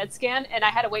both doing the med scan, and I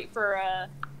had to wait for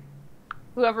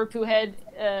whoever Poohead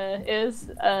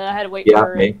is. I had to wait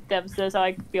for me. them, so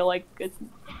I feel like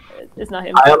it's not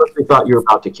him. I honestly thought you were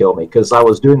about to kill me because I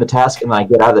was doing the task and then I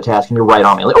get out of the task and you're right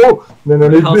on me. Like, oh, no, Who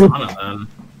the hell's Anna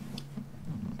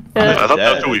then? I thought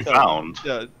that's who we found.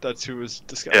 Yeah, that's who was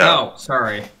discussed. Yeah. Oh,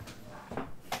 sorry.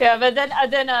 Yeah, but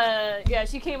then yeah,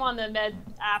 she came on the med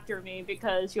after me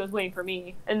because she was waiting for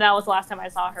me, and that was the last time I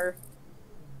saw her.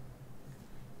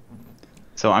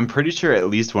 So I'm pretty sure at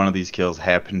least one of these kills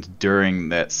happened during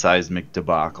that seismic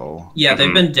debacle. Yeah,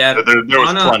 they've been dead. There was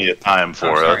Anna- plenty of time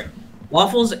for sorry. it.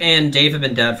 Waffles and Dave have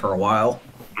been dead for a while.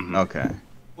 Okay.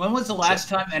 When was the last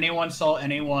time anyone saw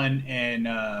anyone in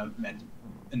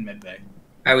Medbay?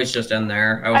 I was just in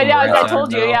there. I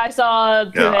told you, yeah, I saw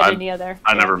Poohead and Nia there.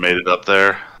 I never made it up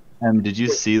there. Did you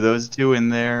see those two in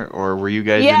there, or were you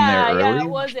guys Yeah, in there early? that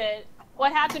was it.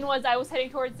 What happened was I was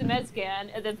heading towards the med scan,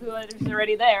 and then Poohead was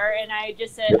already there, and I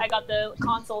just said, I got the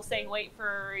console saying wait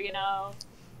for, you know,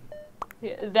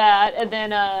 that, and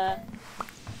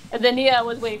then Nia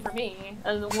was waiting for me,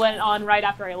 and went on right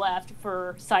after I left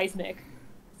for seismic,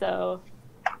 so.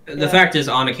 The fact is,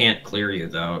 Anna can't clear you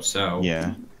though, so.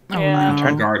 Yeah. Yeah. Oh,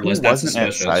 regardless, Who that's wasn't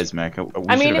at suspicious. seismic? We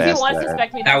I mean, should if have you want to asked that.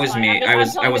 suspect me, That that's was fine. me. I'm I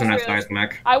telling wasn't the at truth.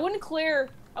 seismic. I wouldn't clear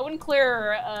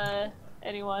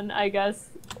anyone, I guess,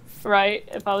 right,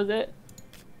 if I was it.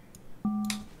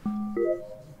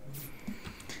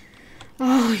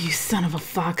 Oh, you son of a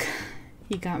fuck.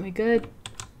 You got me good.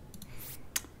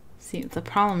 See, the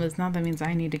problem is now that means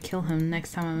I need to kill him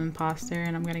next time I'm an imposter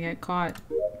and I'm gonna get caught.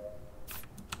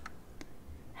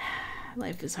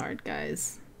 Life is hard,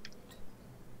 guys.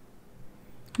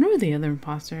 I wonder who the other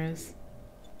imposter is.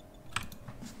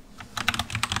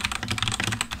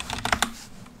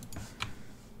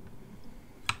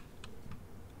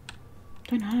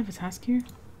 Do I not have a task here?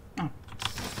 Oh.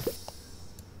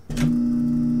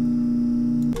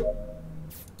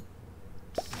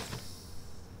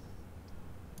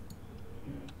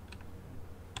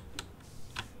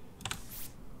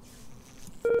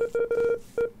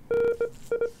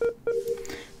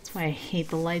 That's why I hate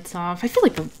the lights off. I feel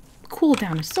like the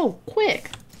cooldown is so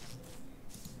quick.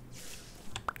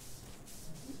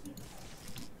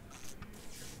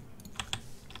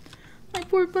 My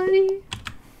poor buddy.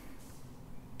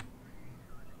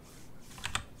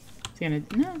 Is he gonna?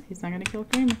 No, he's not gonna kill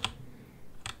Kramer.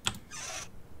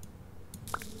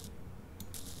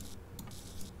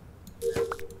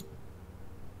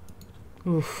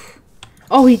 Oof.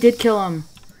 Oh, he did kill him.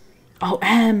 Oh,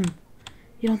 M.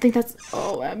 You don't think that's...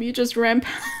 Oh, M, you just ran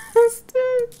past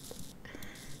it.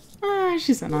 Ah,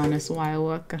 she's an honest wild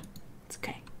look. It's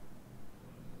okay.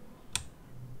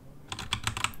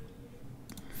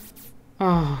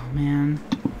 Oh, man.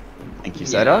 Thank you,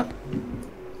 Setup.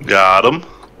 Got him.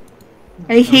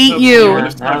 I hate You you. would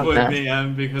have stuck with me,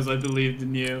 Em, because I believed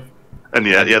in you. And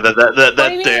yeah, that What do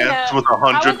you mean, dance was I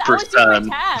was doing my 100%.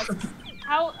 tasks.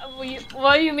 How?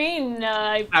 What do you mean?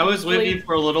 I was with you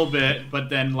for a little bit, but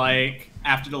then, like,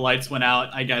 after the lights went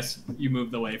out, I guess you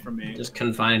moved away from me. Just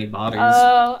couldn't find any bodies.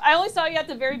 I only saw you at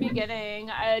the very beginning.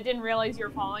 I didn't realize you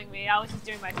were following me. I was just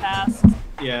doing my tasks.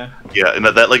 Yeah. Yeah, and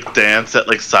that like dance, that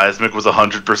like seismic was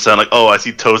 100%. Like, oh, I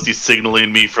see Toasty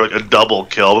signaling me for like a double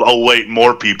kill. Oh wait,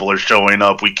 more people are showing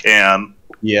up. We can.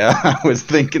 Yeah, I was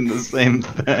thinking the same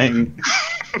thing.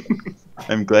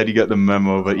 I'm glad you got the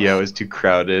memo, but yeah, it was too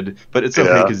crowded. But it's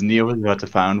okay, because Nia was about to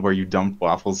find where you dumped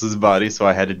Waffles' body, so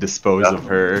I had to dispose of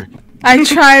her. I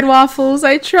tried, Waffles.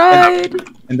 I tried.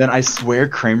 And then I swear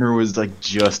Kramer was like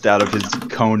just out of his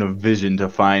cone of vision to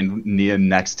find Nia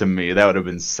next to me. That would have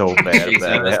been so bad if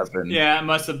that happened. Yeah, it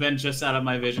must have been just out of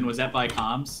my vision. Was that by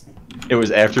comms? It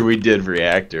was after we did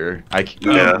Reactor.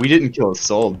 We didn't kill a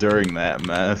soul during that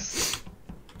mess.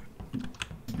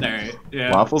 Alright,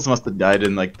 yeah. Waffles must have died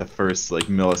in like the first like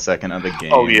millisecond of the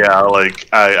game. Oh yeah, like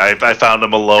I found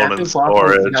him alone in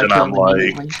storage, and I'm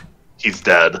like, he's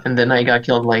dead. And then I got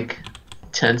killed like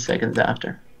 10 seconds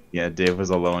after. Yeah, Dave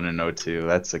was alone in O2.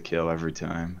 That's a kill every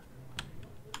time.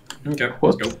 Okay,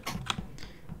 let's go.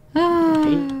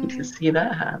 Hate to see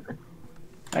that happen.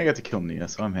 I got to kill Nia,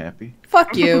 so I'm happy.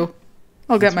 Fuck you.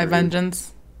 I'll get That's my rude.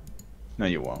 vengeance. No,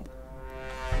 you won't.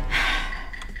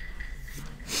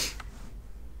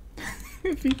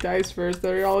 If he dies first,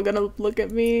 they're all gonna look at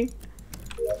me.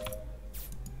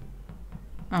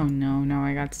 Oh no, now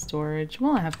I got storage.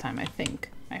 Well, I have time, I think.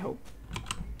 I hope.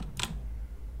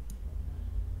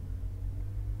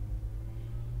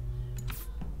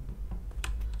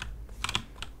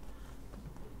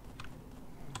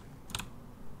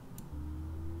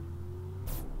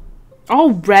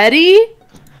 Already?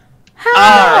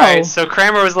 How? Alright, so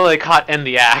Kramer was literally caught in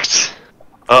the act.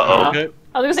 Uh-oh.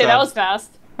 I was gonna say, that was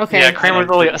fast. Okay. Yeah, Kramer was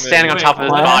literally standing on top of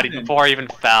his what body happened? before he even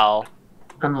fell.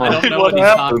 I don't know what he's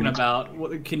talking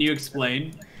about. Can you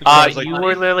explain? You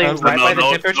were literally right by the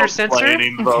temperature sensor.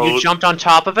 complaining, You vote. jumped on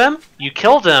top of him, you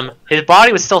killed him, his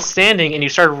body was still standing, and you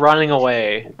started running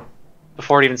away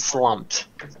before it even slumped.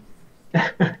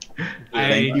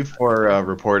 Thank you for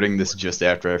reporting this just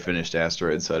after I finished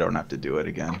Asteroid, so I don't have to do it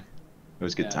again. It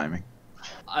was good timing.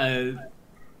 I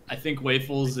think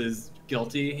Waffles is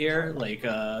guilty here. Like,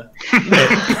 If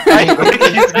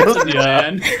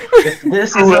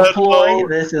this is a ploy,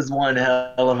 this is one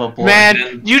hell of a ploy.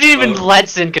 Man, you didn't even let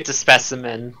Zin get to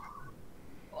Specimen.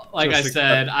 Like I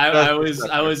said, I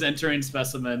was entering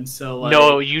Specimen, so like.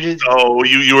 No, you did. Oh,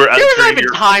 you were There was not entering even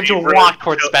your time to favorite walk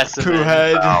towards Specimen.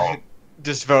 Poohead,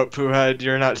 just vote Poohead.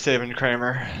 You're not saving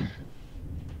Kramer.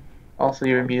 Also,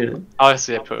 you're muted.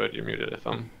 Obviously, I put you're muted if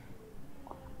I'm.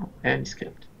 And you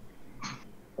skipped.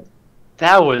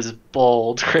 That was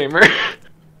bold, Kramer.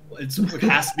 It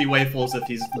has to be Waffles if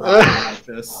he's like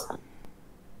this.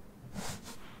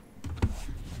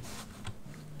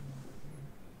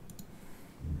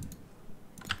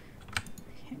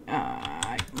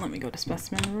 Let me go to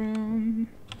specimen room.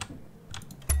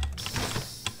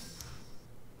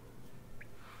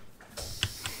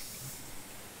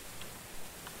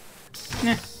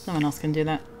 Nah, someone else can do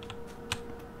that.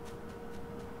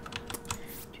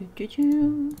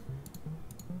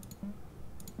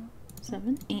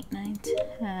 7, 8, 9,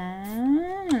 10,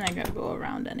 and I gotta go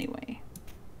around anyway.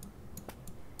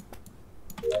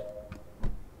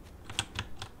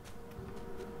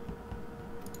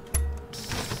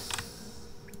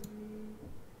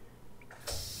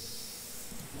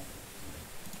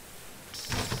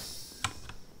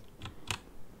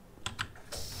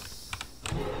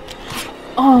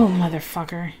 Oh,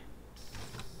 motherfucker.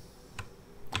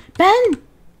 Ben!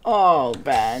 Oh,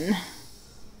 Ben.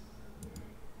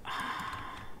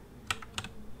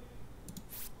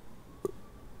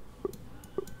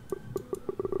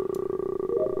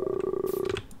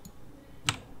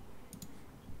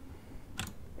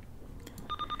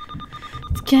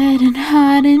 It's getting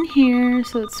hot in here.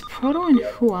 So it's Proto and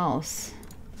who else?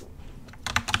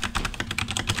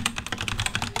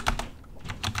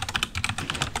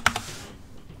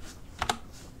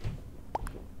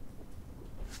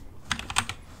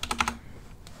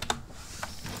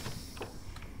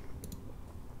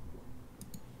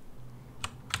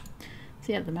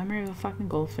 So yeah, the memory of a fucking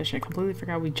goldfish. I completely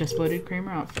forgot we just voted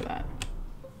Kramer out for that.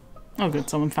 Oh, good.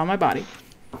 Someone found my body.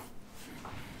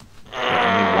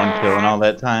 Only one kill in all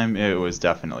that time. It was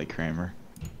definitely Kramer.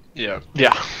 Yeah.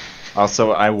 Yeah.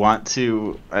 Also, I want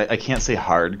to. I can't say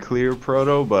hard clear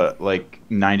Proto, but like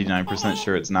 99%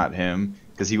 sure it's not him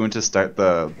because he went to start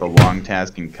the long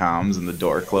task in comms and the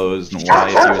door closed. And why,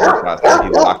 if he was imposter,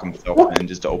 he'd lock himself in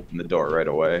just to open the door right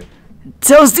away.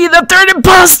 Toasty, the third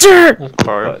imposter!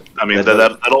 But I mean,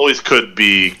 that always could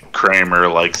be Kramer,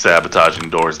 like,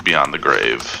 sabotaging doors beyond the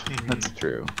grave. that's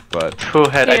true. But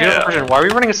Poohead, I do have Yeah. a question. Why are we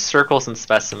running circles in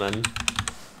Specimen?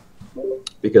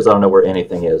 Because I don't know where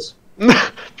anything is.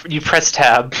 You press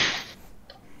tab.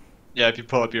 Yeah, if you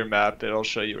pull up your map, it'll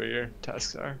show you where your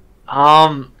tasks are.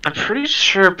 I'm pretty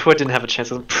sure Poohead didn't have a chance.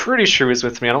 I'm pretty sure he was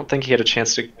with me. I don't think he had a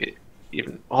chance to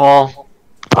even. Oh.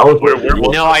 I was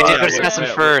No, I did go to Wait, Specimen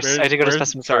wait, first. where's- I did go to where's-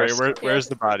 Specimen sorry, first. where's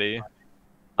the body?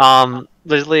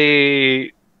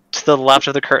 Literally to the left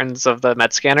of the curtains of the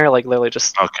med scanner, like literally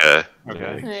just. Okay.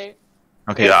 Okay. Hey.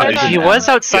 okay, Yeah, I He didn't- was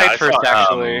outside Yeah, I first, saw,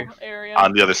 actually. Area.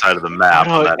 On the other side of the Oh, map.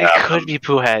 no, when that it happened. could be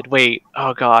Poohead. Wait.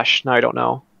 Oh gosh. No, I don't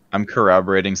know. I'm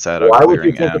corroborating Sadok Why would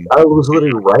you clearing think M. I was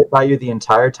literally right by you the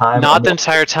entire time? Not and the then-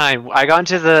 entire time. I got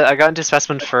into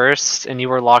Specimen first, and you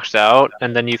were locked out,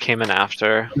 and then you came in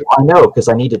after. I know, because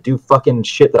I need to do fucking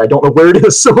shit that I don't know where it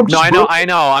is. So I'm No, just I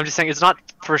know. I'm just saying it's not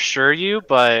for sure you,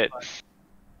 but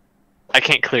I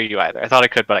can't clear you either. I thought I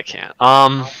could, but I can't.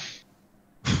 Can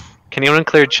anyone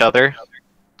clear each other?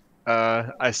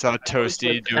 I saw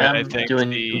Toasty do it. I think doing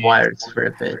the wires for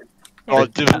a bit. Well,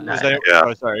 Yeah.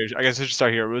 oh, sorry. I guess I should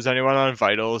start here. Was anyone on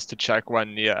vitals to check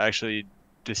when Nia actually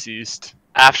deceased?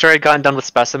 After I'd gotten done with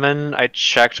Specimen, I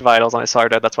checked vitals and I saw her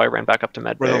dead. That's why I ran back up to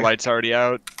med Were the bay. lights already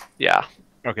out? Yeah.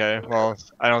 Okay. Well,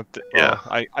 I don't. Yeah.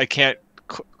 I can't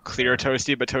clear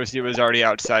Toasty, but Toasty was already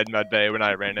outside med bay when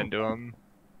I ran into him.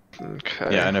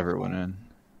 Okay. Yeah, I never went in.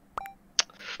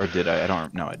 Or did I? I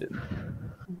don't. No, I didn't.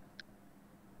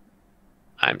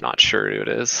 I'm not sure who it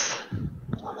is.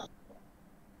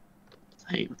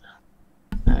 I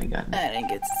got it. I didn't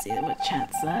get to see what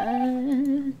chat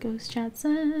said. Ghost chat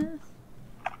says.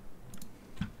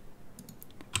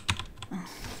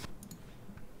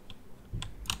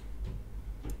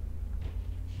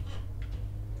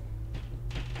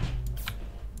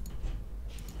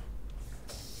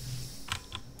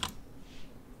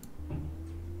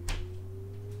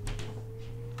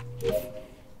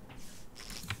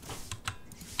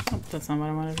 Oh, that's not what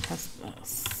I wanted to press.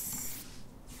 This.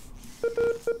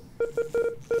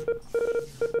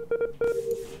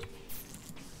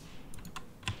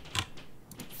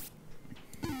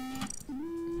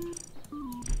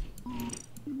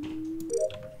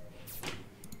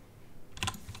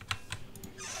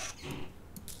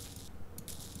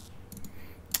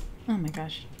 Oh my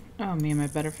gosh. Oh, me and my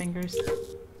Butterfingers.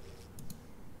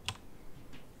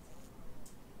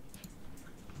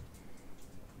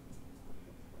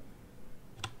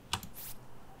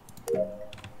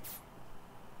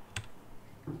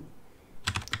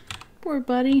 Poor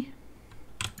buddy.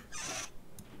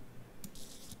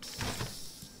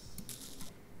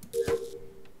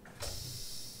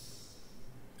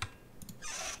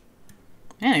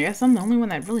 Man, I guess I'm the only one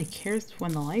that really cares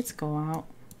when the lights go out.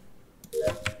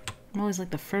 I'm always like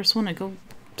the first one to go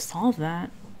solve that.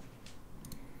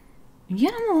 And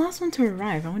yet I'm the last one to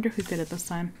arrive. I wonder who did it this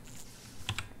time.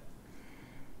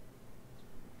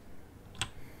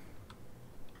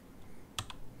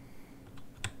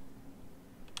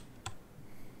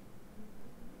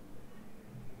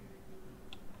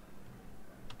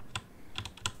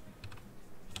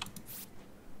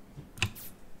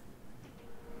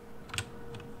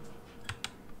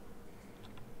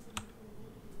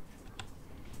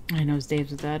 I know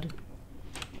Dave's dead.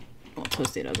 Well,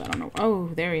 Toasty does, I don't know. Oh,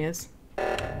 there he is.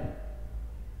 Oh,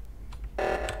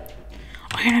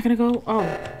 you're not gonna go? Oh,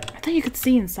 I thought you could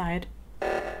see inside.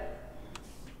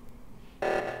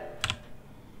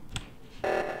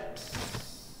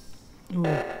 Ooh.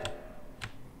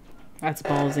 That's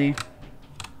ballsy.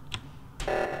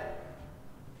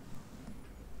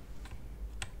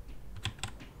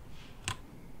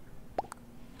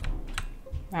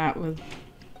 That was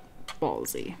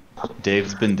ballsy.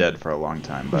 Dave's been dead for a long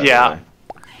time, by Yeah. the way.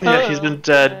 Yeah, he's been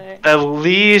dead at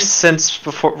least since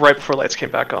right before lights came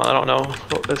back on. I don't know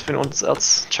if anyone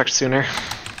else checked sooner.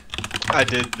 I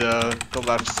did the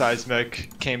left seismic,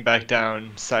 came back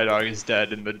down. Psydog is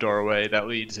dead in the doorway that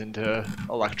leads into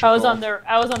electrical. I was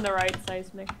on the right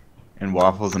seismic. And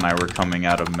Waffles and I were coming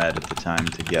out of med at the time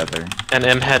together. And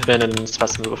M had been in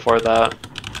Specimen before that.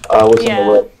 I was Yeah. on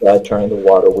the right side turning the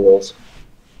water wheels.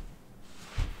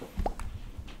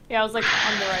 Yeah, I was like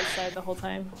on the right side the whole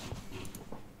time.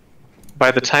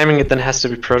 By the timing, it then has to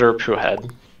be Proto or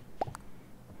Poohead.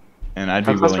 And I'd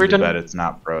be How close willing are we to done? bet it's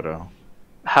not Proto.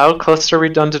 How close are we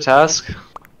done to task?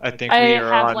 I think I we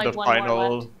are have, on like, the one more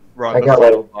final. left. We're on I the got,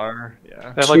 final like, bar.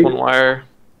 Yeah. I have like one wire.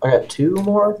 I got 2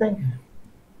 more, I think.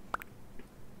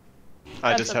 I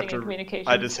That's just have something in to. communications.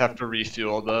 I just have to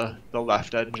refuel the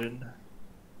left engine.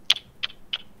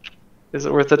 Is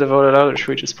it worth it to vote it out, or should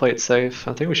we just play it safe?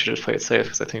 I think we should just play it safe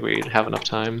because I think we have enough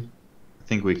time. I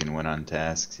think we can win on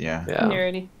tasks, yeah. Yeah.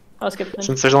 Alrighty. I'll skip them.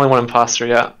 Since there's only one imposter,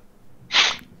 yeah.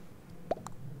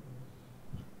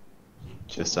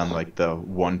 Just on like the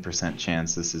 1%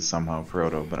 chance this is somehow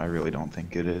Proto, but I really don't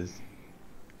think it is.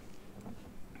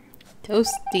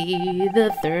 Toasty,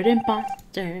 the third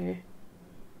imposter.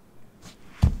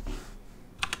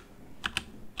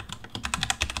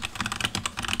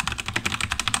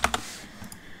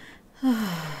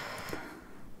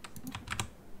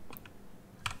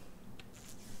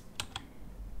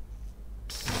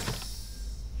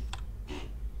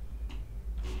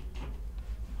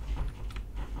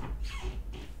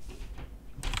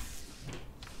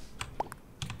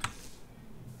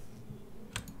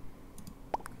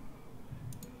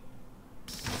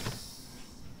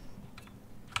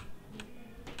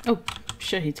 Oh,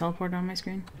 shit, he teleported on my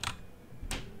screen.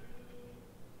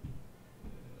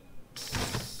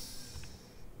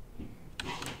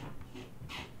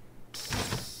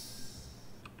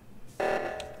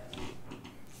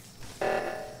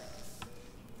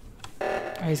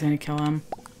 Oh, he's gonna kill him.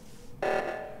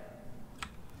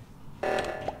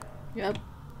 Yep.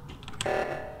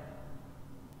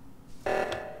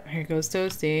 Here goes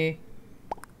Toasty.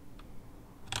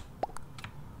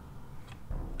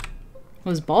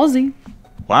 Was ballsy.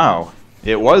 Wow,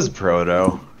 it was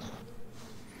Proto.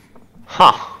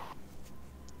 Huh.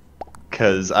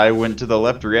 Because I went to the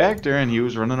left reactor and he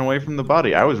was running away from the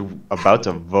body. I was about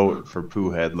to vote for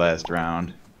Poohead last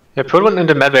round. Yeah, Poohead went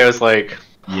into medbay. I was like,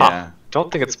 huh, Yeah.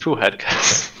 don't think it's Poohead,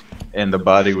 cause. And the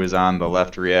body was on the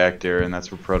left reactor, and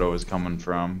that's where Proto was coming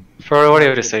from. Frodo, what do you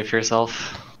have to say for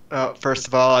yourself? First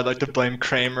of all, I'd like to blame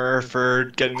Kramer for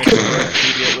getting the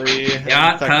killer immediately.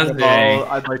 Yeah, And second of Cosby. all,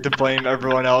 I'd like to blame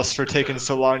everyone else for taking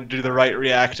so long to do the right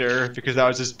reactor because I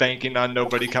was just banking on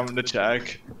nobody coming to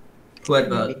check. What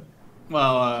about?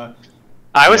 Well,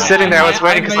 I was sitting there, I was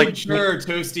waiting I because made like. sure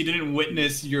Toasty didn't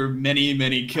witness your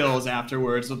many kills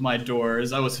afterwards with my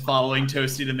doors. I was following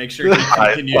Toasty to make sure he I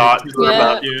continued thought to you were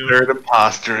about you. third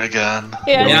imposter again.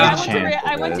 Yeah, Yeah.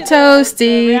 I went to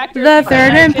Toasty, reactor the and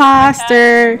third I did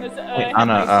imposter. fantastic. It was, Wait,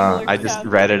 Anna, I just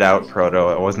read it out, Proto.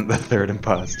 It wasn't the third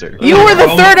imposter. You were the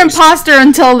third imposter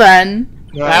until then.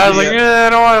 I was like, I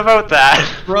don't want to vote that.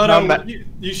 Brodo,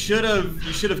 you should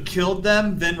have killed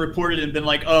them, then reported and been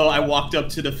like, oh, I walked up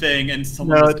to the thing and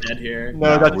someone was dead here.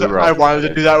 No, No, we were all I wanted to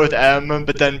together. do that with M,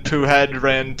 but then Poohead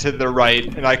ran to the right,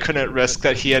 and I couldn't risk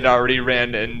that he had already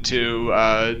ran into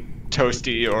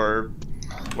Toasty or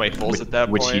Waffles at that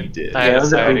Which point. he did. I Yeah, it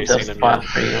was a already good seen tough him, spot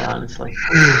yeah. for you, honestly.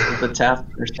 The tasks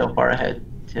are so far ahead,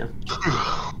 too.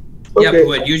 Yeah, Okay.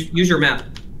 but use your map.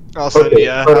 Also, Okay,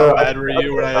 Nia, but, how mad were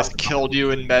you when I just killed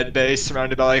you in medbay,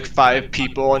 surrounded by like 5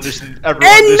 people, and just everyone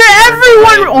And just turned everyone-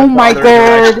 away in oh the my other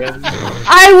God. direction.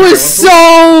 I was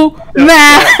so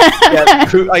mad. Yeah,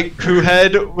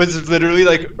 Poohead was literally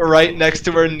like right next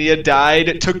to where Nia died.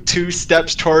 It took 2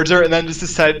 steps towards her, and then just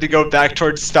decided to go back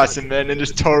towards Specimen and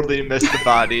just totally missed the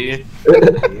body. I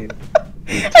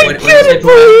What couldn't did you say,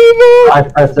 believe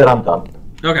it. I said I'm done.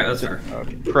 Okay, that's fair.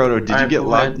 Proto, did you Alright, get Poohead.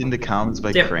 locked into comms by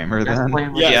Yeah. Kramer That's then?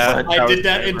 playing with Yes, Yeah, the I was did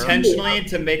that Kramer. intentionally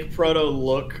to make Proto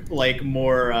look like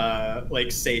more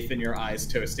like safe in your eyes,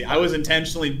 Toasty. I was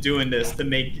intentionally doing this to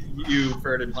make you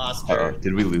third imposter. Uh-oh,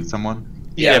 did we lose someone?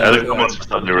 I think someone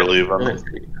said they were leaving.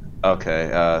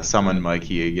 Okay, summon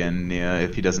Mikey again, Nia,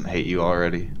 if he doesn't hate you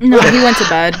already. No, he went to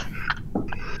bed.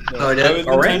 Oh, I did was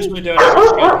already? intentionally doing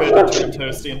everything I could to turn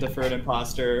Toasty into third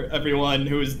imposter. Everyone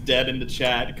who was dead in the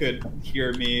chat could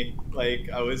hear me. Like,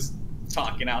 I was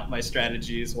talking out my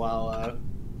strategies while,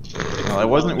 Well, I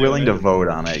wasn't willing to vote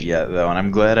on it yet, though, and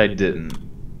I'm glad I didn't.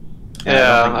 And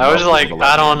Yeah, don't think I was most like, people I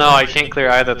let don't me. know, I can't clear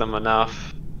either of them enough.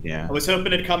 Yeah. I was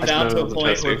hoping it'd come I down just to a know it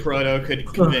was point where Toasty. Proto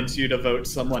could convince you to vote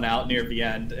someone out near the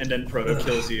end, and then Proto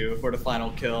kills you for the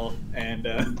final kill, and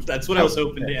that's what I was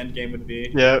hoping the end game would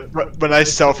be. Yeah, when I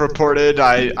self-reported,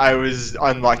 I was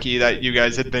unlucky that you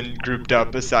guys had been grouped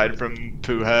up aside from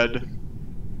Poohead.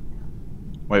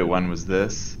 Wait, when was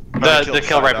this? When I The killed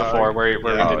kill right Psydog. before, where Yeah.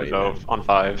 we Oh, didn't yeah. vote on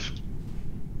 5.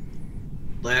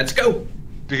 Let's go.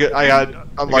 Because I got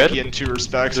unlucky good? in 2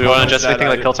 respects. Do we want One to was adjust anything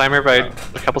that like kill timer by a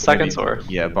couple seconds, Maybe- or?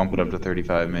 Yeah, bump it up to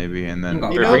 35 maybe, and then...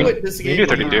 Okay. You know we what this can game do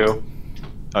 32.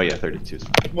 Oh yeah, 32 is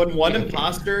fine. When one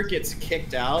imposter gets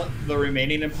kicked out, the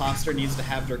remaining imposter needs to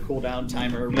have their cooldown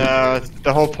timer. No,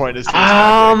 the whole point is to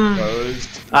not get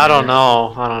exposed. I don't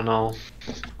know. I don't know.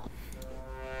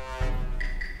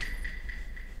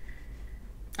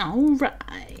 All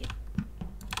right.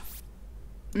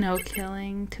 No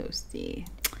killing Toasty.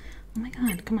 Oh my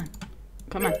god, come on.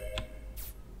 Come on.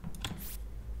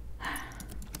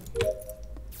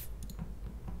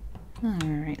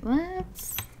 Alright,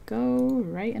 let's go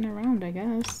right and around, I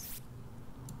guess.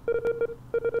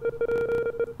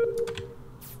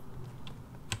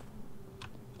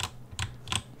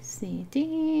 See,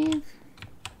 Dave.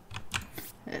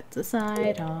 It's a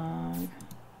side hog.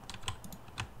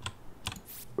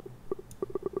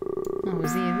 Oh,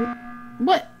 is he?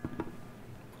 What?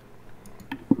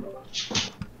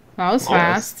 That was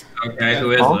fast. Okay,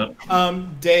 who is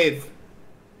it? Dave.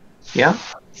 Yeah.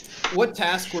 What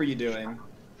task were you doing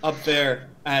up there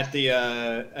at the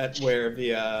at where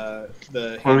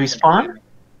the Where we spawn?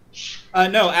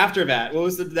 No, after that. What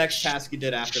was the next task you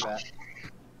did after that?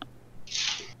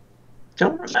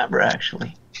 Don't remember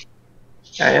actually.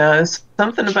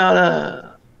 Something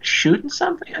about shooting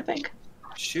something, I think.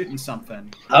 Shooting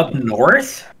something. Up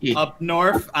north? Yeah. Up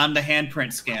north on the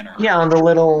handprint scanner. Yeah, on the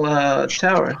little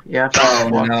tower. Yeah. Oh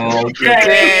no,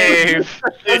 Dave!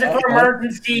 Those are for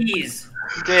emergencies!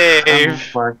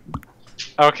 Dave!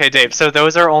 Okay, Dave, so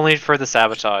those are only for the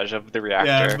sabotage of the reactor.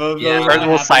 Yeah, those Or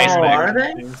the seismic. Oh, are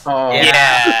they? Oh.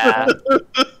 Yeah.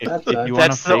 If you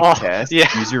want to That's the- fake test, yeah.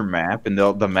 use your map, and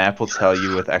the map will tell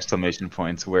you with exclamation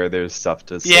points where there's stuff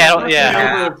to. Yeah,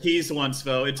 I over Keys once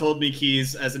though. It told me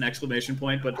Keys as an exclamation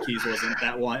point, but Keys wasn't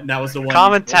that one. That was the one.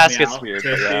 Common that told task me gets out, weird,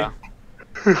 Toasty.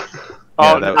 but yeah.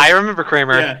 Oh, that was- I remember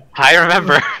Kramer. Yeah. I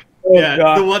remember. Yeah,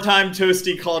 God. the one time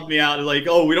Toasty called me out, like,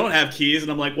 "Oh, we don't have keys,"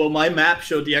 and I'm like, "Well, my map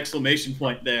showed the exclamation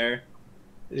point there."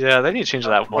 Yeah, they need to change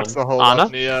that one. What's the whole Anna?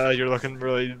 up, Nia? You're looking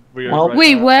really weird. Well, right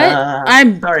Wait, now.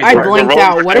 what? sorry, I Gordon. blanked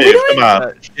out. What are we Dave, doing? Come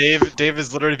on. Dave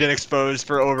has literally been exposed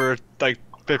for over like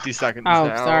 50 seconds Oh,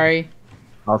 now. sorry.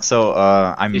 Also,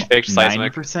 I'm He faked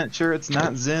seismic. 90% sure it's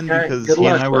not Zin Okay, because good he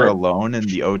and luck, I were bud. alone in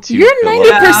the O2. You're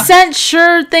fill-up. 90%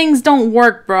 sure things don't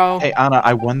work, bro. Hey Anna,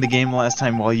 I won the game last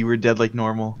time while you were dead like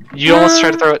normal. You almost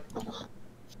tried to throw it.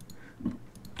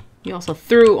 You also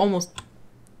threw almost.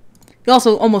 You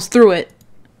also almost threw it.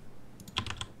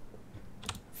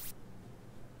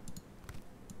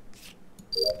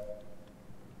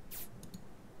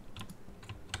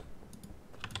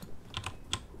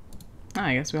 Oh,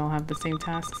 I guess we all have the same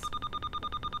tasks.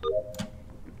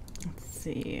 Let's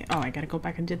see. Oh, I gotta go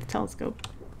back and do the telescope.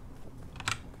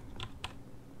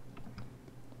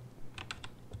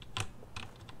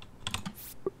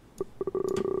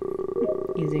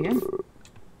 Easy again.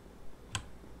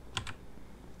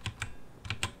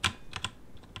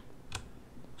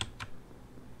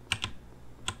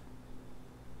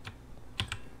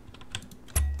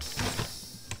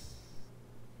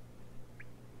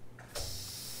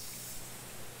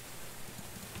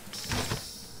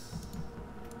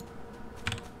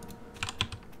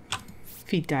 If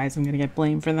he dies, I'm gonna get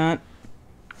blamed for that.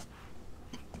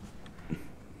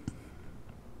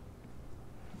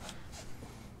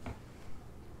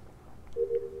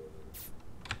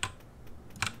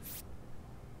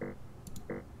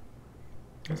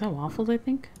 Is that waffles, I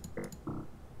think?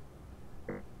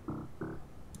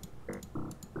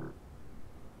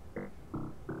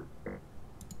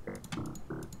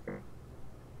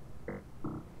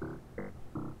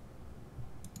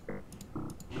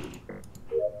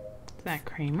 Is that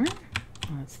Kramer?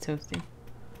 Oh, that's Toasty.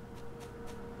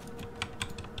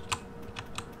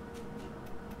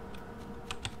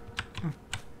 Huh.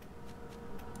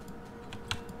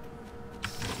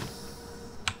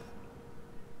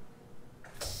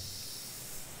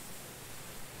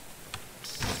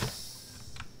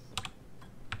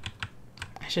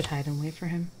 I should hide and wait for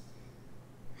him.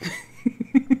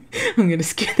 I'm gonna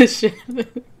scare the shit out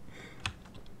of him.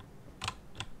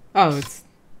 Oh, it's...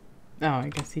 Oh, I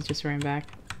guess he just ran back.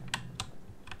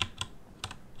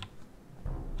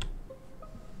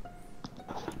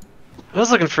 I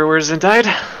was looking for where Zin died.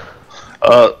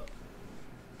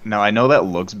 Now I know that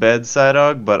looks bad,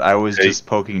 Psydog, but I was Hey. just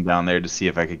poking down there to see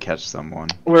if I could catch someone.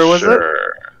 Where was it?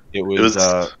 Sure. It was,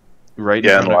 right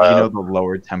yeah, in front in of, you know,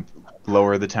 lab. the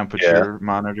lower the temperature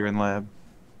monitor in lab.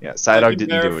 Yeah, Psydog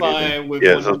didn't do it either.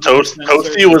 Yeah, so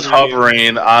Toasty was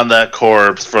hovering on that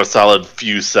corpse for a solid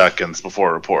few seconds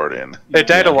before reporting. It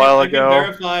died a while I can ago.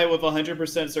 verify with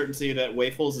 100% certainty that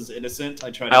Waffles is innocent.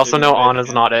 I also know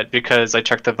Anna's not it because I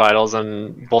checked the vitals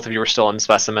and both of you were still in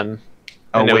specimen.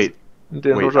 Oh And it was- wait,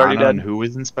 Zin wait, was already Anna and dead. who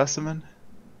was in specimen?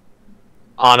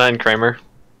 Anna and Kramer.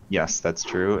 Yes, that's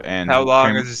true. And How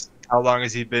long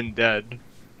has he been dead?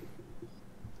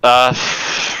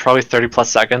 Probably 30 plus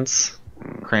seconds.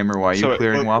 Kramer, why are you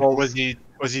clearing well, waffles? was he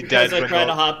Because dead I when tried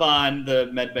to hop on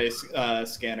the medbay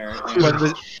scanner.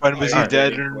 when was he Alright.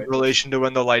 dead in relation to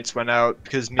when the lights went out?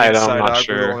 Because me I and don't- I'm not Psydog were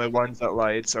sure. the only ones that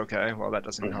lights. Okay, well that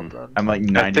doesn't help then. I'm like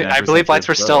 99%. I believe lights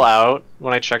were sure still Proto. out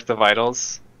when I checked the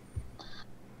vitals.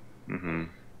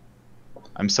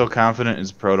 I'm so confident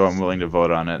it's Proto. I'm willing to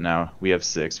vote on it now. We have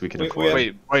 6. We can afford.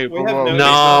 Wait, We have whoa, no-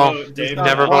 No, Dave,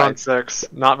 never vote on 6.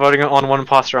 Not voting on one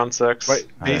imposter on 6. Wait,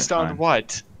 based Alright, on fine.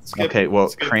 what? Okay, well,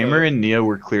 skip Kramer vote. and Nia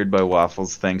were cleared by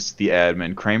Waffles thanks to the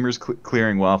admin. Kramer's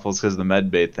clearing Waffles because of the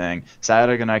medbay thing.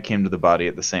 Psydog and I came to the body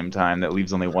at the same time. That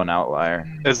leaves only one outlier.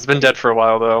 It's been dead for a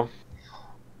while though.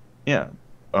 Yeah.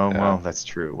 Oh, Yeah. well, that's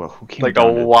true. Well, who came Like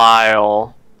down a to-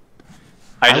 while.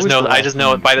 I was just the know last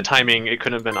one. by the timing it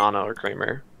couldn't have been Anna or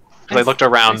Kramer. Because I looked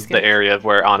around the area of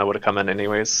where Anna would have come in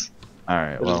anyways.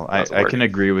 Alright, It well, just I doesn't I work. can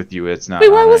agree with you. It's not.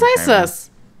 Wait, why Anna was and I Kramer.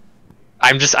 sus?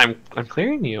 I'm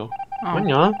clearing you. Oh.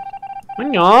 Anya.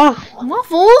 Anya.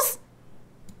 Waffles?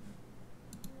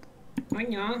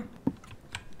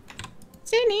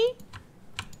 Sydney.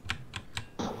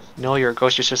 No, you're a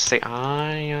ghost. You should say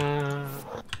Anya.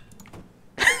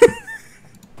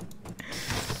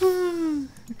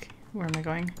 Okay, where am I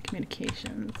going?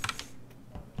 Communications.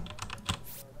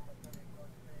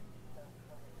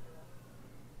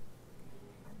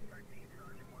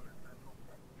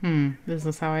 This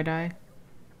is how I die?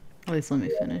 At least let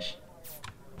me finish.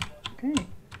 Okay.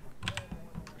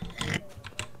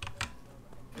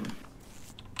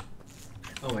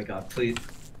 Oh my god, please.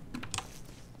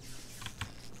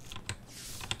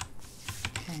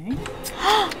 Okay.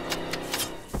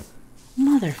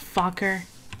 Motherfucker.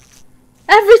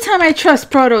 Every time I trust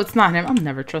Proto, it's not him. I'm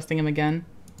never trusting him again.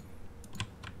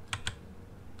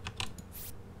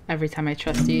 Every time I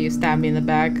trust you, you stab me in the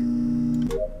back. And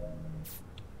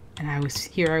I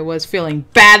was feeling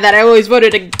bad that I always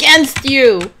voted against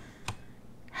you!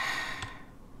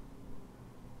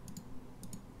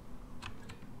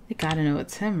 They gotta know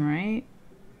it's him, right?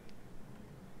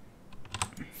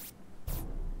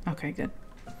 Okay, good.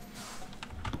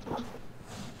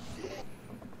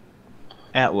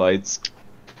 At lights.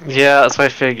 Yeah, that's what I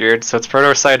figured. So it's Proto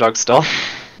or Psydog still.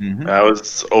 I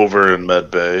was over in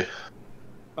Med Bay.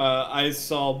 I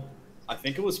saw, I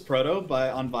think it was Proto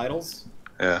on Vitals.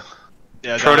 Yeah.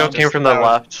 Yeah, Proto came from the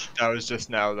left. That was just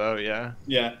now, though. Yeah.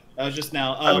 Yeah, that was just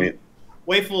now. I mean-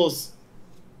 Waffles,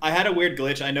 I had a weird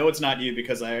glitch. I know it's not you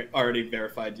because I already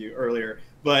verified you earlier,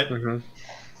 but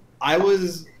I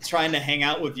was trying to hang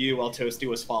out with you while Toasty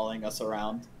was following us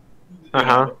around, you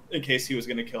know, in case he was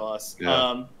going to kill us.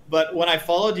 Yeah. But when I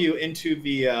followed you into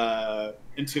the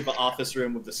office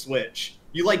room with the switch,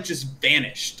 you like just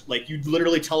vanished. Like you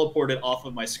literally teleported off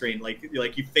of my screen. Like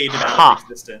you faded out of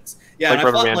existence. Yeah, Like and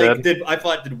I Rubber thought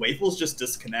Man did Waffles just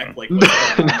disconnect? Like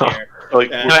what's going on here? Like,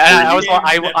 Yeah. No,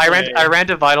 I I ran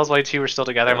to vitals while you two were still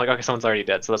together. I'm like, okay, someone's already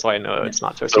dead, so that's why I know it's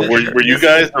not Toasty. So were you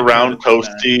guys around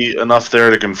Toasty enough there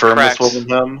to confirm Correct. this wasn't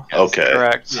him? Okay.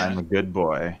 Correct. I'm a good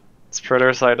boy. It's Proto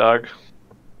or Psydog.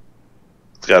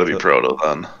 It's gotta be Proto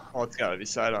then. Well, it's gotta be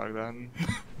Psydog then.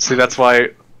 See, that's why.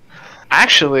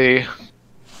 Actually,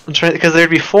 I'm trying because there'd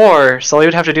be 4, so all you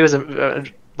would have to do is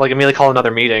like immediately call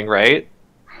another meeting, right?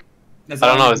 I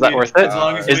don't know. Is that worth it? As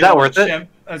long as Is we that don't worth it? chimp,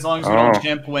 as long as we don't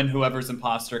chimp when whoever's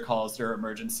imposter calls their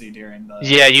emergency during the.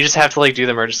 Yeah, you just have to like do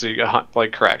the emergency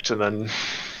like correct, and then.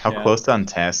 How close on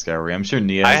task are we? I'm sure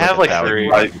Nia. I has have like like 1,000 3.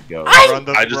 ways to go.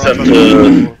 I just have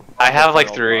to. I have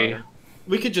like 3.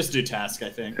 We could just do task, I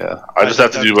think. Yeah, I just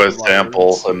have to do my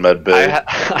sample and Med Bay.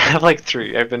 I have like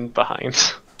 3. I've been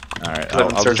behind. All right, I've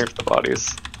been I'll searching just, for the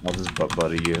bodies. I'll just butt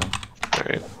buddy you. All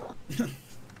right.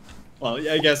 Well,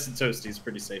 yeah, I guess Toasty's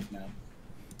pretty safe now.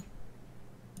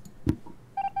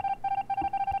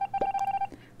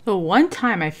 The one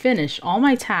time I finish all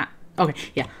my tasks. Okay,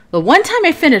 yeah. The one time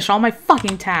I finish all my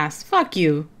fucking tasks. Fuck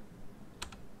you.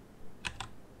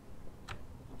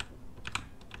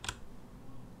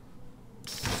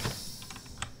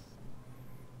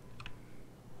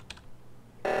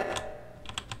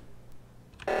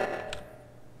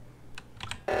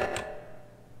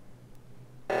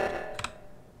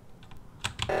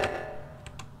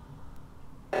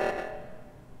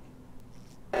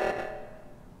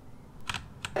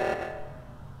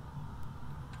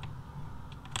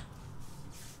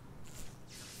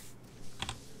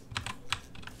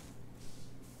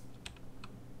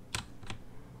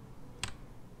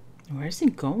 Where's he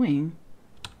going?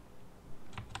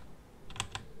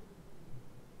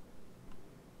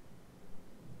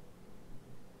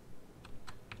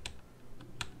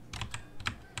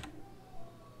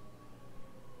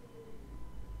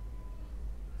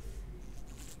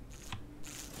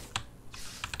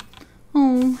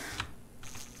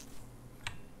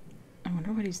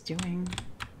 he's doing.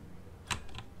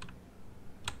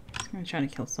 He's gonna try to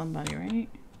kill somebody, right?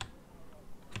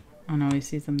 Oh no, he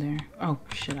sees them there. Oh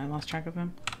shit, I lost track of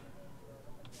him.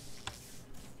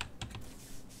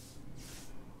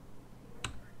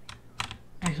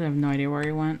 I actually have no idea where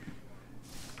he went.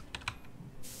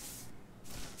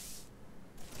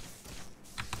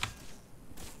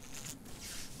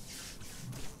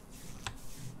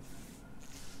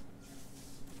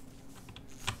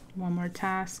 One more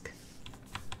task.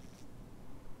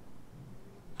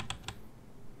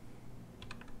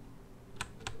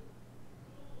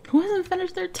 Who hasn't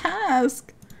finished their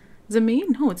task? Is it me?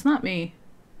 No, it's not me.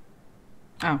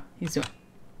 Oh, he's doing.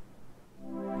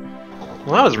 Well,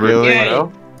 that was rude. Yeah.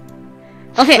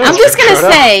 Okay, I'm just gonna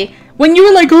say, when you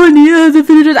were like, "Oh, Nia hasn't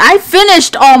finished it," I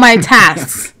finished all my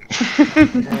tasks.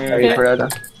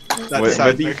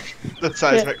 That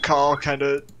seismic call kind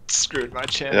of screwed my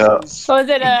chances. So is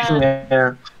it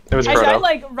Yeah. It was I Frodo.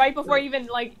 like right before even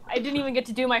like I didn't even get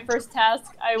to do my first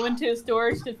task. I went to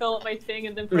storage to fill up my thing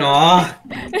and then. Aw.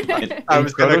 I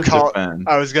was gonna Frodo's call. defense.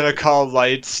 I was gonna call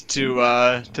Lights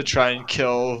to try and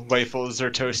kill Waffles or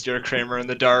Toasty or Kramer in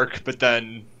the dark, but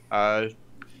then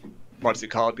what's it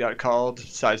called? Got called.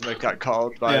 Seismic got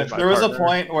called by Yeah, my there was a partner.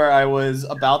 point where I was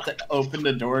about to open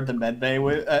the door to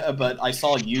medbay, but I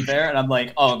saw you there, and I'm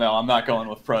like, oh no, I'm not going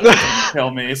with Frodo. He's gonna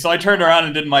kill me. So I turned around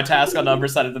and did my task on the other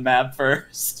side of the map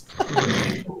first.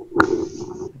 It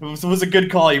was a good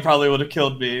call. You probably would have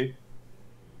killed me.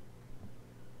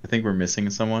 I think we're missing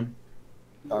someone.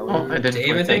 Oh, I didn't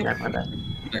Dave, I think. my bad.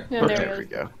 Yeah, there There it we is.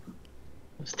 go.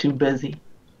 I was too busy.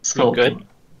 So good.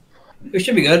 We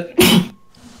should be good.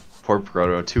 Poor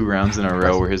Proto. 2 rounds in a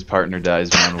row where his partner dies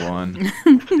round 1.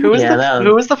 Who was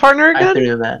who was the partner I again?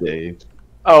 threw that. Dave.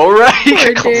 Oh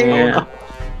right. Poor Dave. Yeah.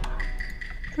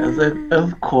 I was like,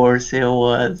 of course it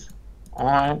was.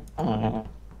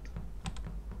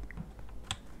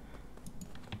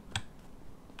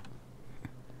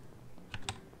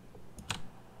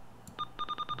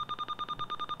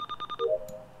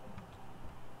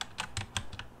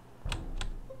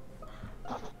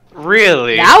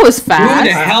 Really? That was Who the fast.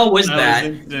 hell was That that?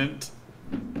 was instant.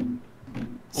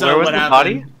 Where was what the happened?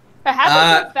 body? It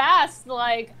happened so fast.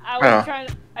 Like I was trying.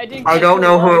 I didn't. I catch don't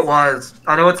know who it was. was.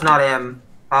 I know it's not him.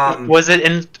 Was it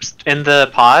in the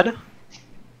pod?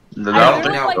 No, I No,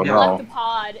 never like no. left the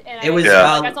pod, and It was like,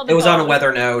 I saw the it was on a dog.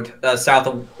 weather node south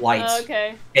of Lights. Oh,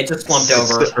 okay. It just slumped It's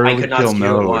over. the I early could not kill see who it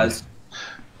node. was.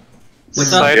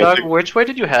 What's up? Psydog, which way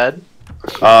did you head?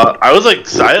 I was like,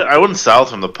 I went south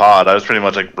from the pod. I was pretty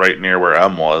much like right near where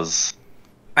M was.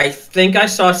 I think I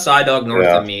saw Psydog north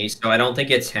Yeah. of me, so I don't think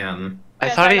it's him. I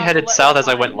Yeah, thought he Psydog headed was south as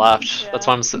I went fine. left. Yeah.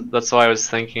 That's why I was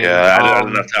thinking. Yeah, I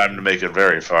didn't have time to make it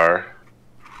very far.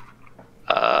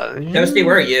 Toasty,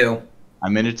 where are you? I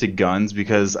made it to guns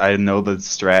because I know the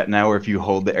strat now where if you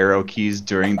hold the arrow keys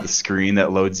during the screen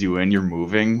that loads you in, you're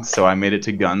moving. So I made it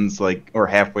to guns or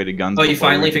halfway to guns. Oh, you before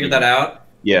finally we figured could- that out?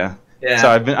 Yeah. Yeah.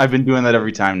 So I've been doing that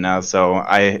every time now. So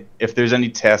if there's any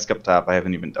task up top, I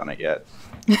haven't even done it yet.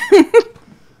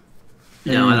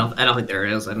 No, I don't think there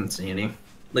is. I didn't see any. At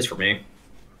least for me.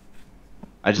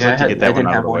 I just Yeah, have to I get that one didn't out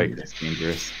of have the one way either. 'cause it's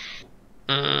dangerous.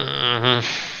 Mhm.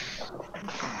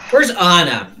 Where's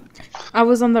Anna? I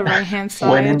was on the right hand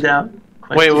When in side. doubt.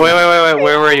 Wait.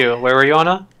 Where were you? Where were you,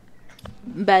 Anna?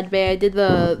 Bad Bay. I did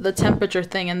the temperature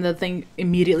thing, and the thing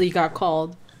immediately got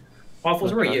called.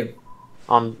 Waffles, where are you?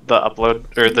 On the upload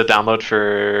or the download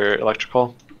for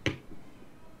electrical.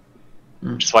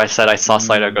 Which is why I said I saw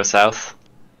Psydog go south.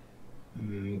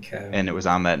 Okay. And it was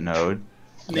on that node.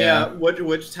 Yeah.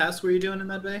 Which task were you doing in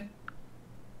medbay?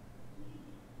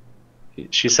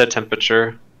 She said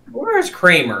temperature. Where's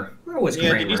Kramer? Where was Yeah.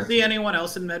 Kramer? Did you see anyone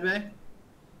else in medbay?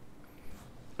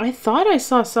 I thought I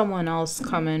saw someone else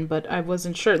come in, but I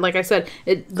wasn't sure. Like I said,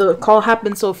 the call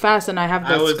happened so fast, and I have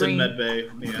the I was screen. in medbay.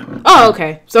 Yeah. Oh,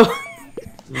 okay. So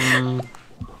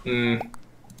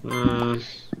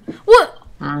what?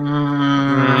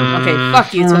 Okay,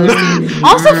 fuck you, Toasty.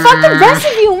 Also, fuck the rest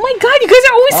of you. Oh my god, you guys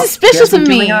are always suspicious of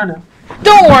me.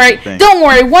 Don't worry, Thanks. don't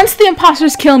worry. Once the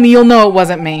imposters kill me, you'll know it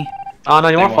wasn't me.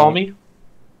 Anna, you want to follow me?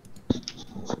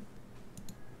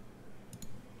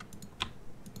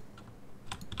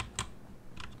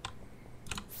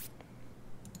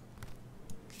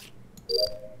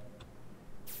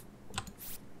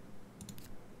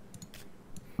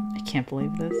 I can't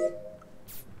believe this.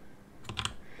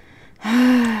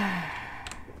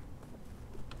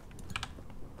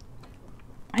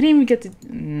 I didn't even get to...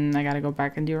 I gotta go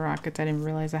back and do rockets. I didn't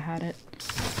realize I had it.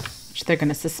 Which they're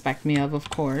gonna suspect me of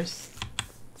course.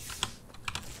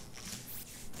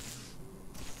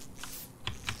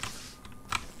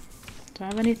 Do I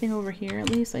have anything over here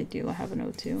at least? I do. I have an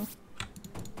O2.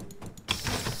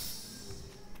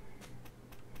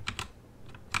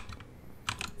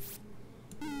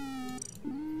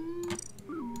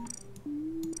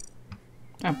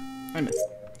 Oh, I missed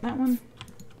that one.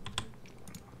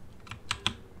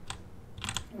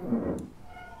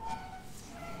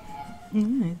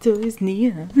 It's always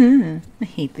Nia. I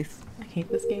hate this. I hate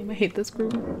this game. I hate this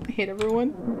group. I hate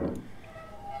everyone.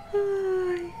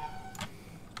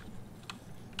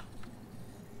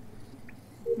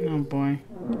 Oh boy.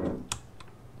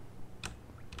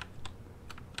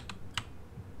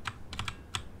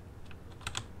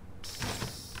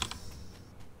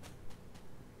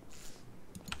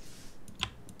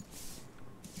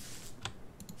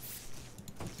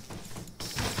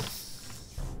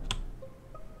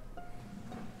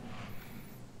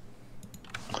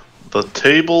 The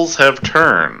tables have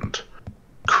turned.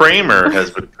 Kramer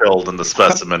has been killed in the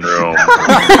specimen room.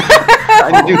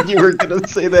 I knew you were gonna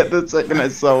say that the second I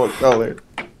saw what color.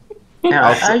 Now,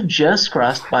 I just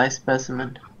crossed by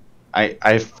specimen.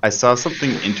 I saw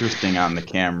something interesting on the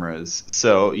cameras.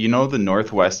 So, you know the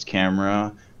northwest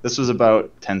camera? This was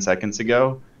about 10 seconds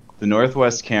ago. The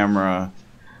northwest camera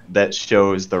that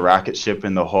shows the rocket ship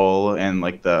in the hole and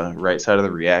like the right side of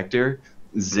the reactor.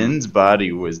 Zin's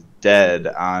body was dead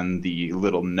on the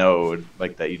little node,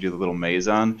 like that you do the little maze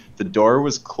on. The door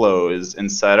was closed, and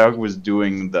Psydog was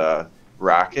doing the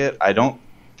rocket. I don't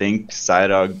think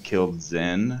Psydog killed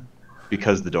Zin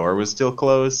because the door was still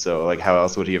closed, so like how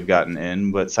else would he have gotten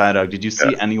in? But Psydog, did you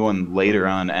see anyone later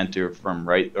on enter from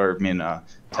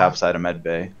top side of Med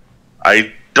Bay?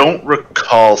 I don't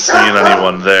recall seeing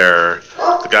anyone there.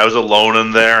 The guy was alone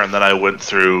in there, and then I went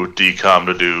through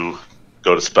decom to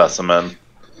go to specimen.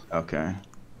 Okay.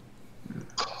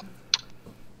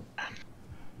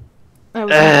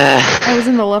 I was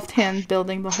in the left-hand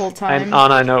building the whole time.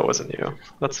 I know it wasn't you.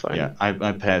 That's fine. Yeah,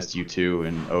 I passed you 2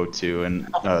 and O2,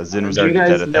 and Zin was Do you already dead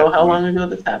guys at know that how point. long ago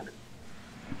this happened?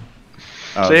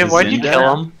 Dave, why'd Zin you dead?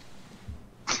 kill him?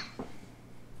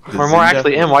 The Or more Zin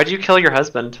actually, death- why'd you kill your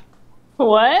husband?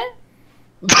 What?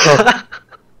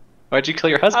 Why'd you kill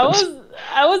your husband?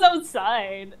 I was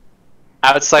outside.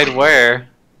 Outside where?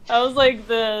 I was like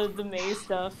the maze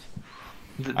stuff.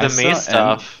 The I saw maze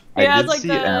stuff. I Yeah, did it's like see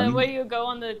the M. where you go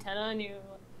on the antenna and you.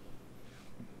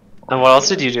 And what else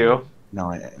did you do?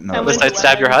 No, I no. went- Besides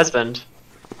stab your husband.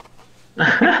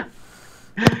 I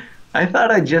thought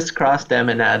I just crossed them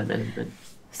in admin, but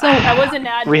So I was an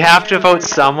admin. We have to there. vote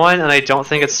someone, and I don't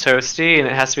think it's Toasty, and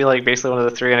it has to be like basically one of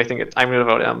the three, and I think I'm gonna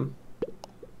vote M.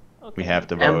 We have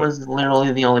to M vote. was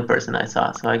literally the only person I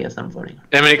saw, so I guess I'm voting.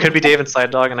 I mean, it could be Dave and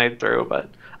Side Dog, and I threw, but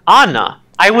Anna,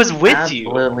 I was with you.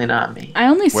 Absolutely not me. I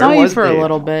only Where saw you was for a Dave?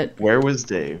 little bit. Where was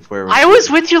Dave? Where was I was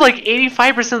with you like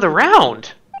 85% of the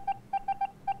round.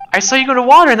 I saw you go to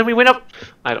water, and then we went up.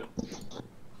 I don't.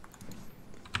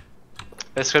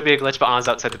 This could be a glitch, but Anna's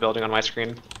outside the building on my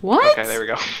screen. What? Okay, there we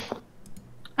go.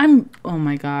 Oh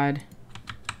my god.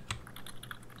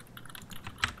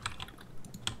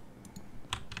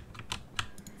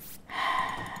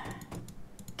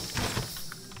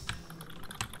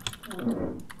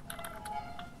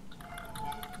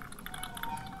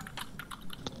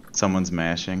 Someone's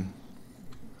mashing.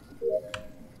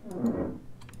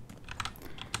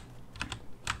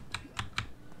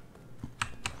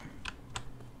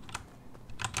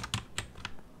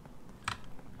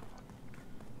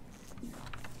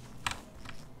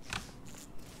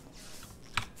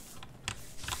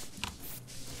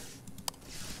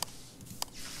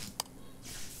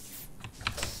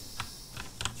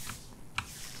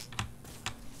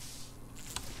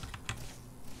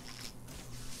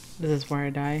 This is where I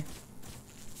die.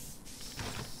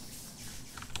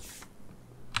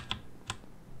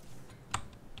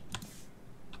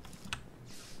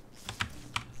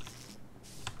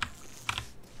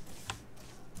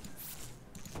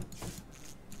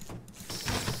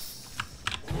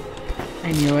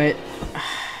 I knew it.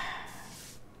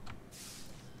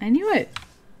 I knew it.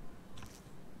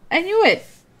 I knew it.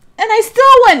 And I still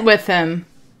went with him.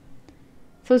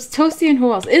 So it's Toasty and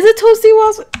who else? Is it Toasty who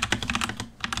else?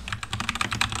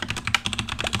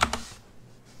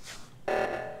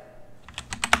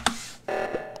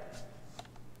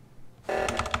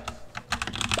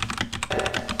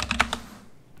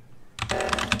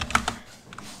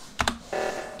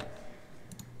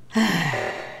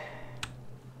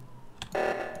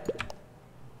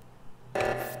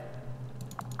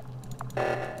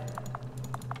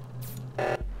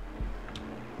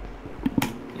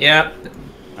 Yep.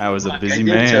 I was a I busy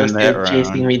did man Toast that kept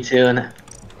chasing round. me too, and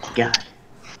God.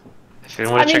 If you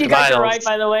I want to mean, check you guys are Miles, right,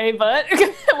 by the way, but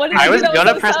what did I you was do that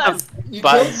gonna so press sus? the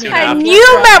buttons soon I after.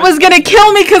 knew Matt was gonna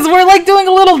kill me because we're like doing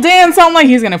a little dance. I'm like,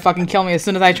 he's gonna fucking kill me as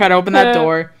soon as I try to open that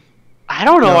door. I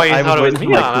don't know No, why you I thought it was was waiting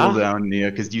me, for my Anna. cooldown,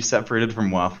 Nia, because you separated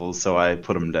from Waffles, so I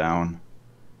put him down.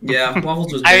 Yeah,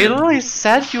 Waffles was I dead. literally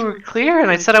said you were clear, and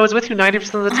I said I was with you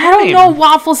 90% of the time. I don't know,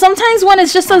 Waffles. Sometimes when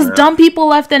it's just those dumb people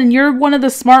left and you're one of the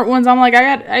smart ones, I'm like,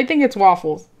 I think it's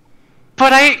Waffles.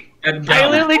 But I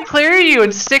literally clear you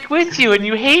and stick with you, and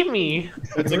you hate me.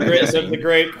 That's a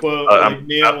great quote. Like,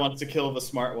 Mia wants to kill the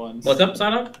smart ones. What's up,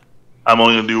 Sana? I'm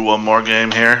only gonna do one more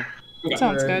game here.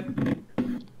 Sounds good.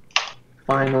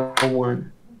 Final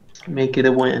one. Make it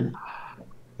a win.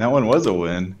 That one was a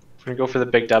win. We're gonna go for the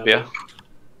big W.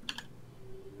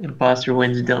 Imposter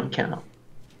wins don't count.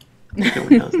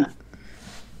 Everyone knows that.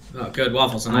 Oh, good.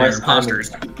 Waffles and I are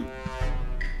imposters.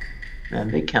 And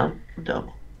they count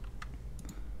double.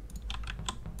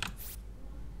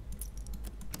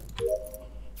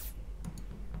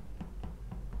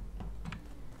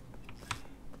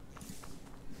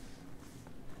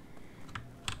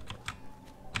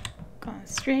 Going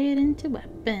straight into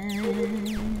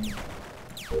weapon.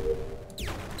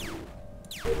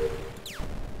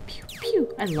 Pew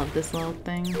pew. I love this little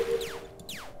thing.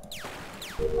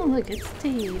 Oh look, it's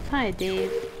Dave. Hi,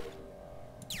 Dave.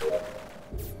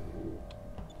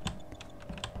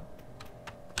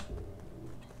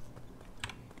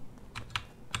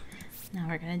 Now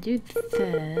we're gonna do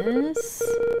this.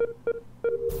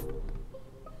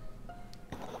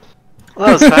 Well,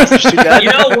 that was fast as she got. You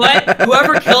know what?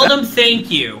 Whoever killed him,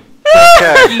 thank you.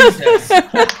 Okay. Jesus.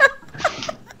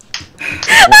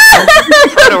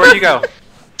 Proto, where'd you go?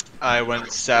 I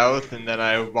went south, and then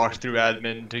I walked through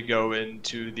admin to go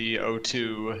into the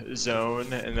O2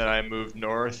 zone, and then I moved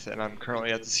north, and I'm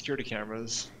currently at the security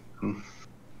cameras.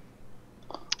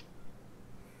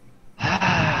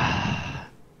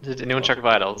 Did anyone check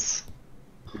vitals?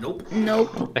 Nope.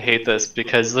 Nope. I hate this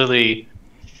because literally,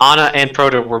 Anna and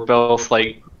Proto were both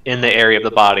like in the area of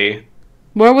the body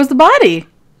Where was the body?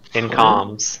 in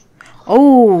comms.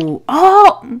 Oh,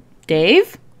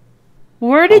 Dave?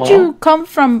 Where did Hello? you come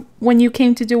from when you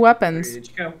came to do weapons? Where did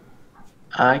you go?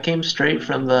 I came straight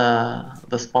from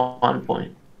the spawn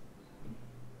point.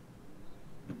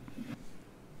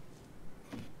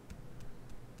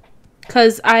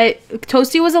 Because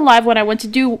Toasty was alive when I went to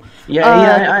do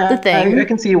Yeah, the thing. I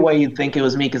can see why you'd think it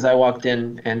was me because I walked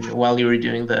in and while you were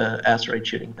doing the asteroid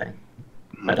shooting thing.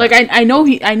 But, Like I know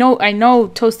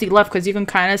Toasty left because you can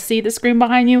kind of see the screen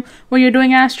behind you when you're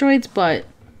doing asteroids, but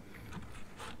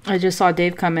I just saw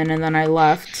Dave come in and then I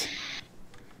left,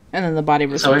 and then the body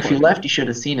was. so if you reported. left, you should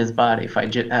have seen his body if I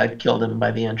had killed him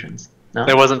by the entrance. No,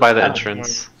 It wasn't by the Oh.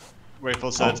 entrance.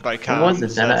 Waitful said it's by What comms. was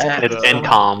it then? That's It's the- in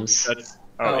comms. That's,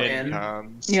 Oh, in in.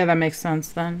 comms. Yeah, that makes sense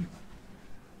then.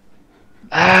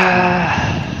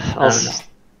 I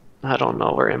don't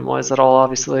know where Im was at all,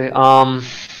 obviously. I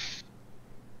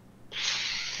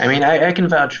mean, I can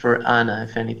vouch for Anna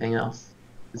if anything else.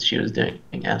 'Cause she was doing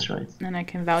asteroids. And I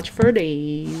can vouch for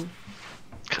Dave.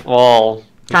 Well,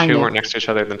 you Kinda. two weren't next to each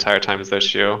other the entire time as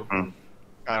those two.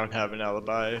 I don't have an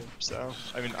alibi, so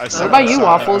I mean, I What about you,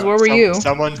 Waffles? Where were you?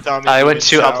 Someone saw me. I went moving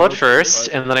to south, upload first,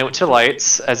 but- and then I went to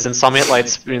lights, as in saw me at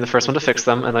lights being the first one to fix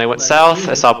them, and then I went south,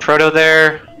 I saw Proto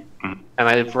there, and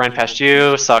I ran past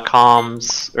you, saw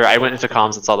comms, or I went into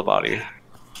comms and saw the body.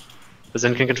 As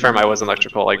in can confirm I was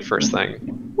electrical, like, first thing.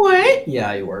 What?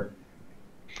 Yeah, you were.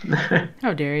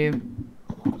 How dare you?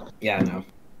 Yeah, I know.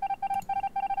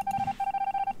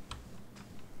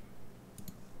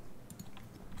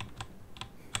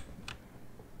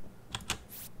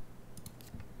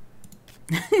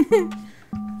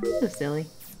 So silly.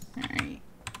 Alright.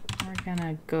 We're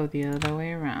gonna go the other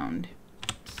way around.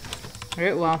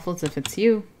 Alright, Waffles, if it's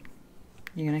you,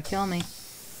 you're gonna kill me.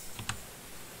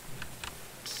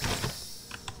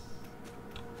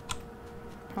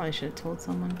 Probably should have told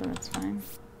someone, but that's fine.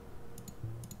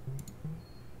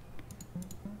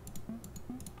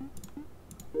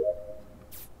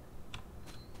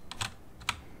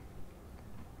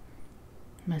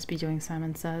 Must be doing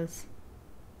Simon Says.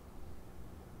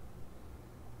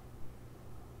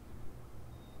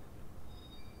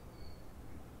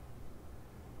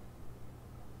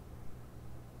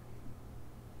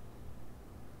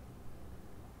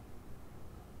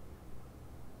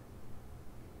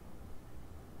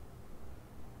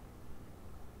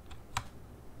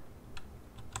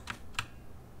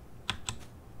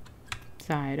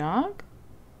 Dog.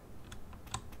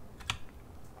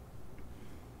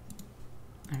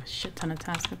 I have a shit ton of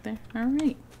tasks up there.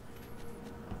 Alright.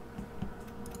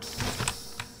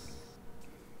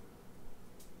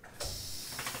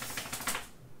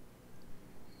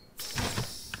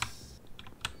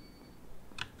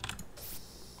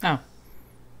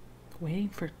 Waiting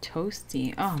for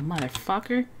Toasty. Oh,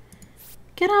 motherfucker.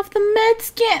 Get off the med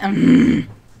scan.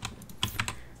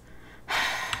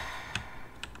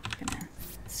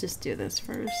 Let's just do this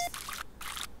first.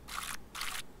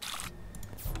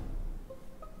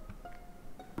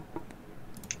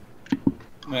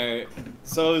 Alright,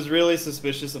 so I was really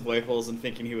suspicious of Waffles and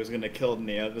thinking he was gonna kill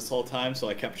Nia this whole time, so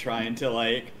I kept trying to,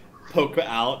 like, poke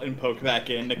out and poke back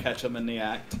in to catch him in the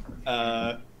act.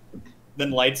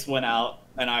 Then lights went out,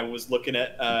 and I was looking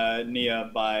at Nia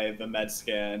by the med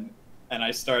scan, and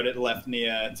I left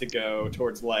Nia to go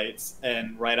towards lights,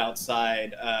 and right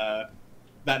outside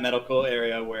that medical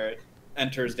area where it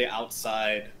enters the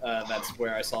outside, that's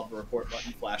where I saw the report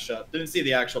button flash up. Didn't see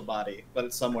the actual body, but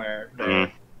it's somewhere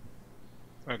there.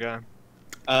 Okay.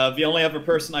 The only other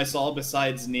person I saw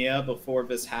besides Nia before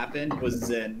this happened was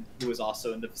Zen, who was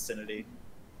also in the vicinity.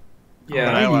 Yeah,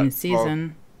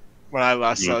 When I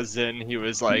last saw Zen, he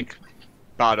was like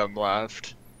bottom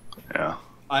left. Yeah.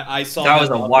 I saw that was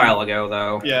a while ago,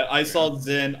 though. Yeah, I saw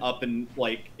Zen up in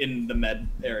the med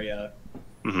area.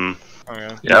 Mm-hmm.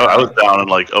 Okay. Yeah, I was down in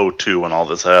like 02 when all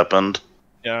this happened.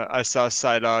 Yeah, I saw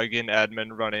Psydog and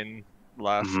admin running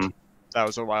left. Mm-hmm. That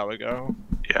was a while ago.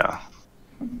 Yeah.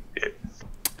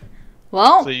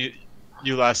 Well. So you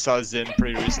last saw Zen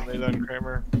pretty recently then,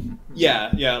 Kramer?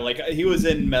 Yeah, like he was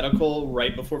in medical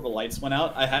right before the lights went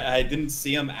out. I didn't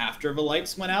see him after the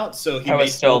lights went out, so he may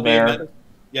still be there.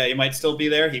 Yeah, he might still be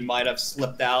there. He might have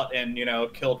slipped out and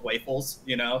killed Waffles,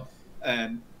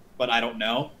 but I don't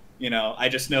know. I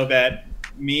just know that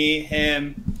me,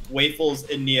 him, Waffles,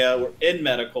 and Nia were in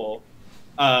medical.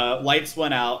 Lights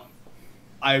went out.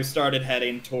 I started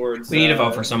heading towards. We need to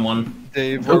vote for someone.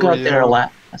 Dave, who got there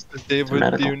last? Dave with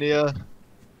Bunia.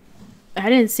 I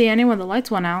didn't see anyone. The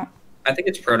lights went out. I think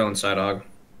it's Proto and Psydog.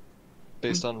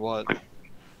 Based on what?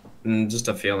 Just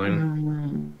a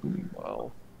feeling.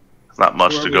 Well, not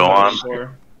much to go on.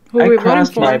 Who are we voting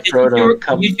for? My Proto a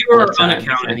couple You two are of times,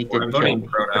 unaccounted and he for. I'm didn't voting kill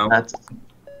me. Proto. That's,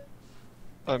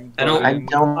 I I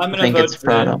don't think it's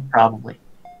Proto, probably.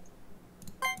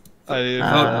 I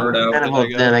vote Proto. I'm gonna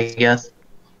vote Zen, I guess.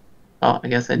 Oh, I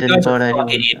guess I didn't vote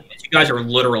anyway. You guys are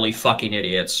literally fucking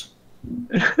idiots.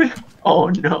 Oh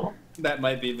no. That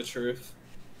might be the truth.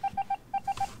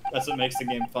 That's what makes the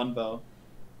game fun, though.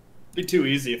 It'd be too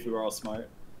easy if we were all smart.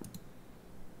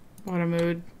 What a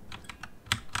mood.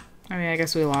 I mean, I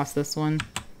guess we lost this one.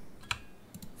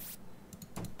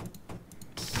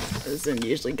 Zen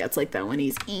usually gets like that when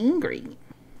he's angry.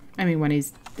 I mean, when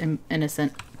he's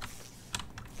innocent.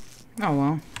 Oh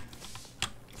well.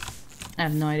 I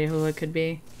have no idea who it could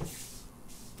be.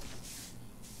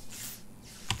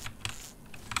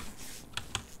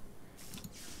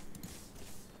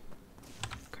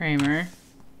 Kramer.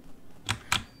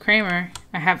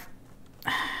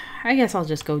 I guess I'll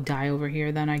just go die over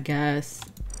here then, I guess.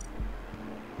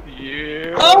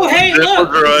 Yeah. Oh, hey,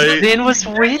 look! Zen was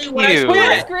with you! We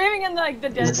were screaming in like the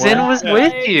dead. Zen was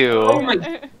with you! Oh my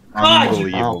god.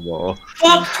 Unbelievable.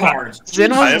 Fuck cards!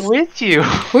 Zen was with you!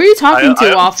 Who are you talking to,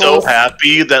 I'm Waffles? so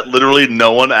happy that literally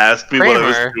no one asked me what I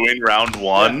was Kramer. doing round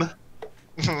one.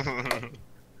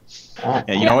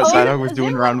 Yeah, you know what Psydog was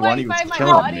doing round one? He was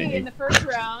killing me. In the first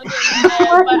round, but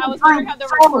I was wondering how the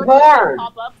report would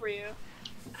pop up for you.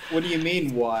 What do you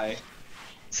mean, why?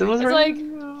 Zen was It's right.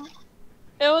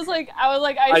 like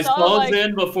I I saw saw like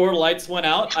Zen before lights went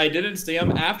out. I didn't see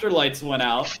him after lights went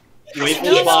out. Waffles'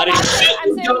 no, body. I'm saying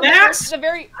the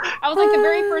very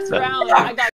first round I got